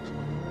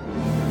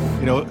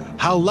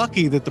 How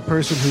lucky that the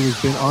person who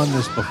has been on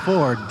this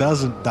before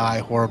doesn't die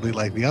horribly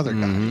like the other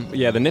guy. Mm-hmm.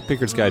 Yeah, the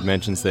Nitpicker's Guide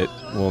mentions that,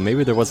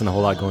 maybe there wasn't a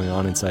whole lot going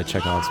on inside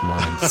Chekhov's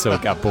mind, so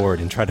it got bored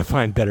and tried to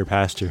find better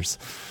pastures.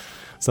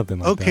 Something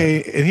like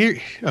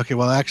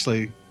that.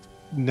 Actually,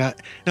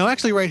 not. No,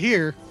 actually, right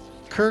here,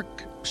 Kirk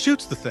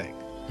shoots the thing.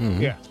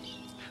 Mm-hmm. Yeah.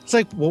 It's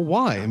like, well,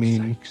 why? I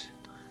mean,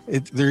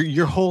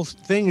 your whole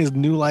thing is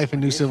new life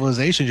and new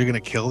civilizations. You're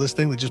going to kill this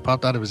thing that just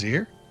popped out of his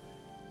ear?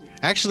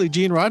 Actually,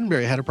 Gene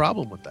Roddenberry had a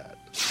problem with that.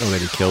 Oh,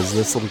 that he kills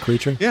this little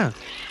creature? Yeah.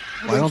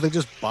 Why don't they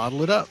just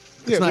bottle it up?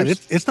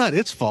 It's not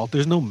its fault.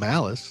 There's no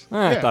malice.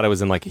 I thought it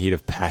was in a heat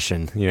of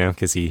passion,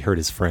 because he hurt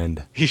his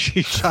friend. He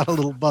shot a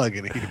little bug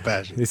in a heat of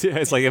passion.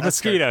 It's like a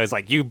mosquito. It's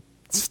like, you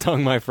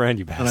stung my friend,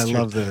 you bastard. And I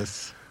love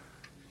this.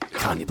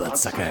 Connie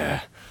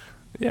Bloodsucker.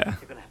 Yeah.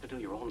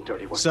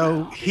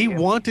 So he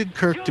wanted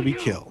Kirk to be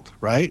killed,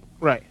 right?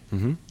 Right.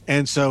 Mm-hmm.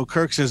 And so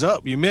Kirk says,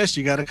 "Oh, you missed.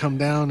 You got to come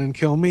down and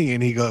kill me."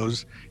 And he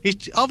goes,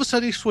 all of a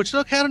sudden he switched.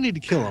 Okay, I don't need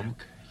to kill him.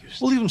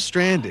 We'll leave him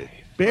stranded,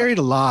 buried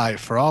alive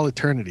for all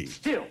eternity.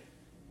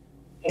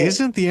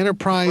 Isn't the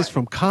Enterprise,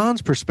 from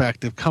Khan's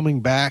perspective,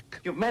 coming back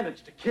You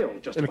managed to kill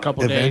just In a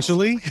couple days.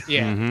 eventually?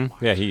 Yeah.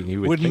 Mm-hmm. Yeah, he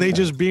would Wouldn't think they that.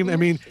 just beam? I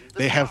mean,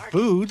 they have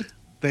food,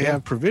 they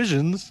have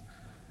provisions.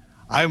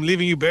 I'm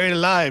leaving you buried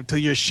alive till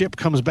your ship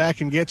comes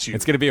back and gets you.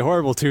 It's going to be a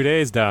horrible 2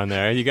 days down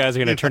there. You guys are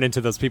going to turn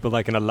into those people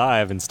like an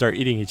Alive and start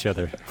eating each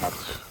other.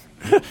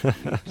 So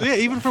yeah,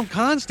 even from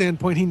Khan's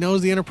standpoint, he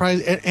knows the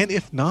Enterprise. And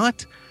if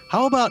not,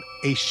 how about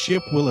a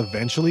ship will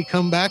eventually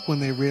come back when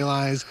they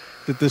realize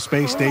that the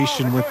space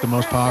station with the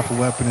most powerful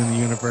weapon in the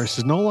universe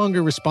is no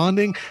longer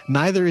responding?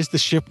 Neither is the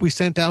ship we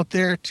sent out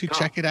there to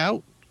check it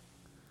out.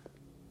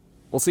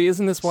 Well, see,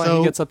 isn't this why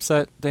he gets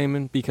upset,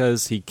 Damon?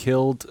 Because he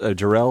killed,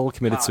 Jarrell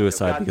committed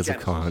suicide because of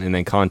Khan, and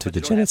then Khan took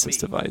the Genesis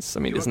device. I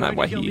mean, isn't that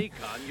why he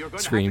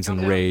screams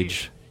in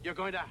rage?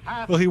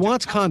 Well, he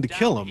wants Khan to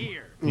kill him.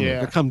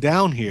 Yeah. To come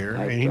down here,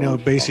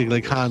 and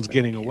basically Khan's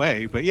getting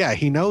away. But yeah,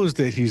 he knows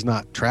that he's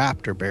not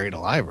trapped or buried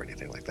alive or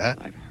anything like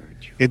that.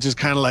 It's just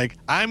kind of like,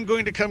 I'm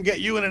going to come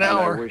get you in an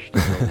hour.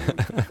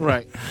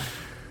 Right.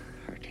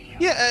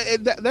 Yeah,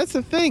 that's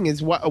the thing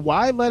is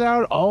why let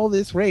out all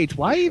this rage?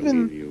 Why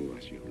even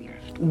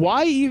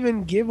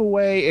give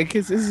away?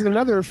 Because this is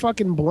another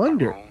fucking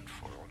blunder.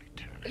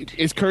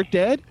 Is Kirk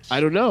dead? I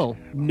don't know.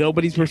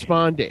 Nobody's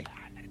responding.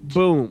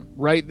 Boom,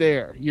 right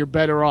there. You're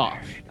better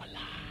off.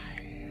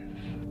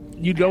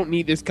 You don't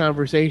need this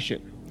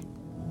conversation.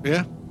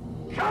 Yeah.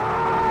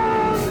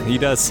 He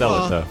does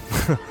sell it, though.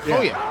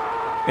 Oh,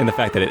 yeah. And the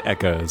fact that it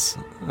echoes.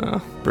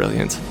 Oh,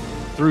 brilliant.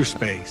 Through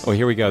space. Oh,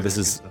 here we go.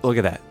 Look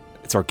at that.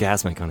 It's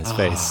orgasmic on his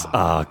face.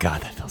 Oh,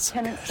 God, that feels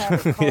so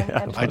good.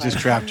 Yeah. I just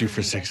trapped you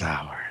for 6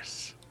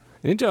 hours.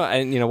 And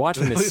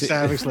watching this...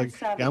 Savik's like,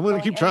 yeah, I'm going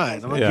to keep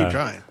trying. I'm going to keep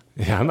trying.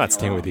 Yeah, I'm not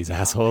staying with these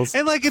assholes.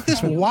 And like at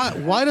this,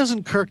 why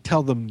doesn't Kirk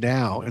tell them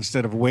now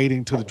instead of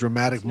waiting till the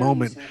dramatic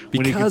moment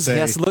when he can say, he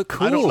has to look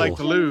cool. I don't like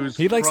to lose.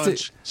 He likes to.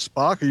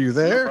 Spock, are you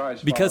there?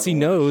 Because he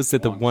knows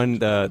that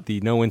the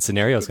no-win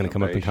scenario is going to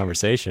come up in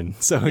conversation,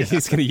 so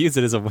he's going to use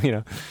it as he's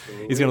going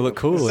to look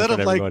cool in front of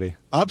everybody. Like,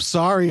 I'm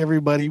sorry,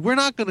 everybody. We're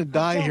not going to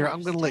die here.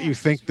 I'm going to let you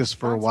think this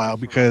for a while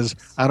because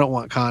I don't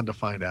want Khan to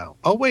find out.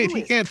 Oh wait,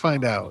 he can't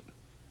find out.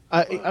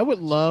 I would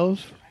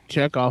love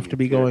Chekhov to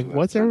be going,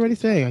 what's everybody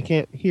saying? I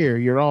can't hear.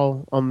 You're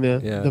all on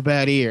the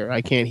bad ear.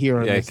 I can't hear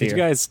on this ear. Could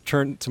you guys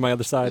turn to my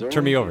other side?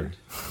 Turn me over.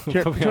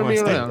 Turn me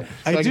around.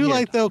 I do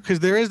like, though, because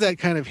there is that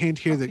kind of hint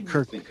here that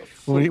Kirk,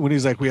 when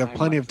he's like, we have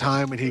plenty of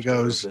time, and he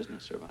goes,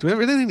 do we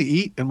have anything to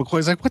eat? And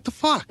McCoy's like, what the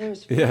fuck?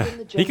 Yeah.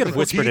 He could have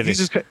whispered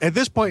it. At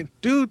this point,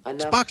 dude,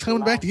 Spock's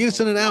coming back to get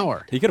us in an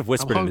hour. He could have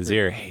whispered in his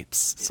ear, hey,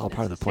 it's all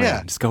part of the plan.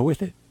 Yeah. Just go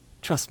with it.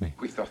 Trust me.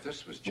 We thought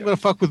this was I'm going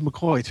to fuck with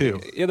McCoy, too.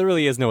 Yeah, there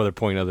really is no other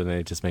point other than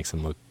it just makes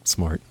him look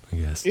smart, I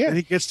guess. Yeah, and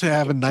he gets to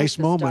have a nice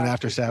moment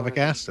after Savik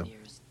asked him.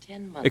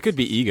 It could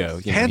be ego.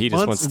 10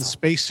 months in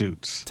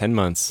spacesuits. 10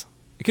 months.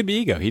 It could be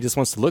ego. He just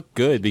wants to look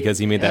good because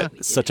he made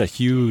such a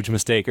huge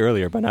mistake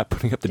earlier by not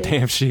putting up the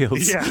damn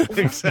shields. Yeah,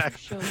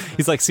 exactly.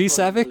 He's like, see,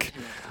 Savik?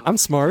 I'm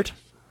smart.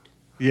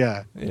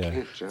 Yeah.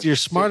 So you're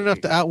smart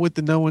enough to outwit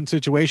the no-win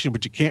situation,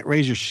 but you can't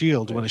raise your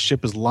shield when a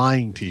ship is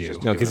lying to you.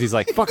 No, because he's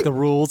like, fuck the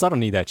rules. I don't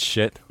need that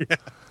shit. Yeah.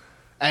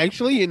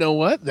 Actually, you know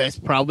what? That's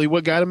probably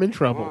what got him in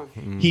trouble.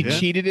 He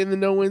cheated in the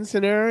no-win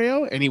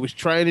scenario, and he was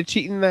trying to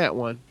cheat in that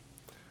one.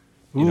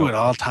 Ooh, it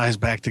all ties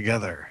back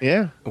together.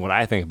 Yeah. What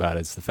I think about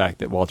it is the fact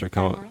that Walter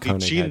Koenig he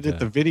cheated at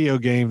the video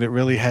game that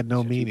really had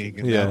no meaning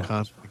and now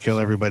constantly kill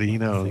everybody he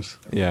knows.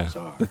 Yeah.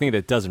 The thing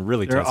that doesn't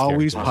really there are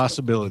always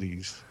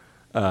possibilities.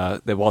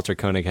 That Walter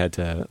Koenig had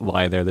to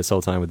lie there this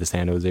whole time with his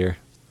hand to his ear.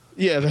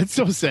 Yeah, that's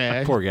so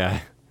sad. Poor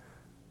guy.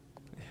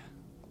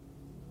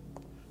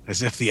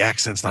 As if the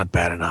accent's not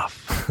bad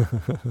enough.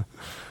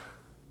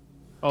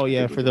 Oh,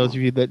 yeah, for those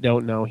of you that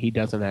don't know, he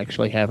doesn't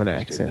actually have an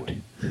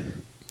accent.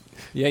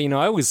 Yeah,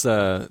 I was,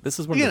 this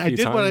is one of the few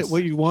times. I did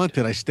what you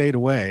wanted. I stayed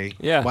away.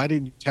 Yeah. Why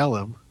didn't you tell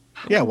him?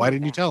 Yeah, why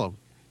didn't you tell him?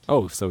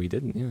 Oh, so he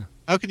didn't, yeah.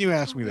 How can you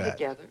ask me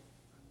that?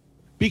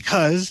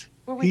 Because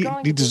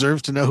he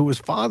deserves to know who his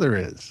father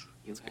is.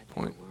 Good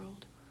point.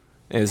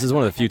 And this is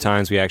one of the few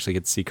times we actually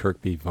get to see Kirk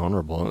be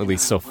vulnerable, at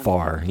least so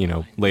far,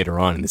 later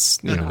on in this,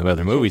 the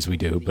other movies we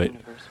do, but,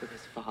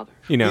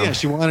 Yeah,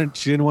 she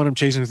didn't want him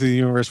chasing through the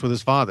universe with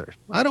his father.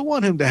 I don't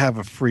want him to have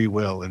a free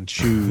will and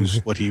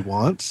choose what he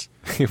wants.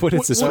 What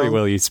is this free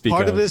will you speak of?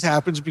 Part of this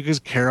happens because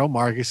Carol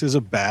Marcus is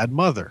a bad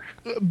mother.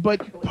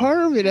 But part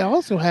of it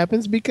also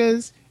happens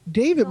because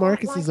David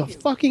Marcus is a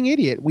fucking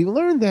idiot. We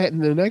learned that in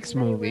the next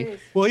movie.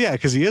 Well, yeah,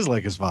 because he is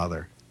like his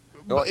father.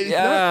 Well,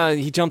 yeah,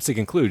 he jumps to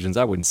conclusions.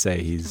 I wouldn't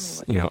say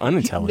he's,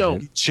 unintelligent. No,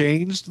 he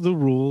changed the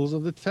rules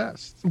of the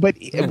test. But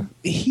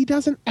he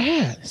doesn't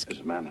ask.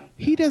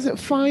 He doesn't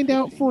find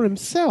out for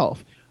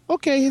himself.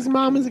 Okay, his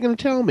mom isn't going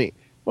to tell me.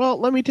 Well,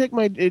 let me check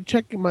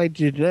my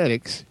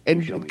genetics,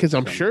 and because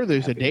I'm sure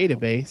there's a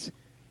database,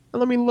 and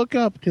let me look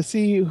up to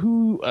see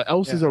who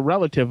else is a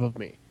relative of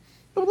me.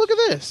 Oh, look at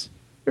this.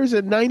 There's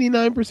a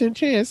 99%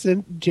 chance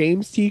that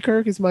James T.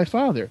 Kirk is my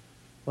father.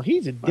 Well,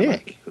 he's a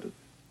dick.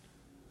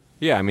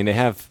 Yeah, I mean, they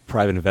have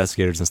private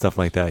investigators and stuff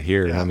like that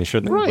here. Yeah. I mean, sure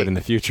they would in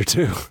the future,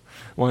 too.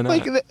 Why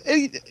not?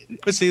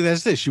 But see,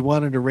 that's this. You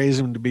wanted to raise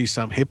him to be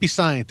some hippie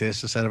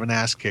scientist instead of an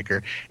ass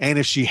kicker. And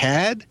if she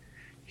had,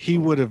 he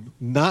would have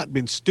not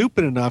been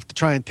stupid enough to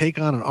try and take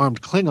on an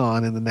armed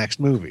Klingon in the next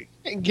movie.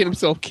 And get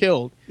himself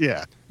killed.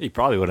 Yeah. He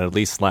probably would have at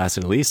least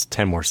lasted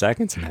 10 more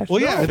seconds in that. Well,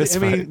 yeah, I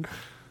mean,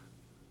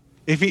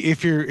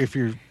 if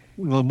you're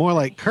more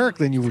like Kirk,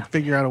 then you would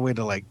figure out a way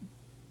to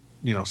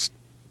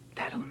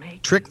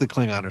trick the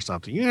Klingon or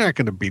something. You're not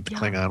going to beat the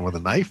Klingon with a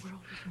knife.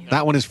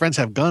 Not when his friends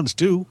have guns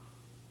too.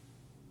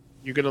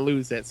 You're going to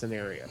lose that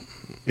scenario.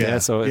 Yeah,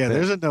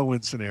 there's a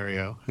no-win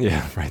scenario.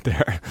 Yeah, right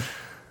there.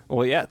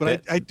 Well, yeah,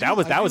 but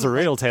that was a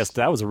real test.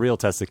 That was a real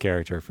test of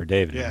character for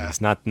David. Yeah,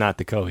 it's not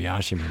the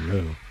Kobayashi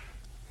Maru.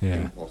 Yeah,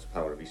 impulse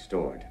power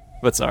restored.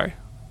 But sorry,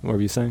 what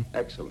were you saying?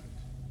 Excellent.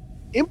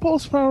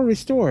 Impulse power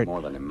restored.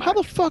 How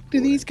the fuck do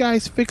these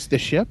guys fix the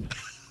ship?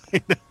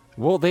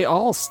 Well, they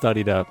all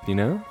studied up,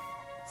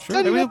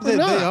 Sure.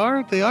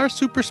 They are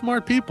super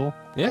smart people.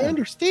 Yeah. I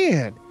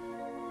understand,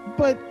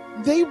 but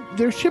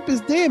their ship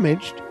is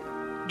damaged.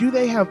 Do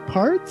they have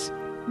parts?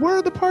 Where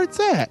are the parts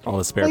at? All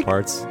the spare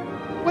parts.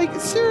 Like,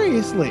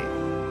 seriously.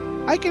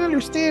 I can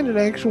understand an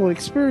actual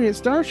experienced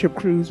Starship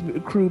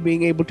crew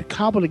being able to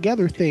cobble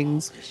together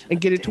things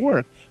and get it to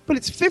work. But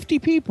it's 50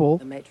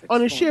 people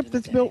on a ship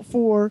that's built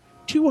for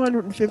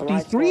 250,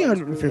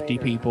 350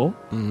 people.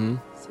 Mm-hmm.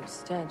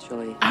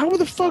 How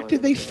the fuck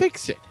did they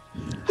fix it?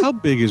 How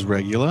big is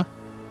Regula?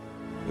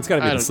 It's got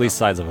to be the least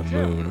size of a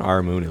moon.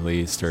 Our moon, at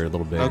least, or a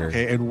little bigger.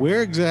 Okay, and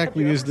where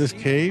exactly is this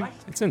cave?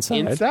 It's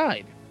inside.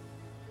 Inside.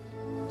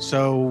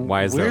 So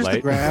Why is there where's the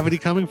light? gravity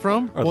coming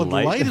from? Or Well, the the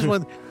light? light is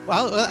one.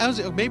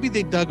 Well, maybe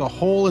they dug a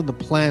hole in the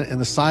planet, in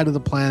the side of the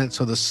planet,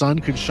 so the sun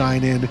could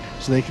shine in,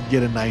 so they could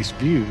get a nice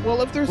view.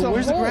 Well, if there's But a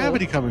where's hole, the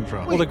gravity coming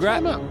from? Well,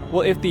 time out.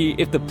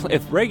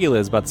 if Regula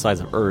is about the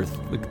size of Earth,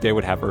 they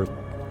would have Earth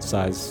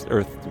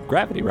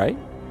gravity, right?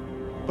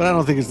 But I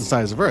don't think it's the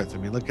size of Earth. I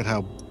mean, look at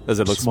how Does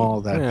it look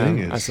small that thing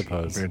is. I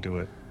suppose. compared to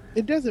it.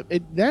 It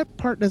doesn't. That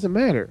part doesn't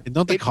matter. And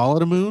don't they call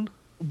it a moon?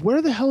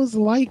 Where the hell is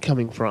the light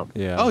coming from?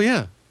 Yeah. Oh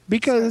yeah.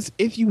 Because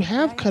if you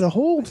have cut a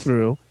hole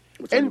through,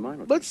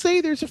 and let's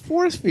say there's a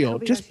force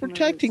field just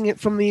protecting it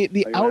from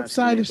the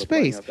outside of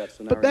space,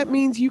 but that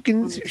means you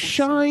can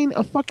shine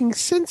a fucking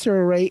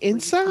sensor array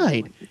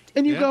inside,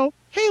 and you go,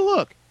 hey,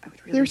 look,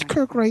 there's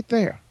Kirk right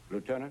there.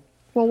 Lieutenant?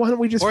 Well, why don't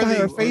we just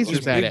fire our this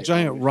phasers at big it?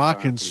 giant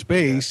rock in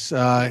space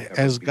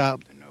has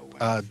got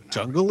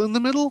jungle in the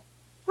middle.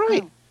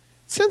 Right.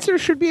 Sensors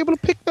should be able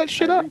to pick that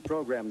shit up.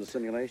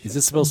 Is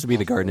this supposed to be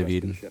the Garden of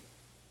Eden?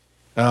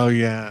 Oh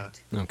yeah.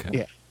 Okay.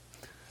 Yeah.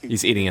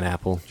 He's eating an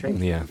apple.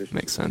 Yeah,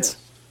 makes sense.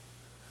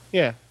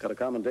 Yeah.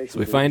 So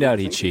we find out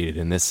he cheated,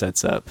 and this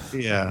sets up.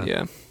 Yeah.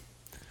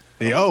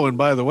 Yeah. Oh, and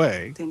by the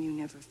way, Then you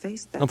never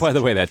faced that. Oh, by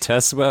the way, that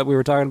test we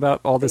were talking about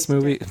all this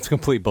movie, it's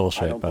complete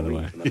bullshit, by the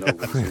way.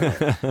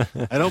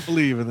 I don't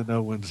believe in the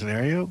no-win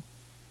scenario.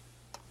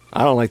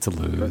 I don't like to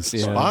lose.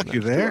 Yeah. Spock, you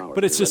there?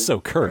 But it's just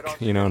so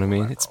Kirk, you know what I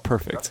mean? It's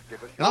perfect.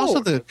 And also,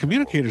 the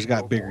communicators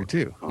got bigger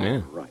too.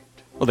 Yeah.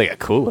 Well, they got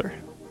cooler.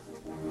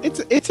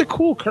 It's a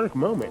cool Kirk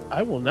moment.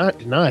 I will not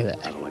deny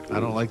that. I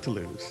don't like to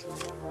lose.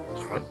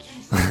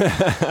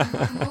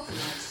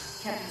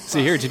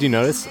 See here, did you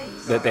notice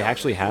that they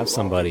actually have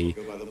somebody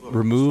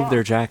remove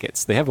their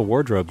jackets? They have a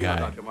wardrobe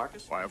guy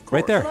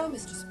right there.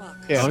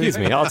 Yeah. Excuse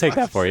me, I'll take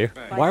that for you.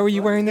 Why were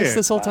you wearing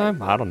this whole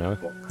time? I don't know.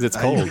 Because it's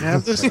I cold.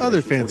 have this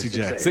other fancy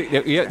jacket. See,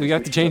 we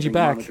have to change you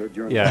back.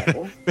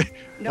 Yeah.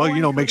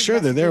 Well, make sure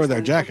they're there with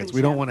our jackets.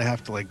 We don't want to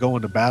have to go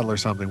into battle or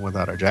something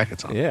without our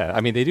jackets on. Yeah.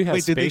 I mean, they do have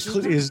Wait, did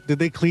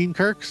they clean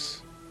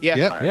Kirk's? Yeah.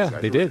 Yep. Yeah,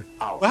 they did.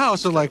 Wow.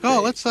 So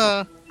let's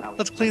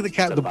clean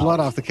the blood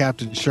off the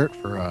captain's shirt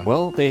for.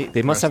 Well,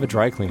 they must have a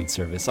dry cleaning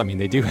service. I mean,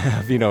 they do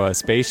have, a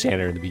space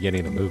janitor in the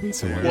beginning of the movie.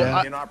 So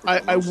Well,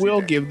 I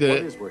will give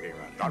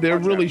there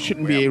really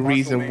shouldn't be a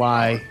reason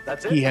why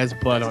he has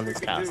blood on his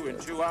costume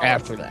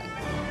after that.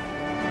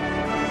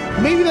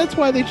 Maybe that's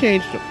why they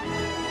changed him.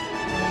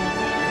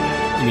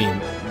 You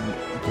mean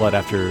blood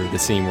after the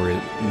scene where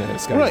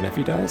Scotty's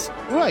nephew dies?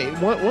 Right.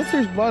 Once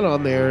there's blood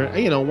on there,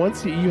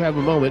 once you have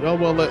a moment, I'm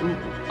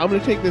going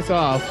to take this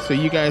off so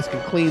you guys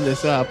can clean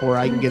this up, or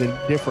I can get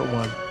a different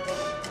one.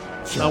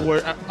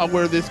 Sure. I'll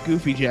wear this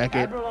goofy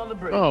jacket.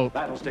 Oh,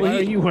 why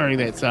are you wearing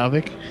that,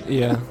 Savik?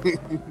 Yeah.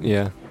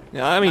 Yeah.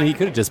 I mean, he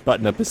could have just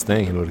buttoned up his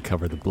thing and it would have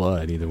covered the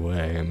blood either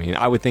way. I mean,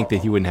 I would think that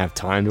he wouldn't have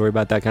time to worry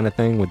about that kind of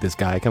thing with this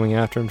guy coming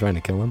after him, trying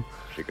to kill him.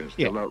 She can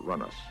still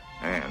outrun us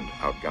and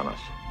outgun us.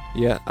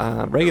 Yeah,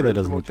 Regula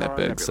doesn't look that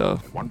big, so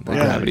the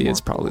gravity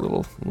is probably a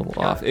little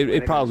off.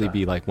 It'd probably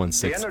be like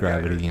 1/6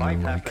 gravity,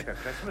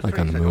 like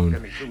on the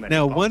moon.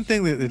 Now, one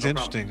thing that's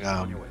interesting,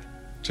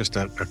 just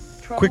a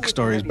quick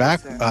story, is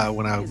back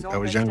when I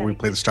was younger, we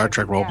played the Star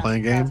Trek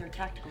role-playing game,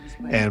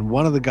 and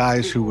one of the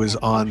guys who was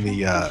on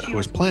who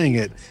was playing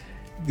it,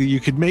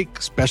 you could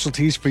make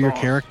specialties for your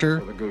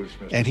character,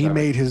 and he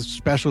made his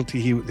specialty.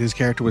 His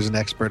character was an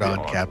expert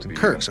on Captain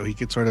Kirk, so he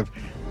could sort of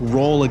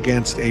roll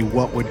against a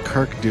what would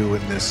Kirk do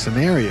in this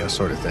scenario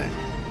sort of thing,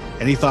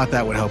 and he thought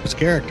that would help his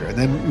character. And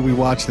then we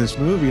watched this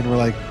movie, and we're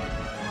like,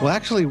 well,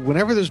 actually,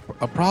 whenever there's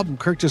a problem,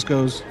 Kirk just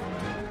goes,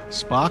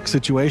 Spock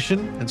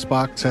situation, and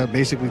Spock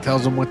basically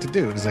tells him what to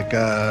do. And he's like,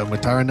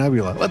 Mutara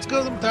Nebula. Let's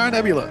go to the Mutara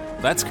Nebula.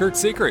 That's Kirk's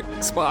secret,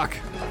 Spock.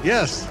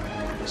 Yes.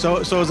 So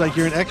it's like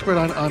you're an expert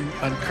on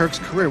Kirk's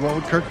career. What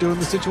would Kirk do in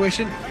the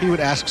situation? He would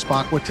ask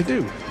Spock what to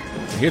do.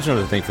 Here's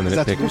another thing from the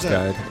Nitpicker's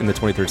Guide. In the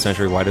 23rd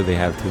century, why do they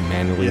have to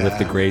manually lift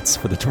the grates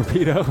for the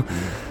torpedo?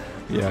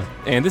 Yeah,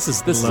 and this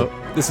is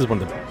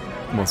one of the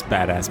most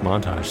badass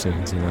montage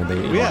scenes. And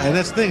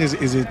that's the thing is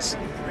it's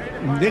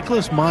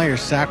Nicholas Meyer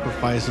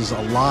sacrifices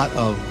a lot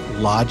of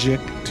logic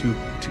to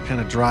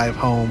kind of drive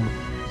home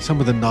some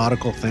of the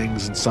nautical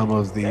things and some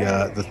of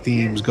the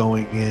themes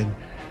going in.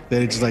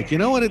 That it's like, it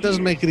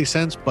doesn't make any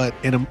sense, but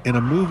in a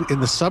movie,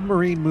 in the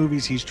submarine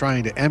movies he's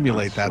trying to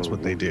emulate, that's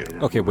what they do.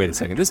 Okay, wait a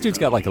second. This dude's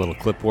got like a little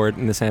clipboard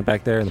in his hand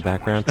back there in the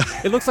background.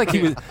 It looks like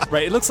he was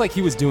right. It looks like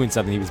he was doing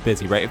something. He was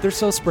busy, right? If they're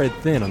so spread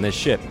thin on this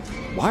ship,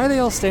 why are they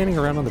all standing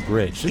around on the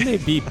bridge? Shouldn't they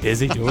be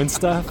busy doing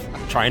stuff,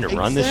 trying to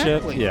run the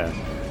ship? Yeah.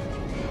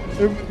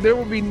 There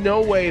would be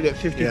no way that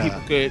 50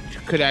 people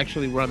could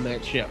actually run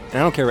that ship. And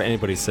I don't care what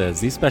anybody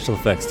says. These special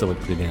effects still look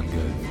pretty damn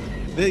good.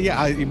 They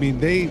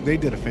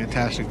did a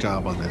fantastic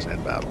job on this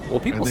end battle. Well,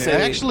 people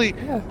say actually,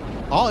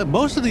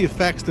 most of the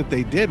effects that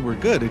they did were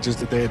good. It's just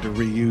that they had to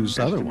reuse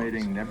other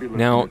ones.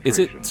 Now, is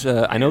it?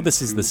 I know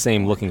this is the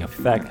same looking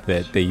effect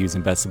that they use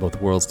in Best of Both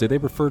Worlds. Do they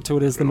refer to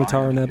it as the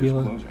Mutara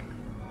Nebula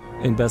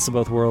in Best of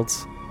Both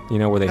Worlds?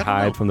 Where they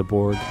hide from the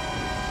Borg.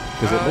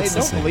 Because it looks the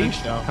I same. don't believe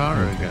so.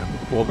 Kara again.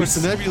 Well, But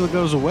the nebula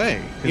goes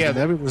away. Because the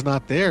nebula's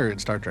not there in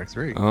Star Trek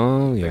 3.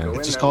 Oh, yeah.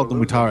 It's just called the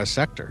Mutara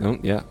Sector. Oh,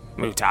 yeah.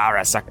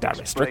 Mutara Sector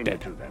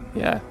restricted.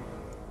 Yeah.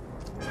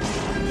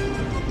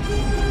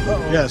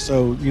 Yeah,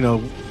 so,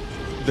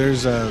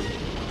 there's a...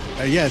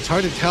 it's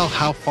hard to tell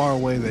how far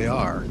away they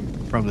are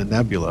from the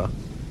nebula.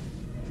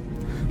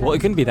 Well, it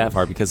couldn't be that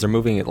far because they're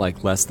moving at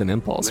like less than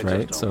impulse,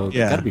 right? So it's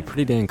got to be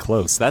pretty dang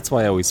close. That's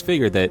why I always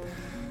figured that.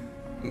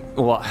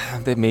 Well,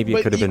 that maybe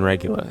it could have been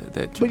regular.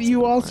 But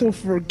you also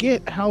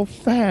forget how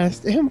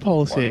fast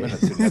impulse is.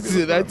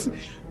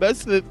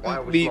 that's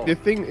the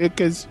thing,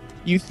 because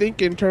you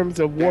think in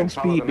terms of warp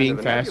speed being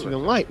faster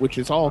than light, which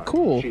is all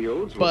cool,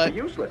 but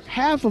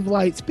half of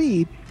light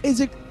speed is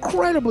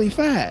incredibly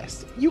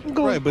fast. You can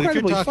go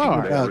incredibly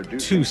far. But if you're talking about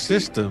two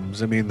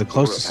systems, I mean, the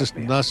closest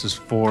system to us is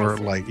 4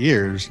 light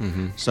years.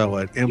 So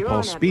at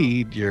impulse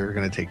speed, you're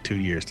going to take 2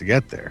 years to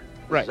get there.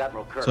 Right.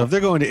 So if they're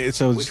going to,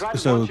 so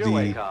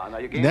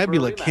the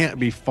nebula can't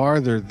be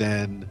farther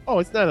than. Oh,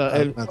 it's not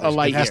a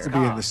light year. It has to be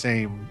in the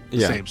same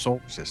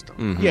solar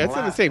system. Yeah, it's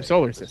in the same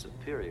solar system.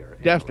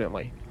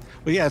 Definitely.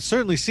 But yeah, it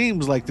certainly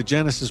seems like the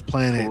Genesis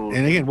planet.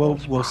 And again,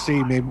 we'll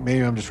see. Maybe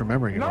I'm just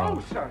remembering it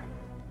wrong.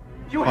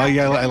 Oh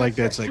yeah, I like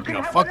that. It's like,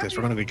 fuck this.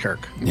 We're going to be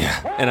Kirk.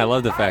 Yeah, and I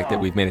love the fact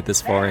that we've made it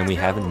this far and we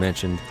haven't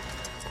mentioned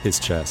his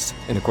chest.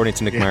 And according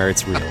to Nick Meyer,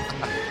 it's real.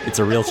 It's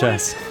a real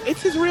chest.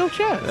 It's his real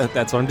chest.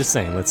 That's what I'm just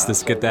saying. Let's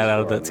just get that out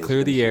of. Let's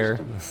clear the air.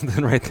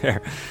 Then right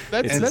there,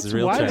 that's his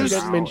real why chest. we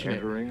didn't mention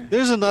it.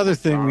 There's another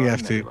thing we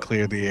have to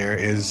clear the air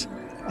is,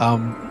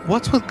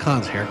 what's with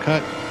Khan's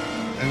haircut?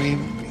 I mean,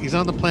 he's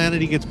on the planet.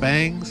 He gets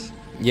bangs.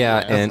 Yeah,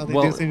 That's and how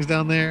they do things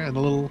down there, and a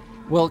little.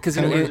 Well, because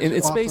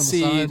in Space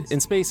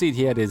Seed,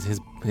 he had his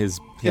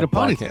he had a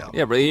ponytail.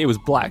 Yeah, but it was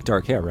black,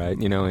 dark hair, right?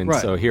 And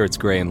so here it's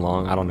gray and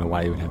long. I don't know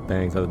why he would have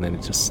bangs, other than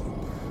it just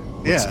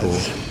looks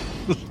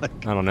cool.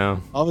 I don't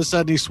know. All of a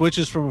sudden, he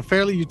switches from a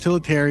fairly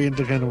utilitarian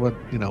to kind of what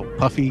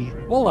puffy.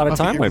 Well, a lot of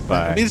time went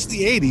by. I mean, it's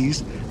the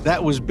 '80s.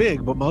 That was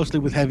big, but mostly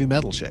with heavy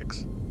metal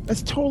chicks.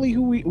 That's totally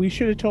who we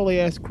should have totally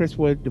asked Chris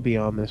Wood to be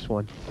on this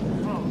one.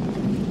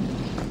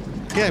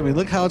 Yeah, I mean,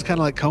 look how it's kind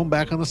of like combed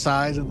back on the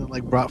sides and then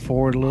like brought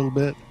forward a little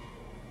bit.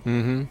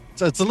 Mm-hmm.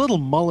 So it's a little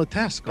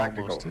mullet-esque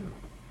almost too.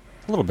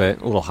 A little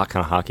bit, a little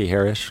kind of hockey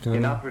hairish,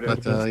 kind of.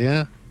 But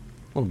yeah,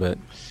 a little bit.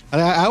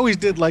 I always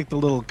did like the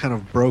little kind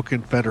of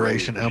broken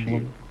Federation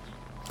emblem.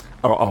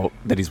 Oh,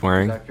 that he's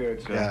wearing.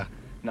 Yeah,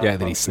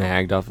 that he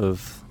snagged off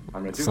of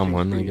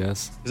someone, I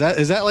guess.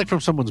 Is that like from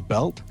someone's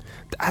belt?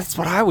 That's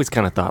what I always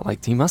kind of thought.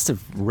 Like he must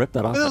have ripped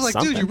that off. I was like,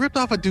 something. dude, you ripped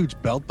off a dude's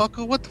belt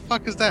buckle? What the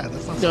fuck is that?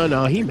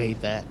 No, he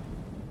made that.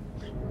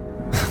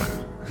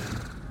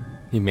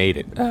 He made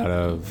it out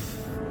of.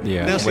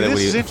 Yeah. Now, see,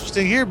 this is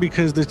interesting here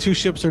because the two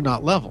ships are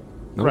not level.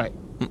 Nope. Right.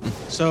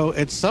 So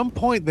at some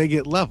point they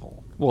get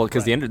level. Well,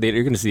 because you're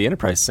going to see the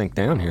Enterprise sink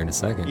down here in a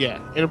second.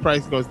 Yeah,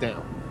 Enterprise goes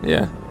down.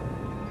 Yeah.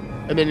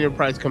 And then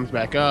Enterprise comes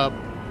back up.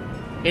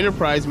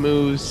 Enterprise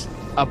moves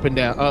up and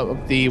down,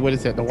 up the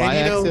the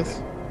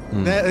y-axis.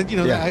 That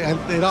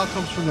it all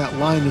comes from that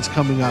line that's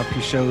coming up.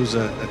 He shows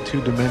a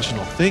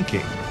two-dimensional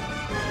thinking.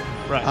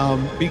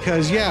 Right.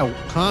 Because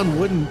Khan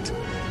wouldn't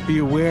be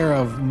aware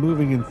of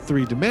moving in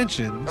 3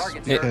 dimensions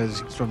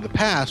because it's from the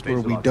past where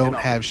we don't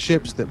have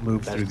ships that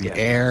move through the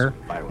air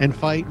and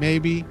fight.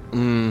 Maybe.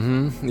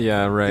 Mm-hmm.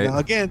 Yeah. Right.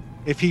 Again,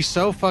 if he's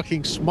so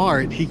fucking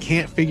smart, he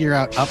can't figure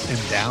out up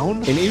and down.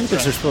 And even if they're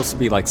supposed to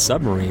be like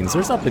submarines,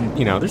 there's up and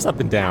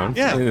down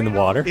in the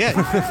water. Yeah.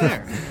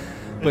 There.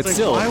 But like,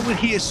 still, why would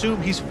he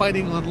assume he's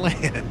fighting on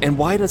land? And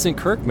why doesn't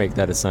Kirk make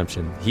that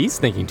assumption? He's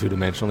thinking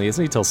 2-dimensionally,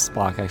 isn't he? Till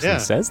Spock actually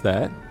says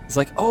that. It's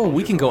like, oh,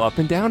 we can go up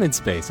and down in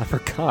space. I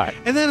forgot.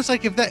 And then it's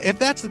like, if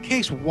that's the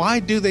case,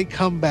 why do they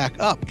come back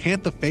up?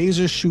 Can't the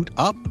phasers shoot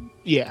up?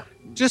 Yeah.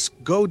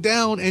 Just go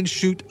down and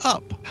shoot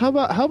up. How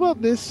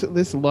about this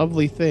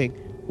lovely thing?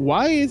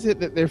 Why is it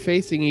that they're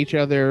facing each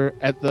other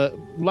at the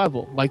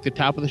level, like the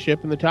top of the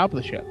ship and the top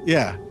of the ship?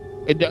 Yeah.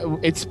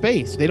 It's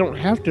space. They don't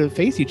have to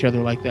face each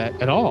other like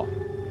that at all.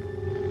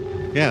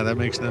 Yeah, that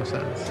makes no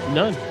sense.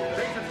 None.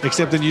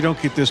 Except then you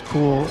don't get this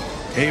cool,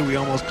 hey, we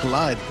almost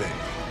collide thing.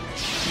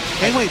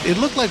 Hey, wait, it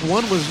looked like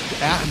one was,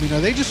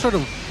 are they just sort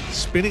of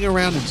spinning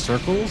around in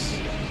circles?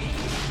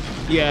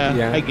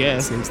 Yeah, I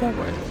guess. It seems that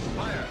way.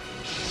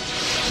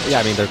 Yeah,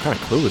 I mean, they're kind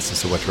of clueless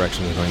as to what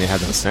direction they're going. They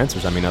have no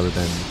sensors, other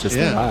than just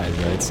their eyes,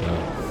 right? So,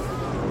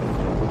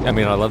 I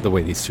mean, I love the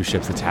way these two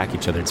ships attack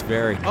each other. It's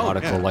very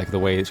nautical, like the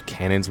way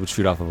cannons would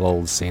shoot off of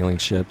old sailing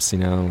ships,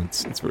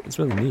 It's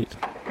really neat.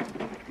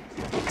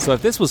 So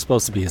if this was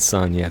supposed to be his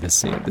son, this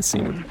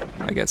scene would,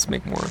 I guess,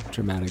 make more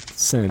dramatic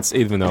sense,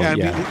 even though, I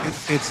mean,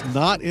 it's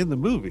not in the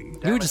movie.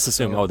 You would just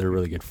assume, they're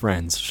really good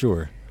friends,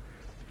 sure.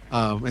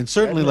 And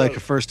certainly like a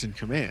first in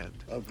command.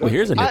 Well,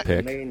 here's a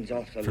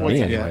nitpick, for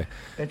me anyway.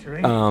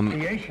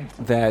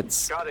 That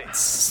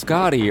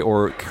Scotty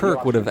or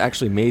Kirk would have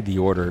actually made the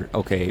order,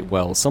 okay,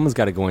 well, someone's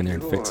got to go in there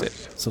and fix it,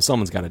 so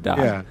someone's got to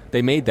die. Yeah.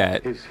 They made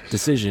that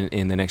decision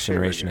in the Next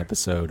Generation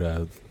episode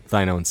of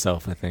Thine Own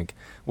Self, I think,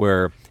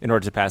 where in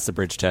order to pass the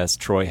bridge test,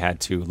 Troy had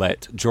to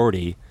let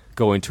Geordi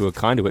go into a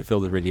conduit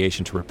filled with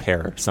radiation to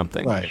repair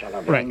something.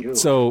 Right.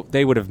 So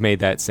they would have made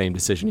that same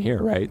decision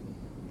here, right?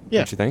 Yeah.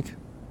 Don't you think?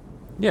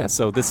 Yeah,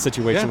 so this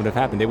situation would have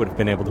happened. They would have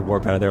been able to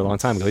warp out of there a long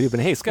time ago. They'd have been,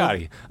 hey,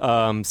 Scotty,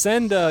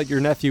 send your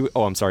nephew...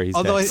 Oh, I'm sorry, he's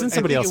dead. Send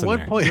somebody else in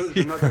there. Point,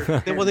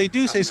 well, they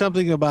do say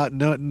something about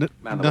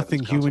nothing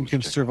human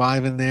can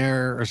survive in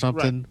there or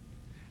something. Right.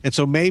 And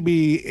so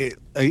maybe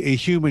a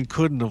human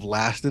couldn't have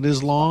lasted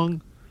as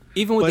long.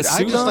 Even with a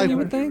suit on, you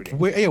would think?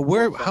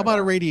 How about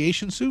a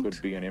radiation suit?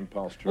 Could be an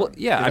impulse drug. Well,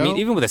 yeah, I mean,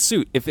 even with a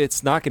suit, if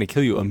it's not going to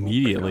kill you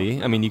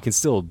immediately, I mean, you can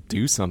still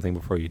do something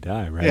before you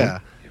die, right? Yeah.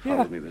 You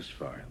followed me this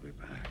far, I'll be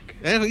back.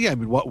 Yeah, I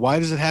mean, why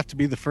does it have to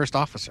be the first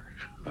officer?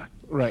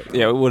 Right.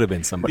 Yeah, it would have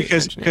been somebody.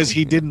 Because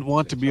he didn't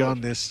want to be on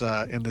this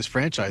in this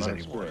franchise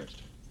anymore.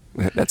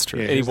 That's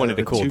true. And he wanted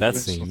a cool death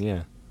scene,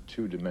 yeah.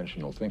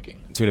 Two-dimensional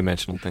thinking.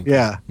 Two-dimensional thinking.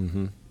 Yeah.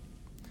 Mm-hmm.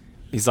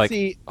 He's like,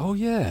 oh,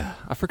 yeah,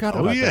 I forgot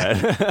about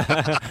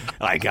that.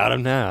 I got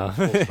him now.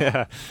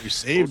 Yeah. You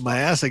saved my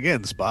ass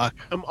again, Spock.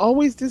 I'm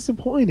always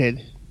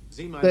disappointed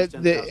that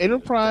the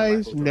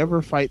Enterprise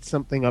never fights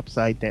something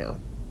upside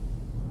down.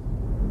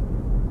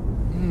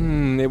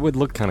 It would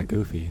look kind of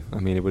goofy. I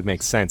mean, it would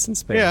make sense in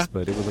space,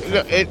 but it would look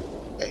kind of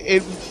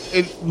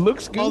it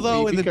looks goofy.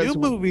 Although in the new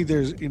movie,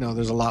 there's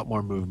a lot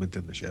more movement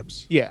in the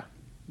ships. Yeah,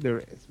 there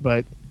is.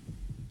 But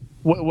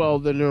well,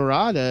 the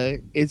Narada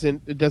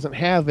doesn't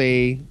have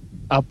a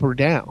up or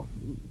down,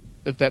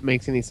 if that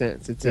makes any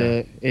sense. It's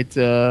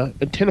a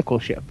tentacle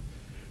ship.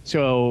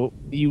 So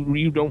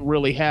you don't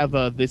really have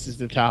this is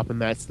the top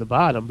and that's the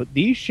bottom, but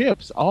these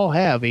ships all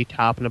have a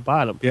top and a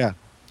bottom. Yeah.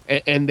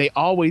 And they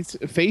always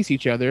face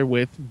each other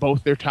with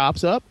both their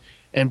tops up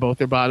and both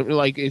their bottom.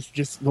 Like, it's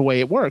just the way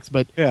it works.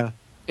 But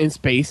in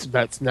space,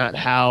 that's not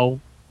how.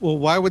 Well,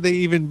 why would they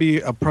even be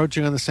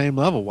approaching on the same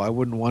level? Why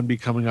wouldn't one be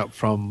coming up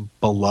from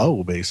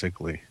below,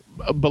 basically?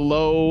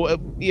 Below,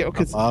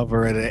 because above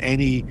or at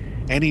any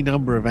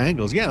number of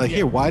angles. Yeah, like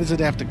here, why does it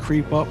have to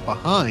creep up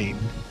behind?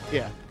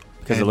 Yeah,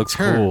 because it looks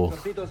cool.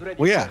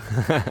 Well,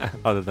 yeah.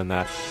 Other than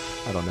that,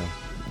 I don't know.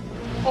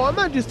 Oh, I'm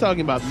not just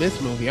talking about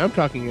this movie. I'm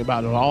talking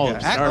about it all.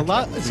 A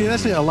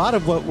lot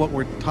of what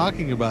we're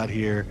talking about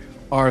here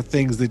are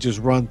things that just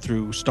run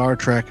through Star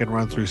Trek and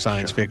run through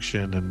science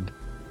fiction, and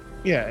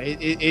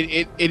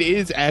it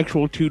is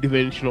actual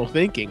two-dimensional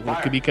thinking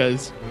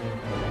because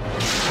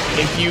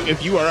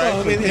if you are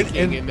actually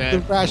thinking in that, the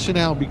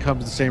rationale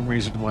becomes the same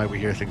reason why we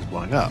hear things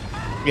blowing up.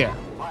 Yeah.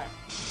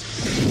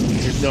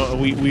 No,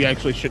 we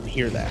actually shouldn't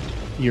hear that.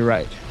 You're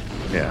right.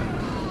 Yeah.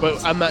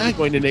 But I'm not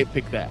going to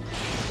nitpick that.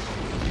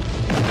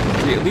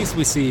 At least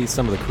we see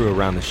some of the crew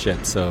around the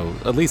ship, so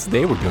at least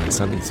they were doing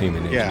something to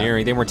human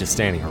engineering. Yeah. They weren't just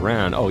standing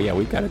around. Oh, yeah,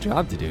 we've got a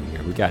job to do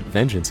here. We got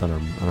vengeance on our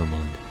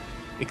mind.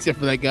 Except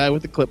for that guy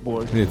with the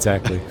clipboard.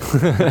 Exactly.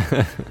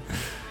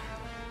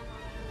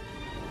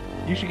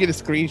 You should get a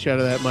screenshot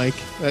of that, Mike.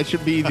 That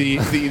should be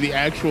the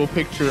actual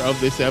picture of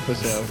this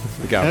episode.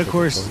 And of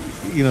course,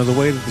 the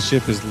way that the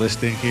ship is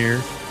listing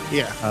here,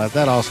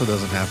 that also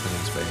doesn't happen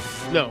in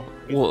space. No.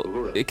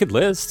 Well, it could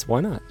list.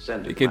 Why not?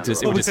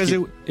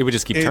 It would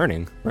just keep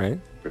turning, right?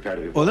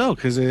 Well, no,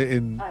 because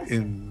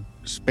in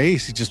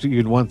space,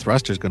 even one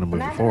thruster is going to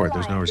move it forward.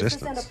 There's no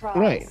resistance.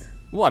 Right.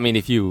 Well, I mean,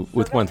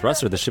 with one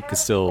thruster, the ship could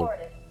still,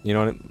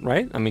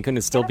 right? I mean, couldn't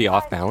it still be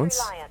off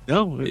balance?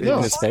 No,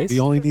 in space.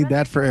 You only need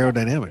that for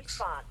aerodynamics.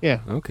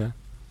 Yeah. Okay.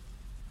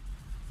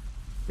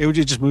 It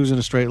just moves in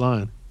a straight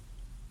line.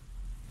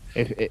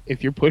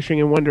 If you're pushing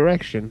in one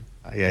direction.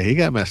 Yeah, he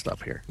got messed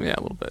up here. Yeah,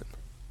 a little bit.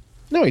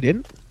 No, he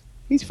didn't.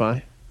 He's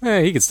fine.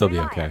 Hey, he could still be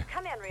okay.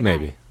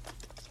 Maybe.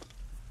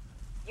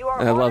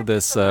 And I love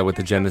this with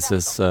the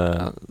Genesis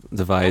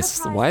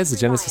device. Why is the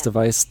Genesis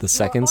device the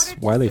seconds?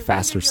 Why are they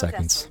faster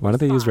seconds? Why don't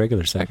they use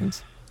regular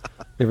seconds?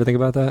 You ever think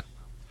about that?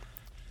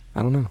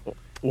 I don't know.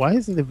 Why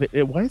is the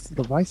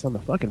device on the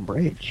fucking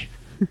bridge?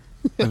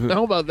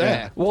 How about that?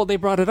 Yeah. Well, they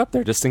brought it up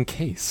there just in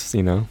case,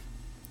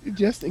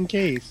 Just in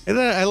case. And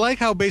then I like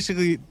how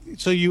basically,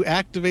 so you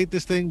activate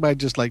this thing by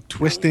just like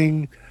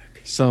twisting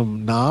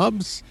some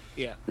knobs.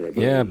 Yeah.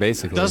 Yeah,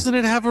 basically. Doesn't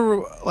it have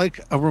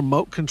a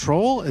remote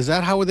control? Is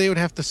that how they would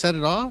have to set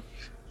it off?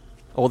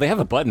 Well, they have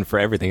a button for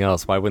everything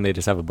else. Why wouldn't they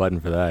just have a button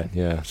for that?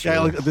 Yeah, sure. Yeah,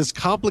 like this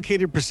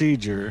complicated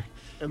procedure.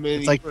 And then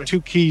it's like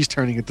two keys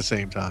turning at the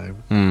same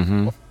time.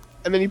 Mm-hmm.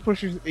 And then he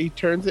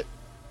turns it.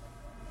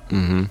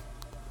 Mm-hmm.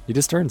 He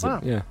just turns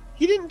it, yeah.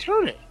 He didn't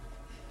turn it.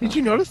 Did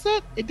you notice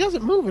that? It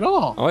doesn't move at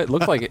all. Oh, it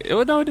looked like it.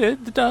 Oh, no, it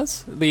did. It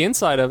does. The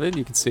inside of it,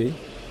 you can see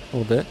a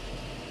little bit.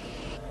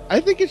 I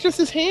think it's just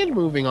his hand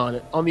moving on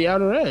it, on the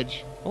outer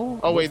edge.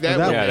 Oh wait, that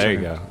one. Yeah, there you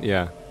go.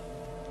 Yeah.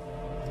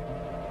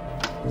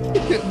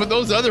 But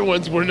those other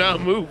ones were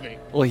not moving.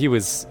 Well, he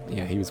was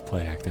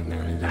play acting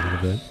there a little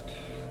bit.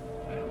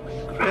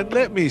 And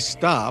let me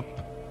stop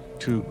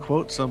to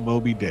quote some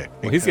Moby Dick.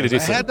 Well, he's going to do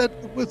some. I had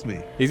that with me.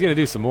 He's going to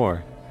do some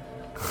more.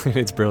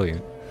 It's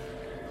brilliant.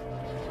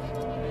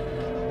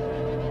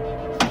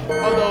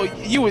 Although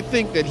you would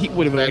think that he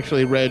would have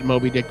actually read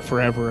Moby Dick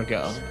forever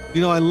ago.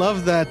 I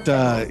love that,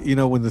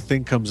 when the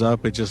thing comes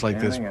up, it just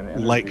like this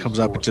light comes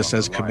up, it just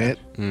says commit.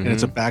 and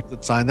it's a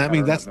backlit sign. That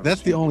means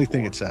that's the only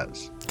thing it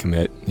says.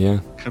 Commit, yeah.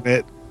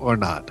 Commit or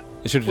not.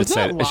 It should have just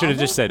said. It should have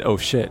just said, "Oh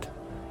shit."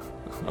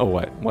 Oh,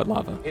 what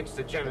lava? It's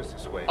the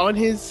Genesis wave. On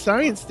his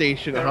science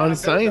station, on his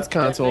science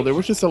console, there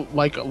was just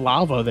like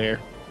lava there.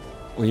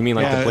 Well, you mean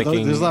like the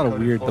blinking? There's a lot of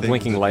weird the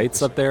blinking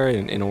lights up there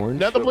in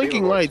orange. Not the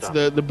blinking lights.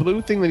 The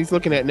blue thing that he's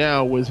looking at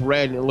now was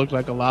red, and it looked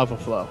like a lava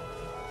flow.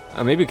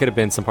 Maybe it could have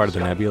been some part of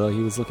the nebula he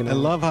was looking at. I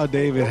love how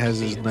David has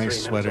his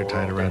nice sweater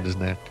tied around his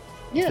neck.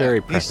 Yeah,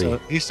 very preppy.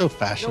 He's so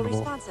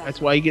fashionable.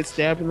 That's why he gets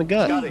stabbed in the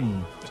gut.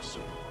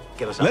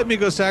 Let me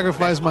go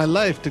sacrifice my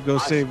life to go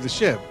save the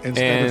ship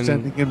instead of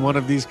sending in one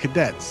of these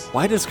cadets.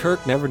 Why does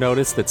Kirk never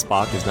notice that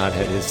Spock is not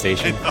at his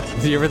station?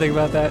 Do you ever think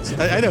about that?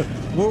 I know.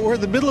 We're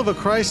in the middle of a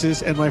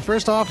crisis, and my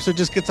first officer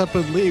just gets up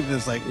and leaves, and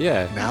it's like,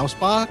 now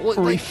Spock? Well,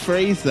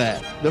 rephrase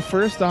that. The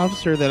first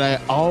officer that I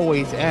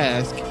always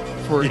ask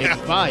for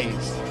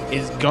advice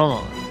is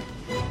gone.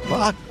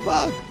 Spock.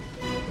 I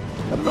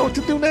don't know what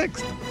to do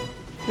next.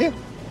 Yeah.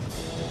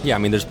 Yeah, I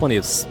mean, there's plenty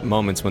of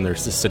moments when they're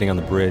just sitting on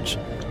the bridge.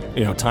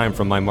 Time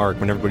from my mark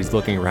when everybody's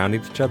looking around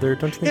at each other.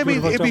 Don't you think we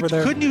looked over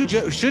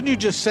there? Shouldn't you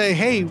just say,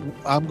 "Hey,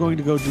 I'm going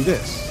to go do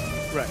this"?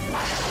 Right.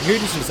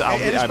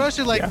 And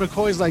especially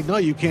McCoy's like, "No,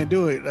 you can't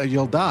do it.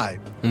 You'll die.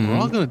 We're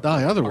all going to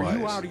die otherwise." Are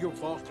you out of your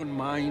Vulcan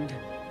mind?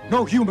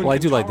 No human. Well, I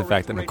do like the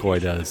fact that McCoy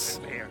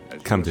does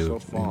come to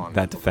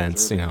that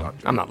defense.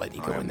 I'm not letting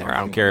you go in there.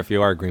 I don't care if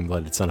you are a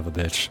green-blooded son of a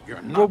bitch.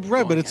 Well,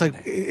 right, but it's like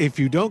if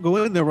you don't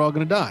go in there, we're all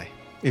going to die.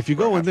 If you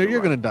go in there,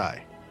 you're going to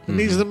die. The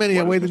needs of the many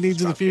outweigh the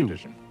needs of the few.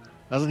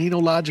 Doesn't he know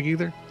logic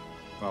either?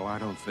 Well, I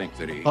don't think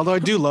that he... Although I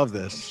do love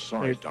this.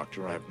 Sorry,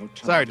 Doctor, I have no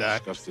time Sorry, to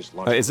Doc. discuss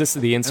this Is this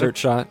the insert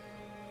shot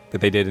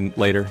that they did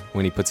later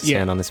when he puts his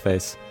hand on his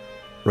face?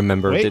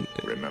 Remember?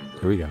 Remember.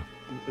 Here we go.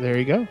 There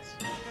he goes.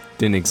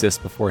 Didn't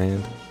exist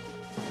beforehand.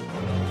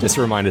 Just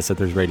to remind us that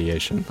there's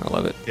radiation. I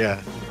love it.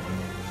 Yeah.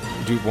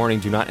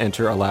 Warning, do not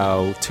enter,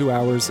 allow 2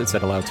 hours. It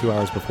said allow 2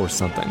 hours before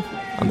something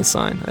on the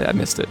sign. I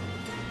missed it.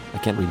 I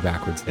can't read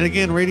backwards. And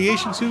again,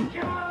 radiation suit?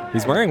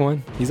 He's wearing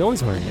one. He's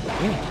always wearing it.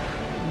 Yeah.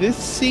 This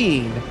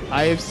scene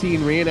I have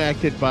seen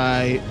reenacted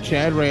by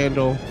Chad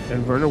Randall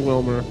and Werner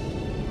Wilmer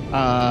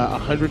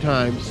 100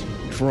 times,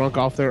 drunk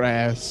off their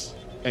ass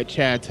at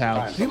Chad's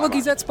house. Hey, look,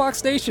 he's at Spock's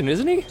station,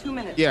 isn't he? 2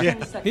 minutes. Yeah.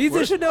 He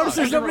should notice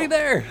there's nobody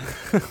there.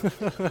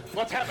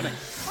 What's happening?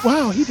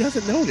 Wow, he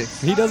doesn't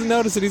notice. He doesn't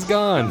notice that he's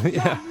gone.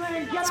 Yeah.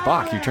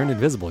 Spock, you turned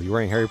invisible. You were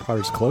wearing Harry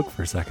Potter's cloak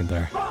for a second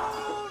there.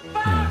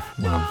 Yeah,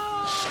 well.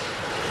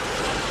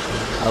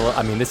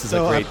 I mean, this is a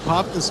great... I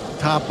pop this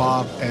top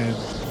off and...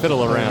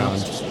 Fiddle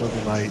around.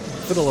 Light.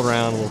 Fiddle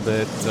around a little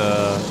bit.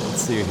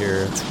 Let's see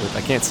here.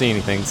 I can't see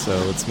anything, so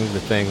let's move the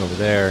thing over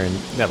there. And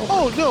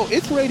Oh, no,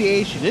 it's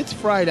radiation. It's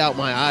fried out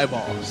my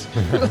eyeballs.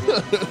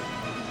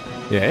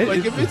 Yeah.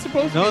 If it's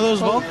supposed to No, be those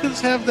Vulcans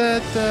have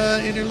that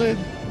inner lid.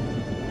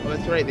 Oh,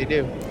 that's right, they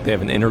do. They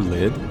have an inner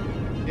lid?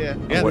 Yeah.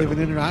 Yeah, they have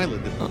an inner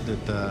eyelid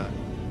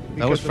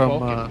that was from...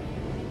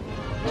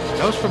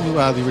 That was from the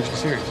original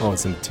series. Oh,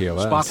 it's in the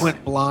TOS. Spock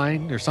went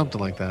blind or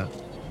something like that.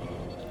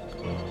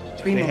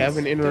 They have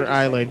an inner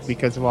eyelid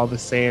because of all the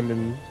sand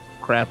and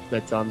crap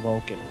that's on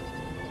Vulcan.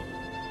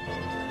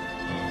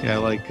 Yeah,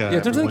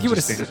 don't you think he would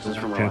have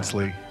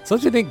intensely. So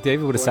don't you think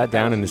David would have sat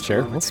down in his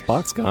chair? Well,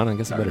 Spock's gone. I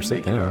guess I better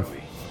sit down.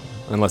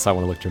 Unless I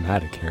want to look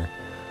dramatic here.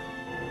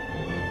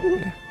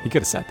 Yeah, he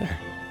could have sat there.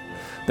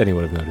 Then he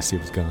would have noticed he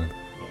was gone.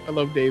 I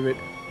love David.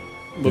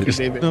 Look at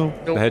David. No.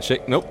 The head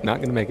shake. Nope, not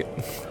going to make it.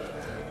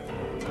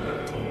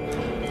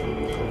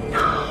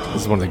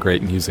 This is one of the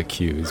great music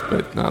cues,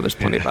 but no, there's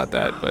plenty about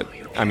that. But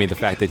I mean, the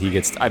fact that he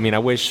gets... I mean, I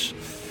wish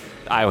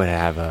I would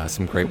have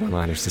some great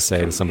one-liners to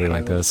say to somebody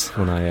like this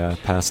when I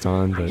passed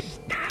on, but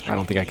I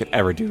don't think I could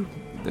ever do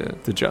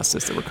the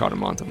justice that Ricardo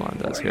Montalban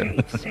does here.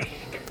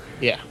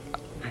 Yeah.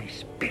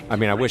 I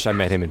mean, I wish I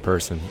met him in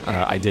person.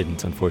 I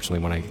didn't, unfortunately,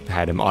 when I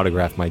had him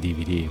autograph my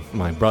DVD.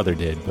 My brother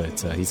did, but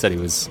he said he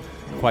was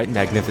quite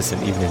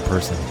magnificent even in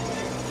person.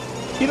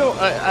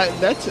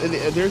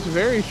 There's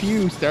very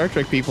few Star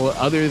Trek people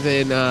other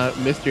than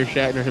Mr.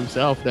 Shatner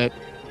himself that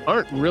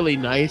aren't really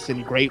nice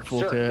and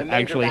grateful to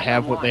actually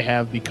have what they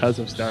have because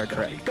of Star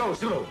Trek.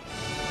 Really?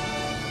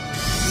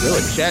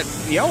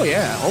 Oh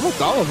yeah,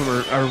 almost all of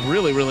them are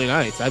really, really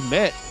nice. I've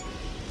met.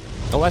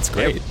 Oh, that's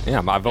great.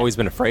 Yeah, I've always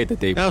been afraid that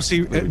they... Now, see,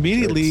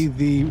 immediately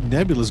the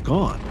nebula's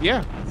gone.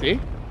 Yeah, see?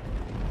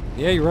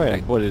 Yeah, you're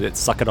right. What, did it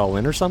suck it all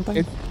in or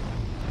something?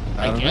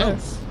 I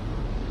guess.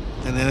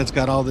 And then it's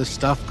got all this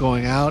stuff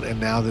going out, and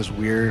now this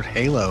weird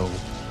halo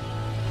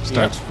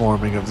starts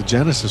forming of the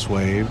Genesis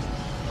wave.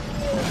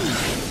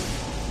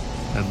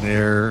 And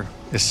they're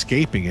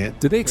escaping it.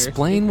 Do they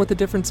explain what the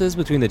difference is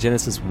between the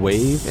Genesis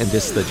wave and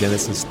just the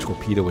Genesis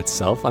torpedo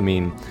itself? I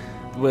mean,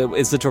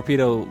 as the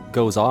torpedo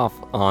goes off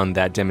on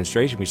that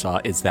demonstration we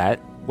saw, is that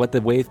what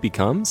the wave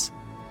becomes?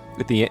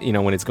 At the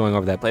when it's going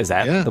over that place, is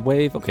that the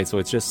wave? Okay, so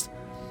it's just...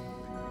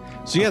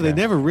 So yeah, they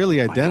never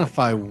really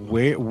identify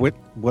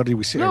what do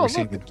we see? No,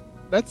 look,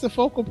 that's the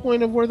focal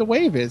point of where the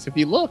wave is. If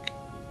you look,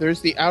 there's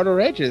the outer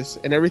edges,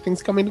 and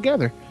everything's coming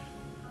together.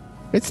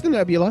 It's the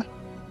nebula.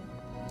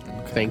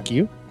 Okay. Thank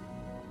you.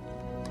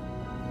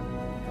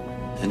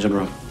 Engine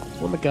room.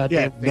 When the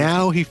goddamn thing-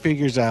 now he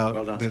figures out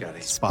Well done,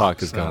 that Scotty.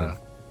 Spock is gone.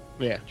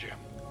 Yeah.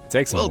 It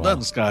takes him Well a while.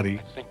 done,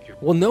 Scotty.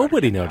 Well,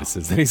 nobody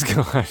notices that he's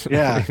gone.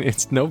 Yeah.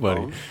 It's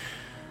nobody.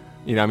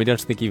 You know, I mean, don't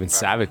you think even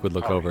Savick would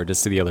look over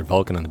just to the other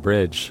Vulcan on the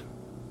bridge?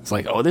 It's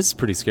like, oh, this is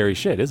pretty scary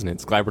shit, isn't it?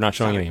 It's glad we're not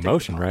showing any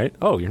emotion, right?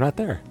 Oh, you're not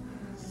there.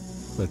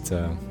 But,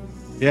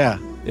 Yeah.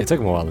 it took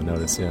him a while to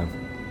notice, yeah.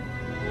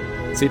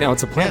 See, now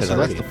it's a planet so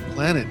already. that's the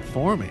planet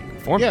forming.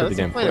 Formed Yeah, pretty that's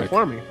a damn planet quick.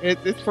 forming.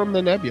 It's from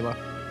the nebula.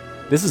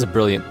 This is a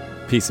brilliant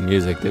piece of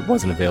music that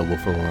wasn't available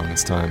for the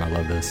longest time. I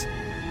love this.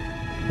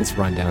 This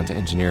rundown to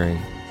engineering.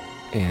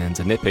 And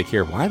a nitpick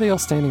here, why are they all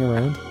standing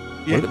around?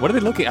 Yeah. What are they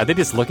looking at? Are they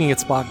just looking at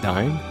Spock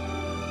dying?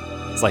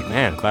 It's like,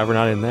 man, glad we're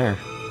not in there.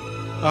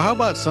 How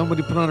about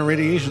somebody put on a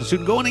radiation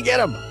suit and go in and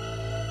get him?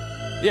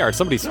 Yeah, or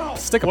somebody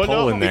stick a Well,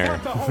 pole no, in there.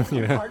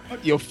 You know?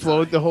 You'll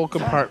float the whole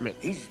compartment.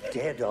 He's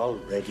dead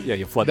already. Yeah,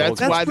 you flood That's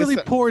the whole why That's really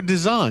this- poor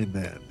design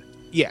then.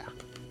 Yeah.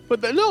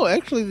 But no,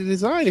 actually, the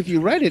design, if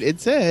you read it, it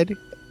said,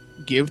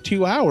 give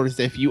 2 hours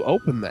if you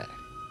open that.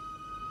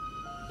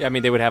 Yeah, I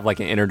mean, they would have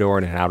like an inner door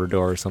and an outer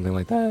door or something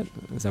like that.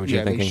 Is that what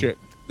you're thinking? They should.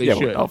 They yeah,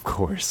 should. well, of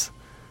course.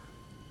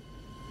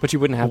 But you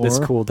wouldn't have this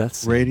Or cool death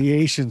scene.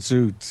 Radiation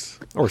suits.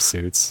 Or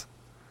suits.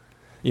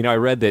 You know, I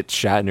read that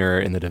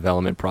Shatner in the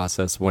development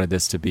process wanted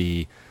this to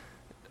be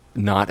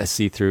not a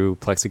see-through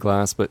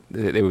plexiglass, but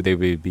they would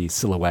be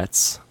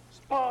silhouettes.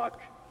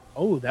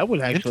 Oh, that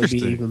would actually be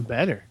Interesting. even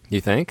better. You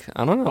think?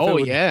 I don't know. if Oh, it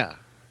would- yeah.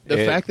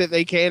 The It- fact that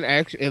they can't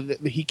actually,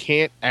 he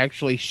can't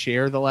actually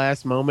share the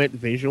last moment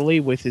visually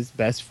with his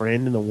best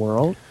friend in the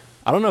world.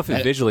 I don't know if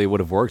it visually would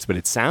have worked, but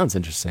it sounds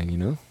interesting, you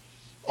know?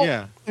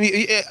 Yeah. I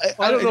mean,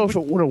 I don't know if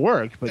it would have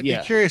worked, but I'd yeah.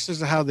 be curious as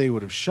to how they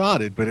would have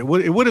shot it, but it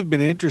would have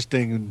been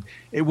interesting and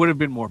it would have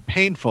been more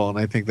painful, and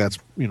I think that's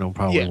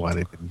probably Yeah. why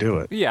they didn't do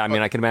it. Yeah, I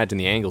mean, I can imagine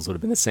the angles would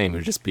have been the same. It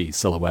would just be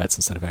silhouettes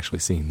instead of actually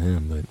seeing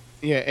them, but...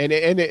 Yeah,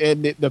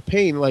 and the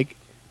pain, like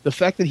the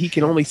fact that he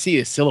can only see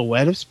a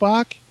silhouette of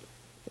Spock,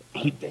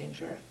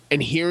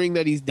 and hearing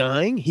that he's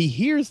dying, he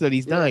hears that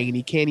he's dying, and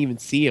he can't even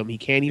see him. He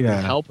can't even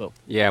Yeah. help him.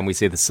 Yeah, and we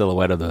see the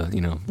silhouette of the,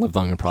 live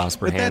long and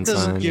prosper But that hand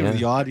doesn't sign. give yeah.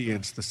 the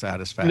audience the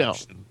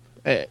satisfaction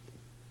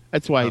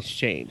That's why it's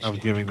changed. of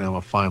giving them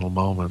a final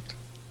moment.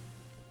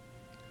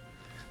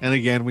 And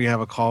again, we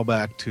have a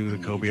callback to the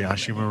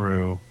Kobayashi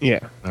Maru. Yeah.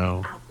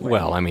 No.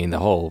 Well, I mean, the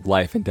whole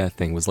life and death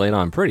thing was laid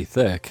on pretty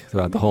thick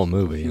throughout the whole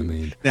movie. I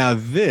mean, Now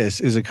this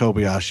is a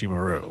Kobayashi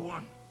Maru,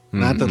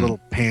 not Mm-hmm. the little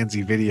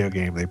pansy video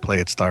game they play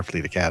at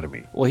Starfleet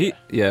Academy. well,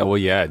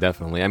 yeah,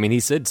 definitely. I mean, he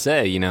did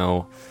say,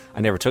 I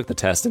never took the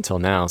test until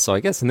now, so I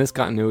guess in this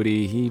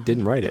continuity, he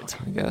didn't write it,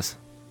 I guess.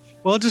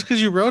 Well, just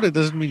because you wrote it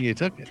doesn't mean you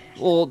took it.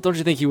 Well, don't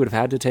you think he would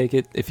have had to take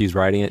it if he's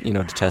writing it,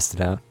 to test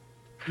it out?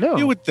 No.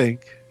 You would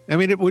think. I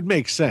mean, it would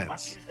make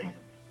sense.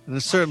 And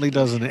it certainly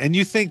doesn't. And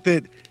you think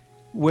that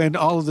when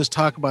all of this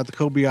talk about the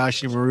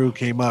Kobayashi Maru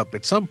came up,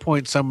 at some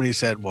point somebody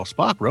said, well,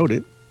 Spock wrote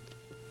it.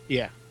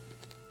 Yeah.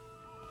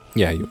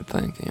 Yeah, you would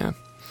think, yeah.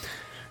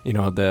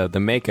 The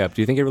makeup,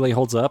 do you think it really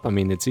holds up? I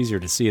mean, it's easier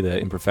to see the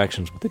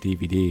imperfections with the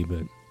DVD,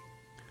 but...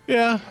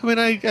 Yeah, I mean,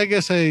 I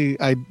guess I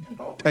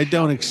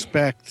don't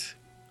expect,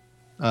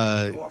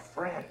 modern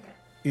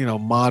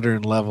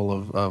level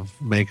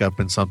of makeup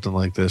in something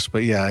like this.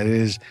 But yeah, it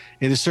is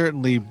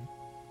certainly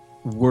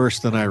worse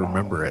than I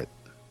remember it.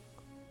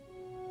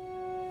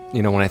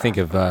 When I think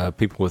of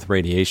people with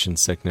radiation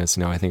sickness,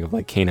 I think of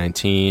like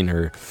K-19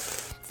 or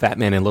Fat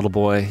Man and Little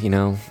Boy, do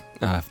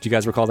you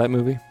guys recall that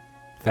movie?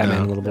 Fat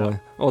Man and Little Boy?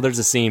 Oh, there's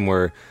a scene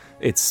where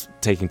it's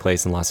taking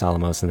place in Los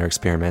Alamos and they're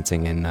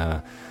experimenting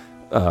and,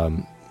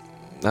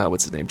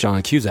 what's his name?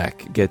 John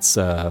Cusack gets,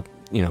 a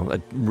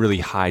really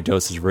high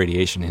dosage of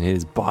radiation and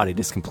his body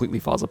just completely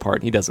falls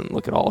apart. He doesn't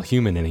look at all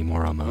human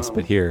anymore almost,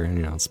 but here,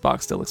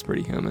 Spock still looks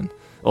pretty human.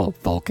 Well,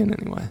 Vulcan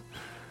anyway.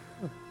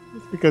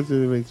 It's because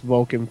of its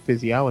Vulcan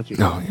physiology.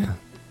 Oh, yeah.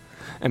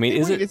 I mean,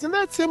 Isn't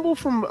that symbol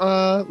from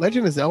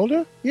Legend of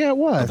Zelda? Yeah, it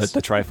was.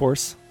 the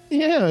Triforce?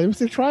 Yeah, it was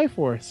the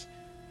Triforce.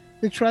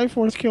 The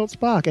Triforce killed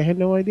Spock. I had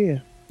no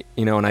idea.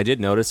 And I did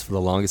notice for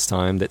the longest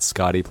time that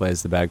Scotty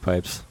plays the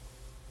bagpipes.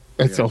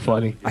 That's so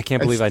funny. I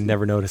can't believe I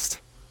never noticed.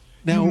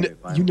 Now,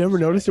 You never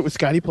noticed it was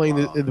Scotty playing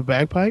the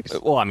bagpipes?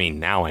 Well, I mean,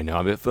 now I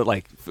know. But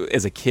like,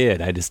 as a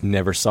kid, I just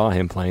never saw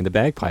him playing the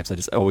bagpipes. I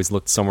just always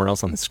looked somewhere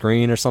else on the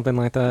screen or something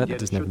like that. I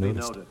just never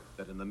noticed.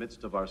 That in the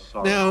midst of our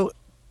sorrow, now,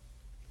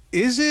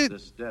 is it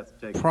this death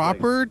takes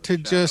proper place in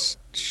to the just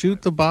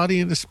shoot the body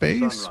into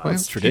space? Why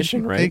It's can't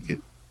tradition, you right? take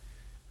it?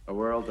 A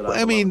world that Well,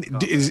 I mean,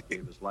 is-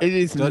 It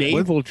is What?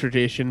 naval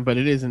tradition, but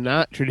it is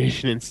not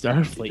tradition in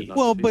Starfleet.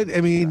 Well, but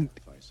I mean,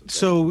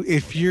 so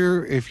if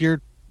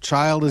your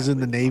child is in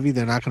the Navy,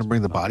 they're not going to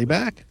bring the body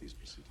back?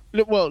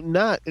 Well,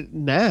 not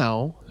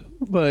now,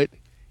 but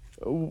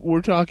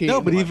we're talking. No,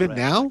 but even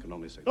now.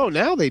 Oh,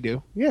 now they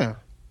do. Yeah.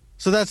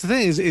 So that's the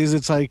thing is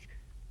it's like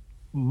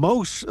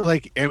most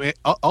like I mean,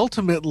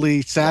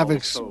 ultimately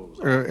Savik's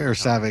or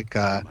Savik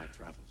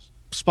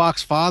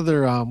Spock's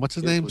father, what's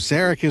his name?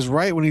 Sarek is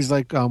right when he's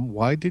like,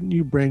 why didn't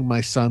you bring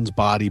my son's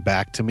body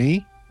back to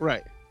me?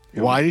 Right.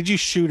 Why did you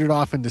shoot it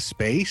off into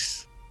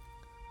space?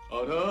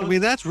 I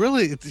mean, that's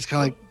really, it's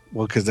kind of like,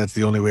 well, because that's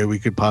the only way we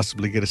could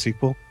possibly get a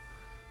sequel.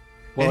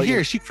 Well, and here,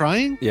 is she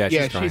crying? Yeah,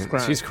 she's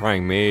crying. She's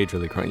crying,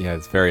 majorly crying. Yeah,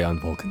 it's very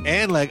un-Vulcan.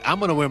 And like, I'm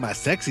gonna wear my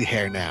sexy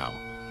hair now.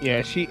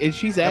 Yeah, she's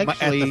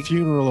actually at the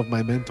funeral of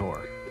my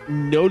mentor.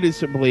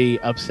 Noticeably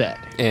upset.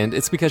 And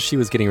it's because she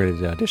was getting ready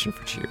to audition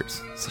for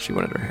Cheers, so she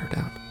wanted her hair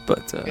down.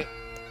 But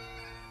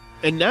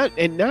and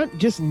not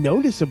just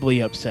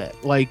noticeably upset,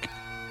 like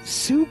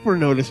super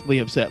noticeably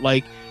upset.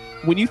 Like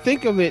when you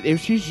think of it, if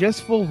she's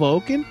just full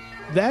Vulcan,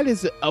 that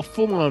is a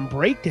full-on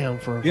breakdown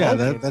for a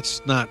Vulcan.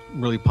 That's not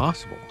really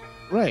possible.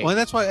 Right. Well, and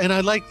that's why, and I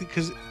like,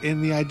 because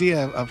in the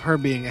idea of her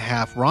being a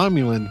half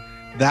Romulan,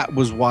 that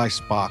was why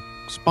Spock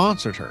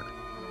sponsored her,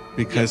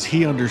 because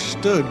he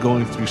understood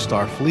going through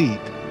Starfleet,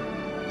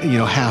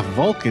 half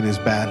Vulcan is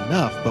bad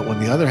enough, but when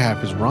the other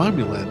half is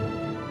Romulan,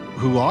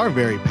 who are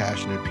very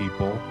passionate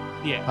people,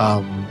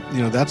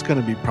 that's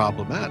going to be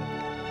problematic.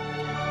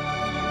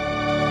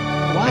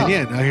 Wow. And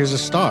yeah, now here's a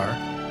star.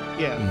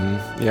 Yeah.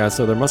 Mm-hmm. Yeah,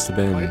 so there must have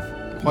been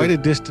quite a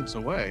distance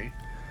away.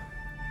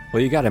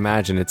 Well, you got to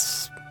imagine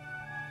it's,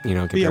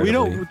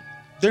 comparatively...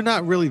 They're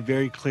not really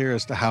very clear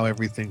as to how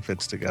everything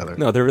fits together.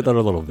 No, they're a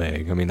little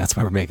vague. I mean, that's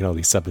why we're making all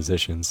these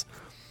suppositions.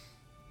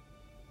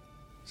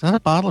 Is that a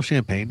bottle of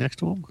champagne next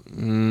to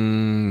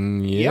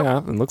him? Yeah,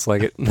 It looks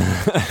like it.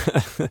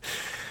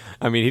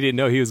 I mean, he didn't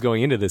know he was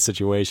going into this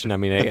situation. I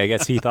mean, I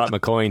guess he thought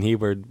McCoy and he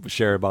would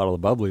share a bottle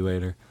of bubbly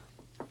later.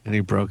 And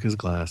he broke his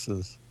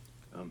glasses.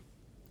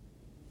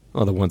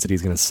 Oh, the ones that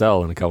he's going to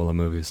sell in a couple of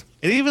movies.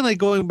 And even like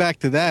going back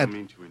to that,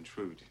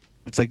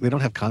 it's like they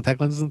don't have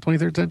contact lenses in the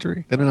 23rd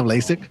century. They don't have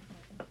LASIK.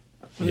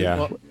 Yeah.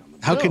 Well,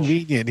 how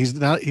convenient. He's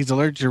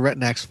allergic to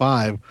Retinax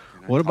 5.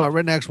 What about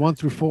Retinax 1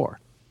 through 4?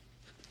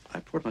 I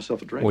poured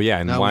myself a drink. Well, yeah,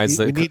 and why is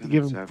we need to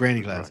give him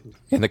granny glasses.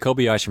 And the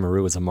Kobayashi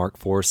Maru is a Mark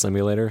IV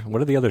simulator.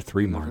 What are the other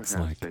 3 marks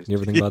like? You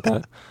ever think about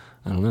that?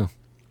 I don't know.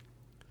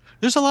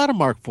 There's a lot of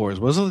Mark IVs.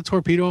 Wasn't the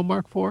torpedo a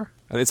Mark IV?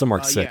 It's a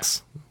Mark VI. I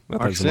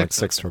thought it was a Mark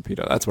VI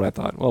torpedo. That's what I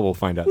thought. Well, we'll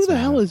find out. Who the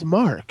hell is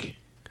Mark?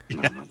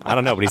 I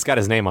don't know, but he's got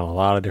his name on a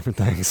lot of different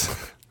things.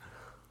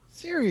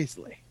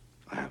 Seriously.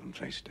 I haven't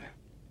faced death.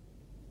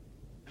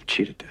 I've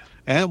cheated death.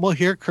 And well,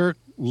 here Kirk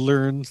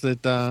learns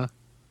that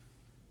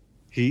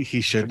he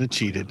shouldn't have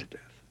cheated.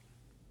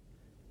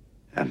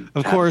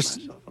 Of course,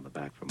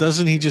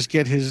 doesn't he just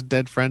get his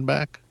dead friend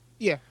back?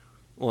 Yeah.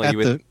 Well, at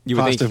the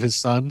cost of his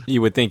son?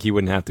 You would think he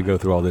wouldn't have to go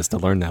through all this to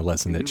learn that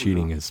lesson that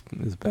cheating is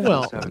bad.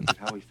 Well,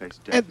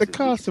 at the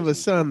cost of a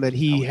son that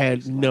he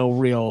had no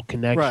real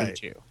connection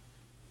to.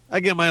 I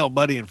get my old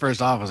buddy and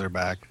first officer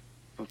back.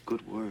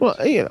 Good words. Well,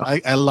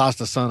 I lost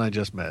a son I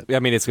just met. I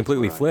mean, it's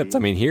completely flipped. I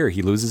mean, here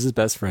he loses his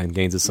best friend,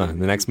 gains a son.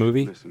 The next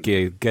movie,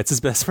 gets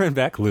his best friend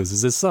back,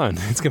 loses his son.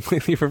 It's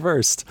completely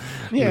reversed.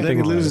 Yeah, then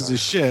he loses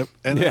his ship,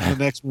 and then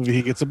the next movie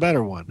he gets a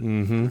better one.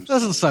 Mm-hmm.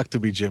 Doesn't suck to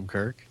be Jim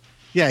Kirk.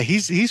 Yeah,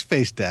 he's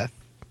faced death.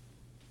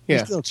 Yeah.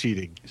 He's still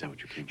cheating. Is that what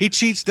you came He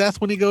cheats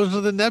death when he goes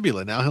to the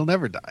Nebula. Now he'll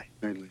never die.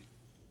 The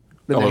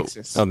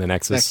Nexus. Oh, the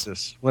Nexus.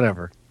 Nexus,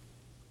 whatever.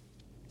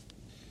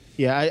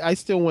 Yeah, I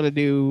still want to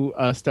do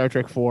Star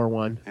Trek 4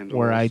 one,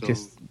 where I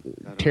just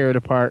tear it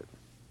apart.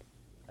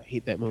 I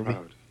hate that movie.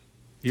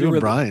 You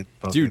and Brian.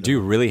 Do you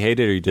really hate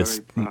it, or you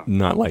just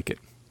not like it?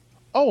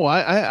 Oh,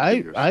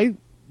 I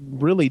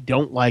really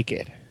don't like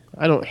it.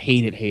 I don't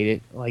hate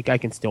it. Like, I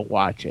can still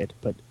watch it,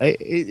 but I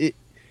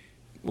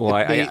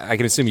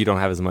can assume you don't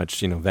have as much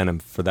venom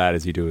for that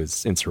as you do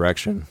as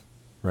Insurrection,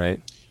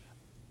 right?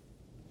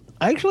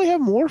 I actually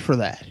have more for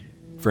that.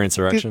 For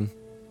Insurrection?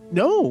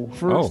 No,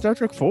 for Star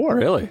Trek 4.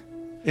 Really?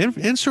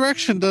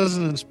 Insurrection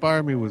doesn't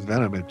inspire me with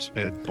venom.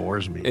 It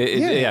bores me.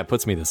 It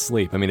puts me to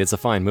sleep. I mean, it's a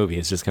fine movie.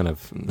 It's just kind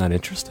of not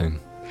interesting.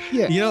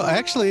 Yeah.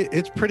 Actually,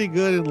 it's pretty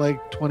good in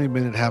like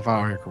 20-minute,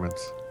 half-hour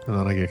increments. And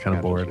then I get kind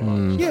of bored.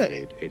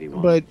 Yeah,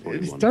 but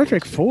Star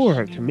Trek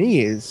 4 to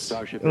me is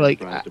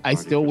like, I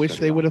still wish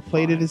they would have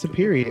played it as a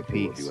period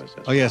piece.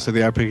 Oh yeah, so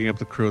they are picking up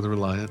the crew of the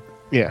Reliant.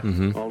 Yeah.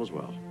 Mm-hmm. All is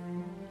well.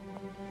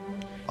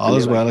 All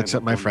is well,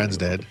 except my friend's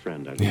dead.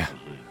 Yeah.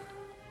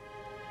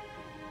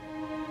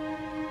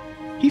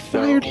 He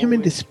fired him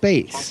into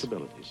space.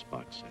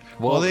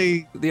 Well,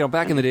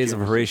 back in the days of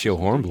Horatio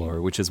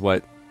Hornblower, which is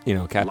what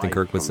Captain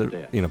Kirk was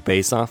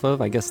based off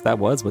of. I guess that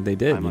was what they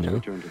did.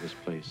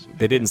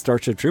 They did in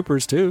Starship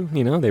Troopers too.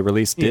 They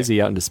released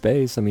Dizzy out into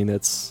space. I mean,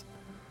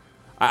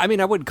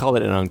 I wouldn't call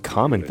it an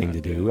uncommon thing to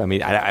do. I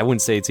mean, I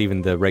wouldn't say it's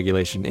even the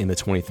regulation in the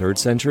 23rd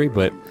century,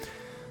 but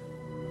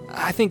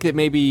I think that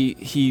maybe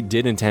he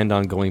did intend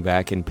on going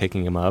back and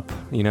picking him up,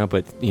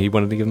 but he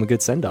wanted to give him a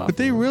good send-off. But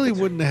they really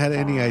wouldn't have had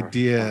any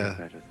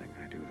idea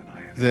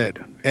that,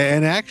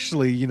 and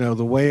actually,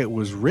 the way it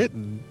was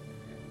written,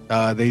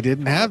 they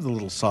didn't have the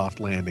little soft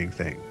landing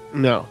thing.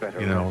 No.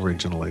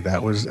 Originally.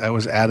 That was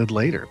added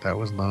later. That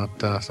was not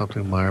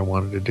something Meyer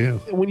wanted to do.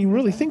 When you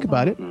really think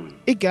about it,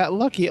 it got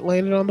lucky it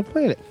landed on the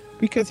planet.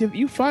 Because if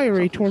you fire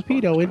a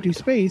torpedo into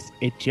space,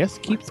 it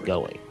just keeps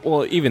going.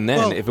 Well, even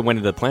then, if it went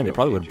into the planet, it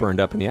probably would have burned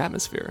up in the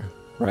atmosphere,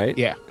 right?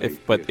 Yeah.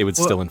 But it was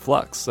still in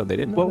flux, so they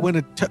didn't. But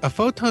when a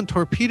photon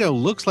torpedo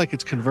looks like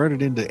it's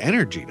converted into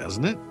energy,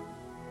 doesn't it?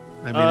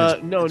 I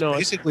mean, no,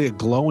 basically a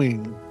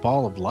glowing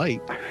ball of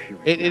light.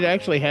 It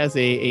actually has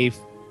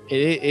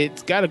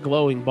it's got a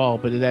glowing ball,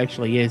 but it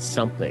actually is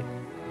something.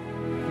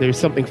 There's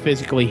something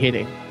physically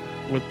hitting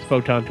with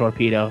photon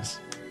torpedoes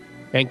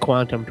and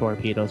quantum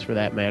torpedoes, for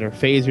that matter.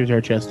 Phasers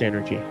are just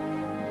energy. I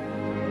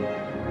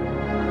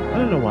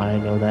don't know why I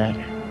know that.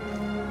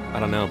 I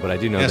don't know, but I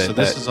do know that. So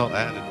this is all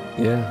added.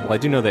 Yeah, well, I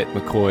do know that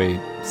McCoy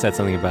said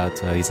something about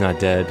he's not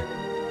dead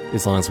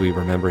as long as we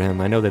remember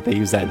him. I know that they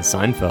used that in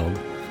Seinfeld.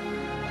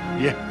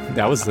 Yeah,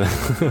 that was a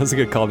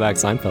good callback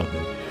Seinfeld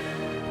did.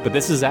 But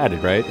this is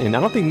added, right? And I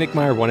don't think Nick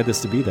Meyer wanted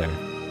this to be there.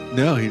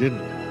 No, he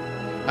didn't.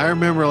 I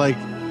remember like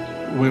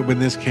when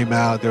this came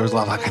out, there was a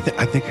lot of like,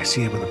 I think I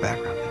see him in the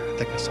background there. I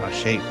think I saw a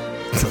shape.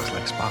 It looks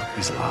like Spock.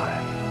 He's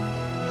alive.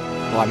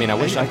 Well, I mean, I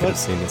wish I could have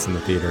seen this in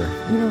the theater,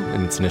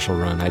 in its initial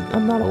run.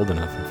 I'm not old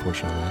enough,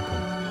 unfortunately.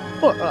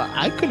 Well,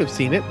 I could have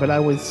seen it, but I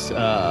was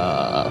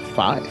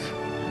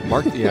 5.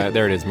 Mark, yeah,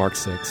 there it is, Mark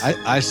 6.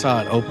 I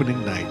saw it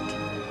opening night.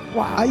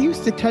 Wow. I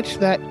used to touch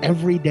that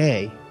every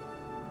day.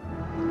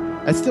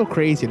 That's still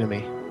crazy to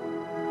me.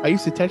 I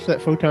used to touch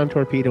that photon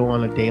torpedo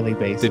on a daily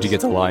basis. Did you get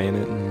to lie in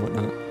it and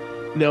whatnot?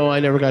 No, I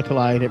never got to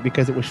lie in it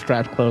because it was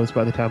strapped closed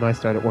by the time I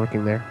started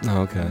working there.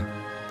 Oh, okay.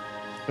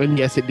 And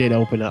yes, it did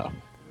open up.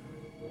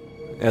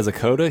 As a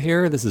coda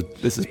here, this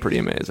is pretty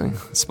amazing.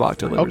 Spock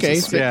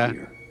delivers this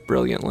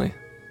brilliantly.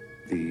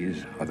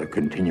 These are the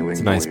continuing. It's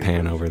a nice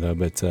pan over though,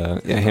 but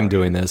him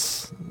doing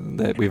this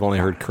that we've only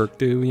heard Kirk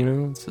do,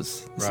 this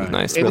is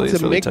nice. And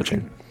it's really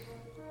touching.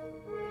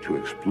 To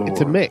explore. It's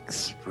a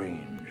mix.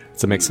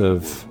 It's a mix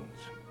of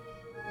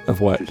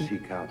what?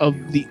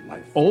 Of the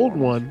old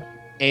one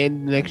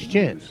and Next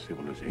Gen.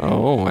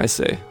 Oh, I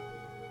see.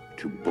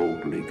 To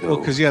boldly go. Well,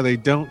 because they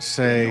don't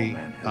say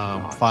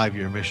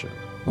 5-year mission.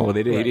 Oh,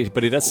 they did,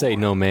 but it does say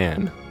no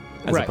man,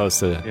 as opposed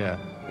to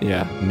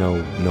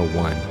no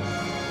one.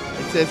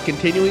 It says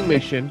continuing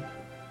mission,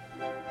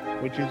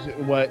 which is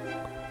what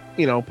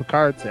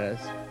Picard says.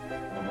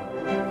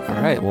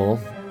 All right, well,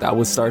 that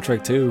was Star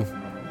Trek 2.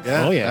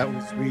 Yeah, that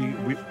was,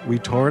 we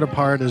tore it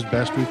apart as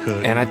best we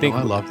could. And I think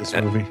I love this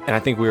movie. And I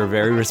think we were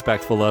very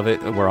respectful of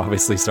it. We're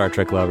obviously Star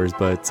Trek lovers,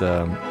 but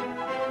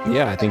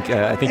I think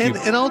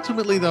and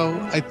ultimately though,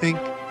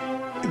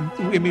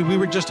 we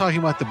were just talking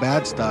about the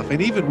bad stuff,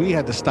 and even we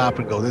had to stop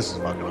and go, "This is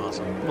fucking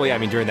awesome." Well, yeah, I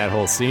mean, during that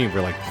whole scene,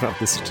 we're like, "Oh,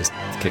 this is just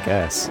kick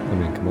ass." I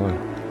mean, come on.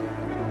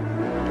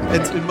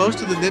 And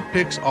most of the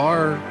nitpicks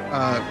are,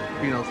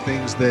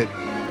 things that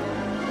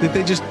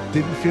they just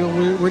didn't feel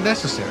were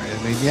necessary.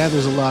 I mean,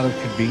 there's a lot of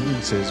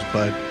conveniences,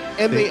 but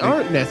they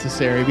aren't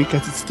necessary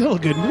because it's still a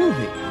good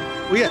movie.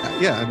 Well,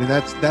 yeah. I mean,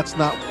 that's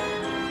not.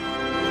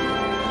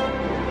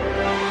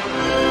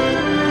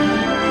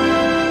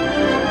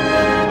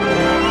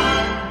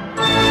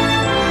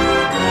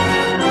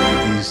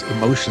 These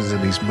emotions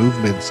and these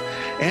movements,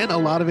 and a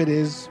lot of it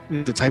is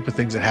the type of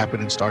things that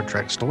happen in Star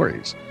Trek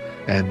stories.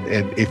 And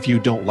if you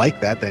don't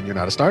like that, then you're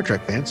not a Star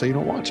Trek fan, so you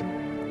don't watch it.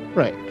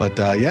 Right. But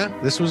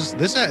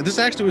this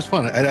actually was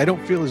fun. I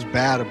don't feel as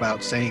bad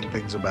about saying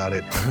things about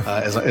it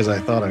as I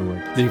thought I would.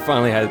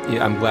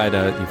 I'm glad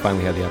you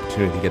finally had the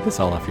opportunity to get this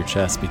all off your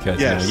chest,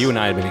 because you and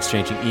I had been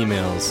exchanging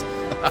emails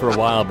for a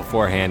while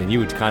beforehand, and you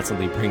would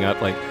constantly bring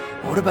up like,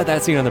 what about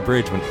that scene on the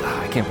bridge when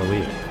I can't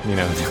believe it,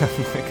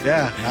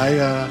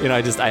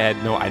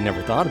 I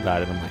never thought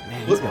about it. I'm like,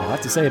 man, he's got a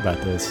lot to say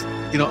about this.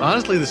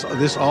 Honestly,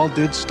 this all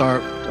did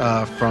start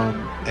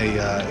from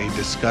a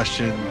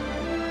discussion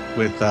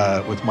with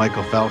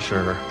Michael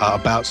Felsher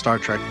about Star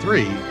Trek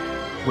 3,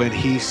 when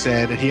he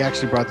said, and he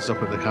actually brought this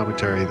up in the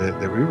commentary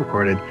that we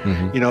recorded.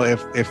 Mm-hmm.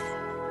 If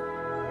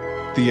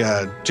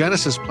the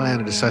Genesis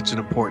planet is such an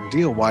important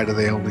deal, why do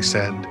they only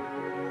send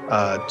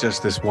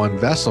just this one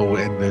vessel,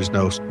 and there's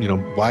no,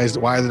 why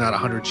are there not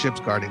 100 ships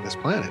guarding this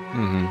planet?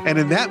 Mm-hmm. And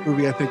in that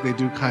movie, I think they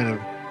do kind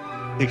of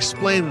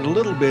explain it a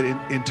little bit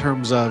in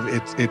terms of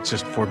it's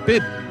just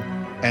forbidden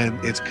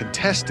and it's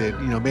contested.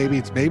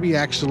 Maybe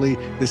actually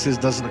this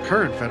doesn't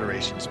occur in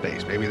Federation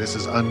space. Maybe this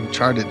is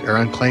uncharted or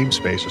unclaimed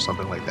space or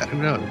something like that. Who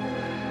knows?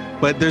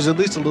 But there's at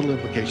least a little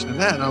implication in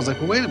that. And I was like,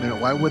 well, wait a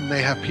minute. Why wouldn't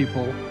they have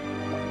people?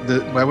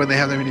 Why wouldn't they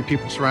have that many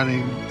people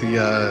surrounding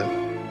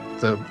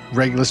the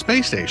regular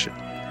space station?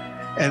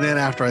 And then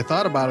after I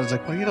thought about it, I was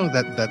like, well,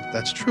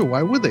 that's true.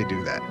 Why would they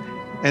do that?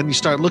 And you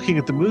start looking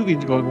at the movie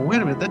and you're going, well,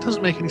 wait a minute, that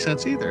doesn't make any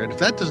sense either. And if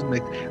that doesn't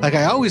make,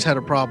 I always had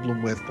a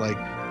problem with,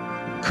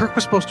 Kirk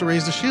was supposed to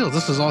raise the shields.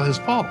 This is all his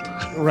fault.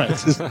 Right.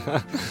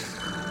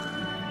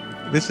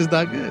 This is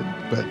not good.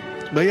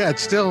 But yeah,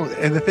 it's still,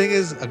 and the thing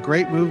is, a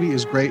great movie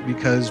is great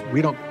because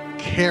we don't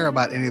care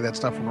about any of that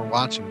stuff when we're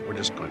watching. We're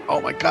just going, oh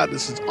my God,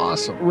 this is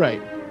awesome.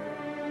 Right.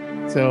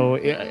 So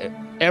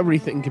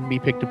everything can be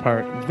picked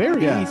apart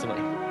very easily.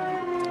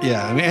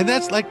 Yeah, I mean, and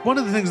that's one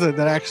of the things that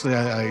actually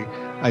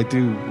I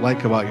do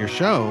like about your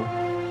show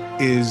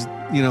is,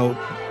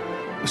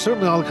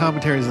 certainly all the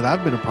commentaries that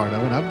I've been a part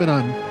of, and I've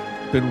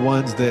been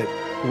ones that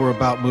were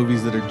about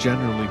movies that are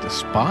generally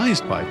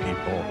despised by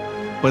people.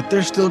 but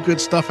there's still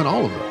good stuff in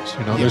all of those.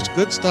 You know, there's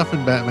good stuff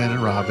in Batman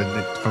and Robin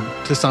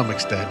to some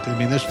extent. I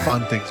mean, there's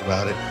fun things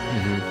about it,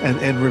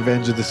 and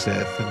Revenge of the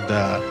Sith,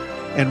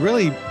 and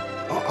really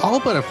all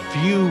but a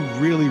few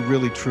really,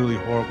 really, truly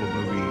horrible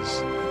movies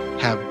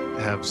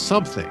have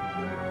something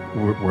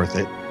worth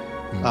it.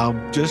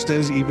 Just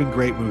as even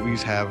great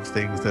movies have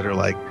things that are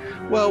like,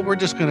 well,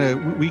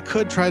 we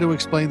could try to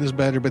explain this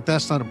better, but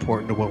that's not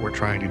important to what we're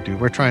trying to do.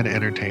 We're trying to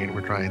entertain.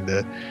 We're trying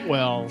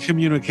to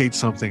communicate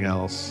something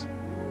else.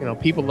 You know,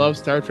 people love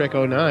Star Trek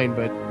 09,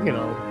 but you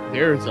know,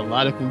 there's a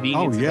lot of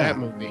convenience in that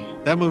movie.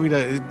 That movie,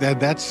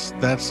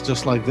 that's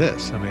just like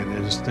this. I mean,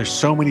 there's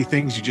so many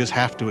things you just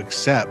have to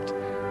accept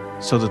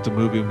so that the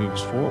movie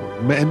moves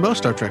forward. And most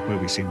Star Trek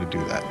movies seem to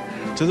do that,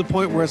 to the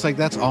point where it's like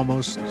that's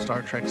almost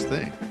Star Trek's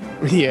thing.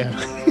 Yeah.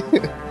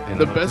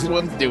 The best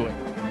ones do it.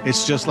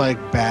 It's just like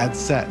bad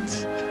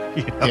sets.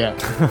 You know?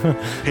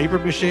 Yeah. Paper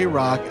mache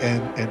rock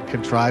and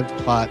contrived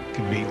plot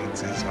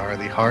conveniences are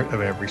the heart of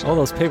every story. All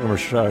those paper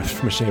mache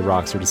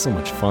rocks are just so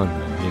much fun,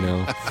 though, you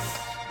know?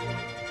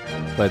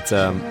 But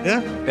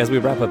as we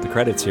wrap up the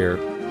credits here,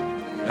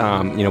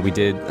 you know,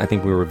 I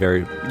think you were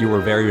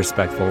very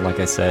respectful. Like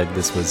I said,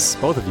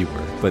 both of you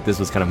were, but this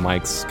was kind of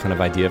Mike's kind of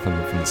idea from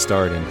the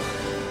start. And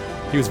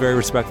he was very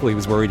respectful. He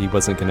was worried he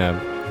was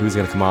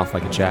going to come off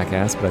like a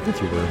jackass, but I think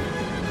you were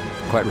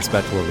quite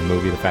respectful of the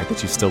movie, the fact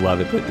that you still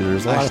love it. But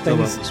there's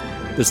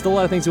still a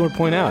lot of things you want to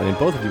point out, and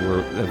both of you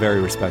were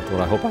very respectful,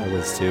 and I hope I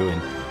was too.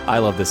 And I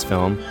love this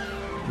film.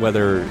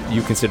 Whether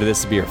you consider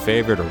this to be your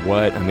favorite or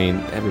what, I mean,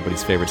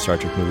 everybody's favorite Star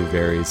Trek movie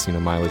varies. You know,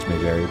 mileage may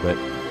vary, but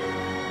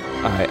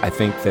I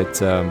think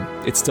that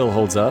it still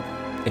holds up,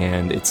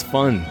 and it's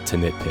fun to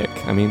nitpick.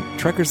 I mean,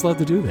 Trekkers love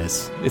to do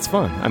this. It's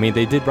fun. I mean,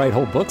 they did write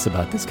whole books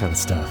about this kind of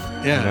stuff.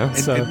 Yeah,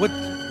 you know? and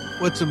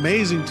what's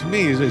amazing to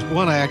me is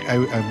one,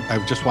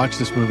 I've just watched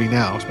this movie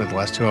now. I spent the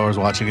last 2 hours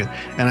watching it,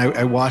 and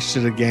I watched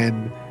it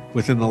again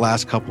within the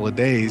last couple of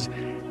days,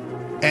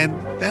 and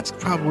that's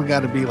probably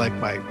got to be like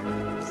my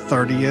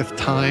 30th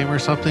time or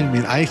something. I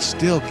mean, I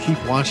still keep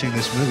watching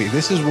this movie.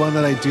 This is one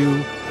that I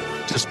do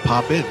just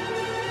pop in.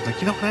 Like,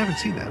 you know what? I haven't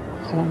seen that.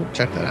 I'll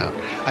check that out.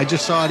 I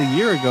just saw it a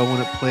year ago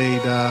when it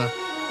played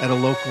at a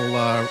local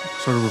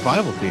sort of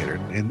revival theater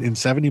in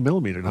 70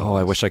 millimeter. Oh,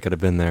 I wish I could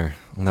have been there.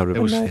 That would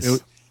have been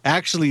nice.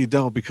 Actually, you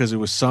don't, because it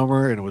was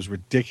summer and it was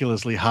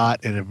ridiculously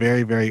hot in a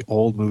very, very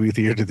old movie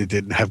theater that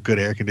didn't have good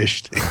air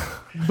conditioning.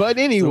 But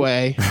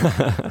anyway,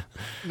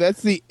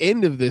 that's the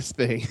end of this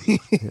thing.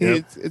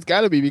 Yep. It's got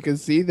to be,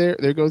 because see, there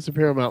goes the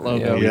Paramount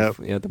logo.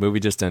 Yeah, the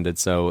movie just ended.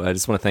 So I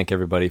just want to thank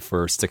everybody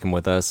for sticking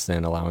with us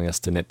and allowing us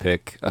to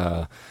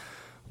nitpick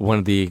one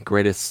of the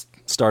greatest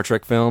Star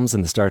Trek films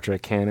in the Star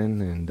Trek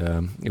canon. And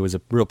it was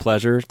a real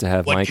pleasure to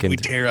have Mike. What can we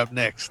tear up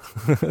next?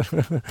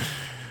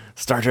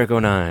 Star Trek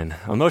 09,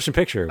 a motion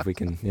picture, if we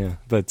can, yeah.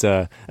 But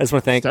I just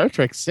want to thank Star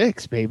Trek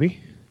 6, baby.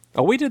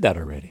 Oh, we did that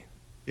already.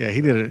 Yeah,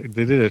 they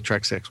did a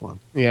Trek 6 one.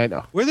 Yeah, I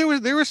know. Where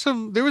there was a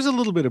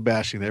little bit of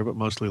bashing there, but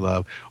mostly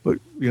love. But,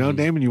 you know,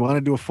 Damon, you want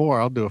to do a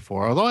 4? I'll do a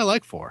 4. Although I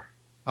like 4.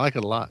 I like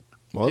it a lot.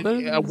 Well,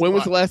 when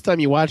was the last time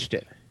you watched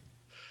it?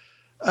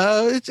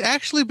 It's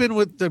actually been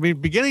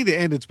beginning to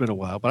end. It's been a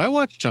while, but I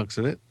watched chunks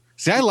of it.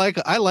 See, I like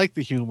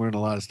the humor and a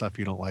lot of stuff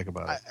you don't like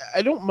about it.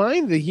 I don't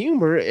mind the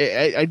humor.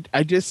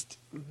 I just.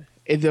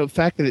 The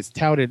fact that it's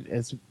touted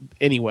as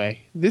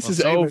anyway, this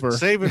is over.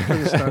 Save it for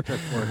the Star Trek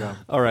 4 go.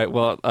 All right.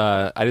 Well,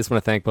 I just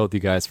want to thank both you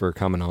guys for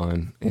coming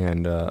on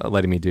and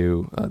letting me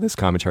do this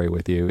commentary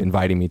with you,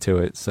 inviting me to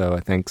it. So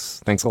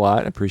thanks a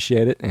lot. I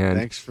appreciate it. And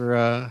thanks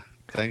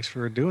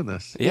for doing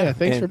this. Yeah,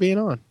 thanks for being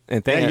on.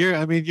 And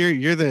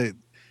you're the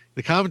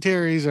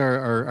commentaries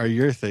are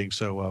your thing.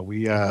 So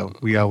we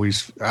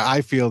always,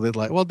 I feel that,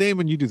 like, well,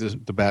 Damon, you do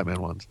the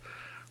Batman ones.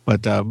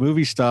 But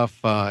movie stuff,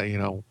 you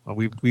know,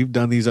 we've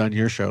done these on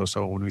your show,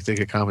 so when we think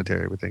of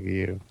commentary, we think of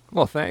you.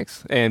 Well,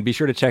 thanks. And be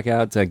sure to check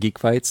out Geek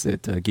Fights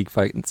at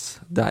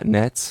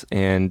geekfights.net.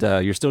 And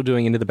you're still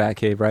doing Into the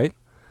Batcave, right?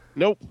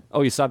 Nope.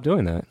 Oh, you stopped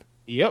doing that?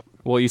 Yep.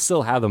 Well, you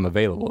still have them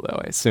available, though,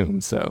 I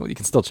assume, so you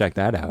can still check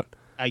that out.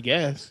 I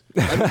guess.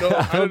 I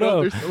don't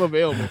know if they're still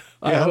available.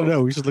 Yeah, I don't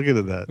know. We should look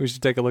into that. We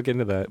should take a look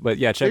into that. But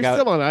yeah, check they're out.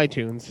 They're still on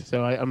iTunes,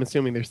 so I'm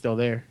assuming they're still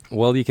there.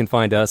 Well, you can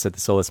find us at the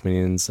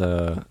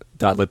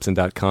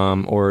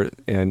soullessminions.libsyn.com,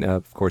 and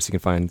of course you can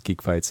find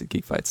Geek Fights at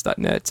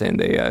geekfights.net. And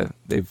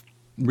they've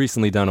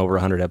recently done over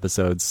 100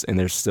 episodes, and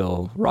they're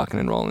still rocking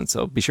and rolling.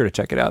 So be sure to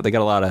check it out. They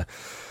got a lot of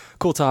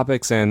cool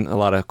topics and a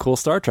lot of cool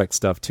Star Trek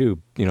stuff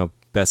too. You know,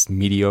 Best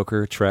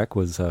Mediocre Trek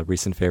was a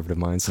recent favorite of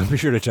mine, so be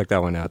sure to check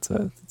that one out.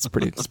 It's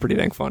pretty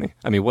dang funny.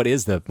 I mean, what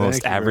is the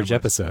most average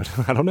episode?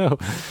 I don't know.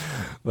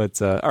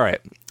 But all right,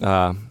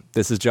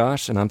 this is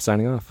Josh, and I'm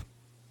signing off.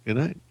 Good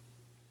night.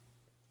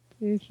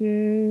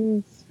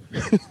 Bitches.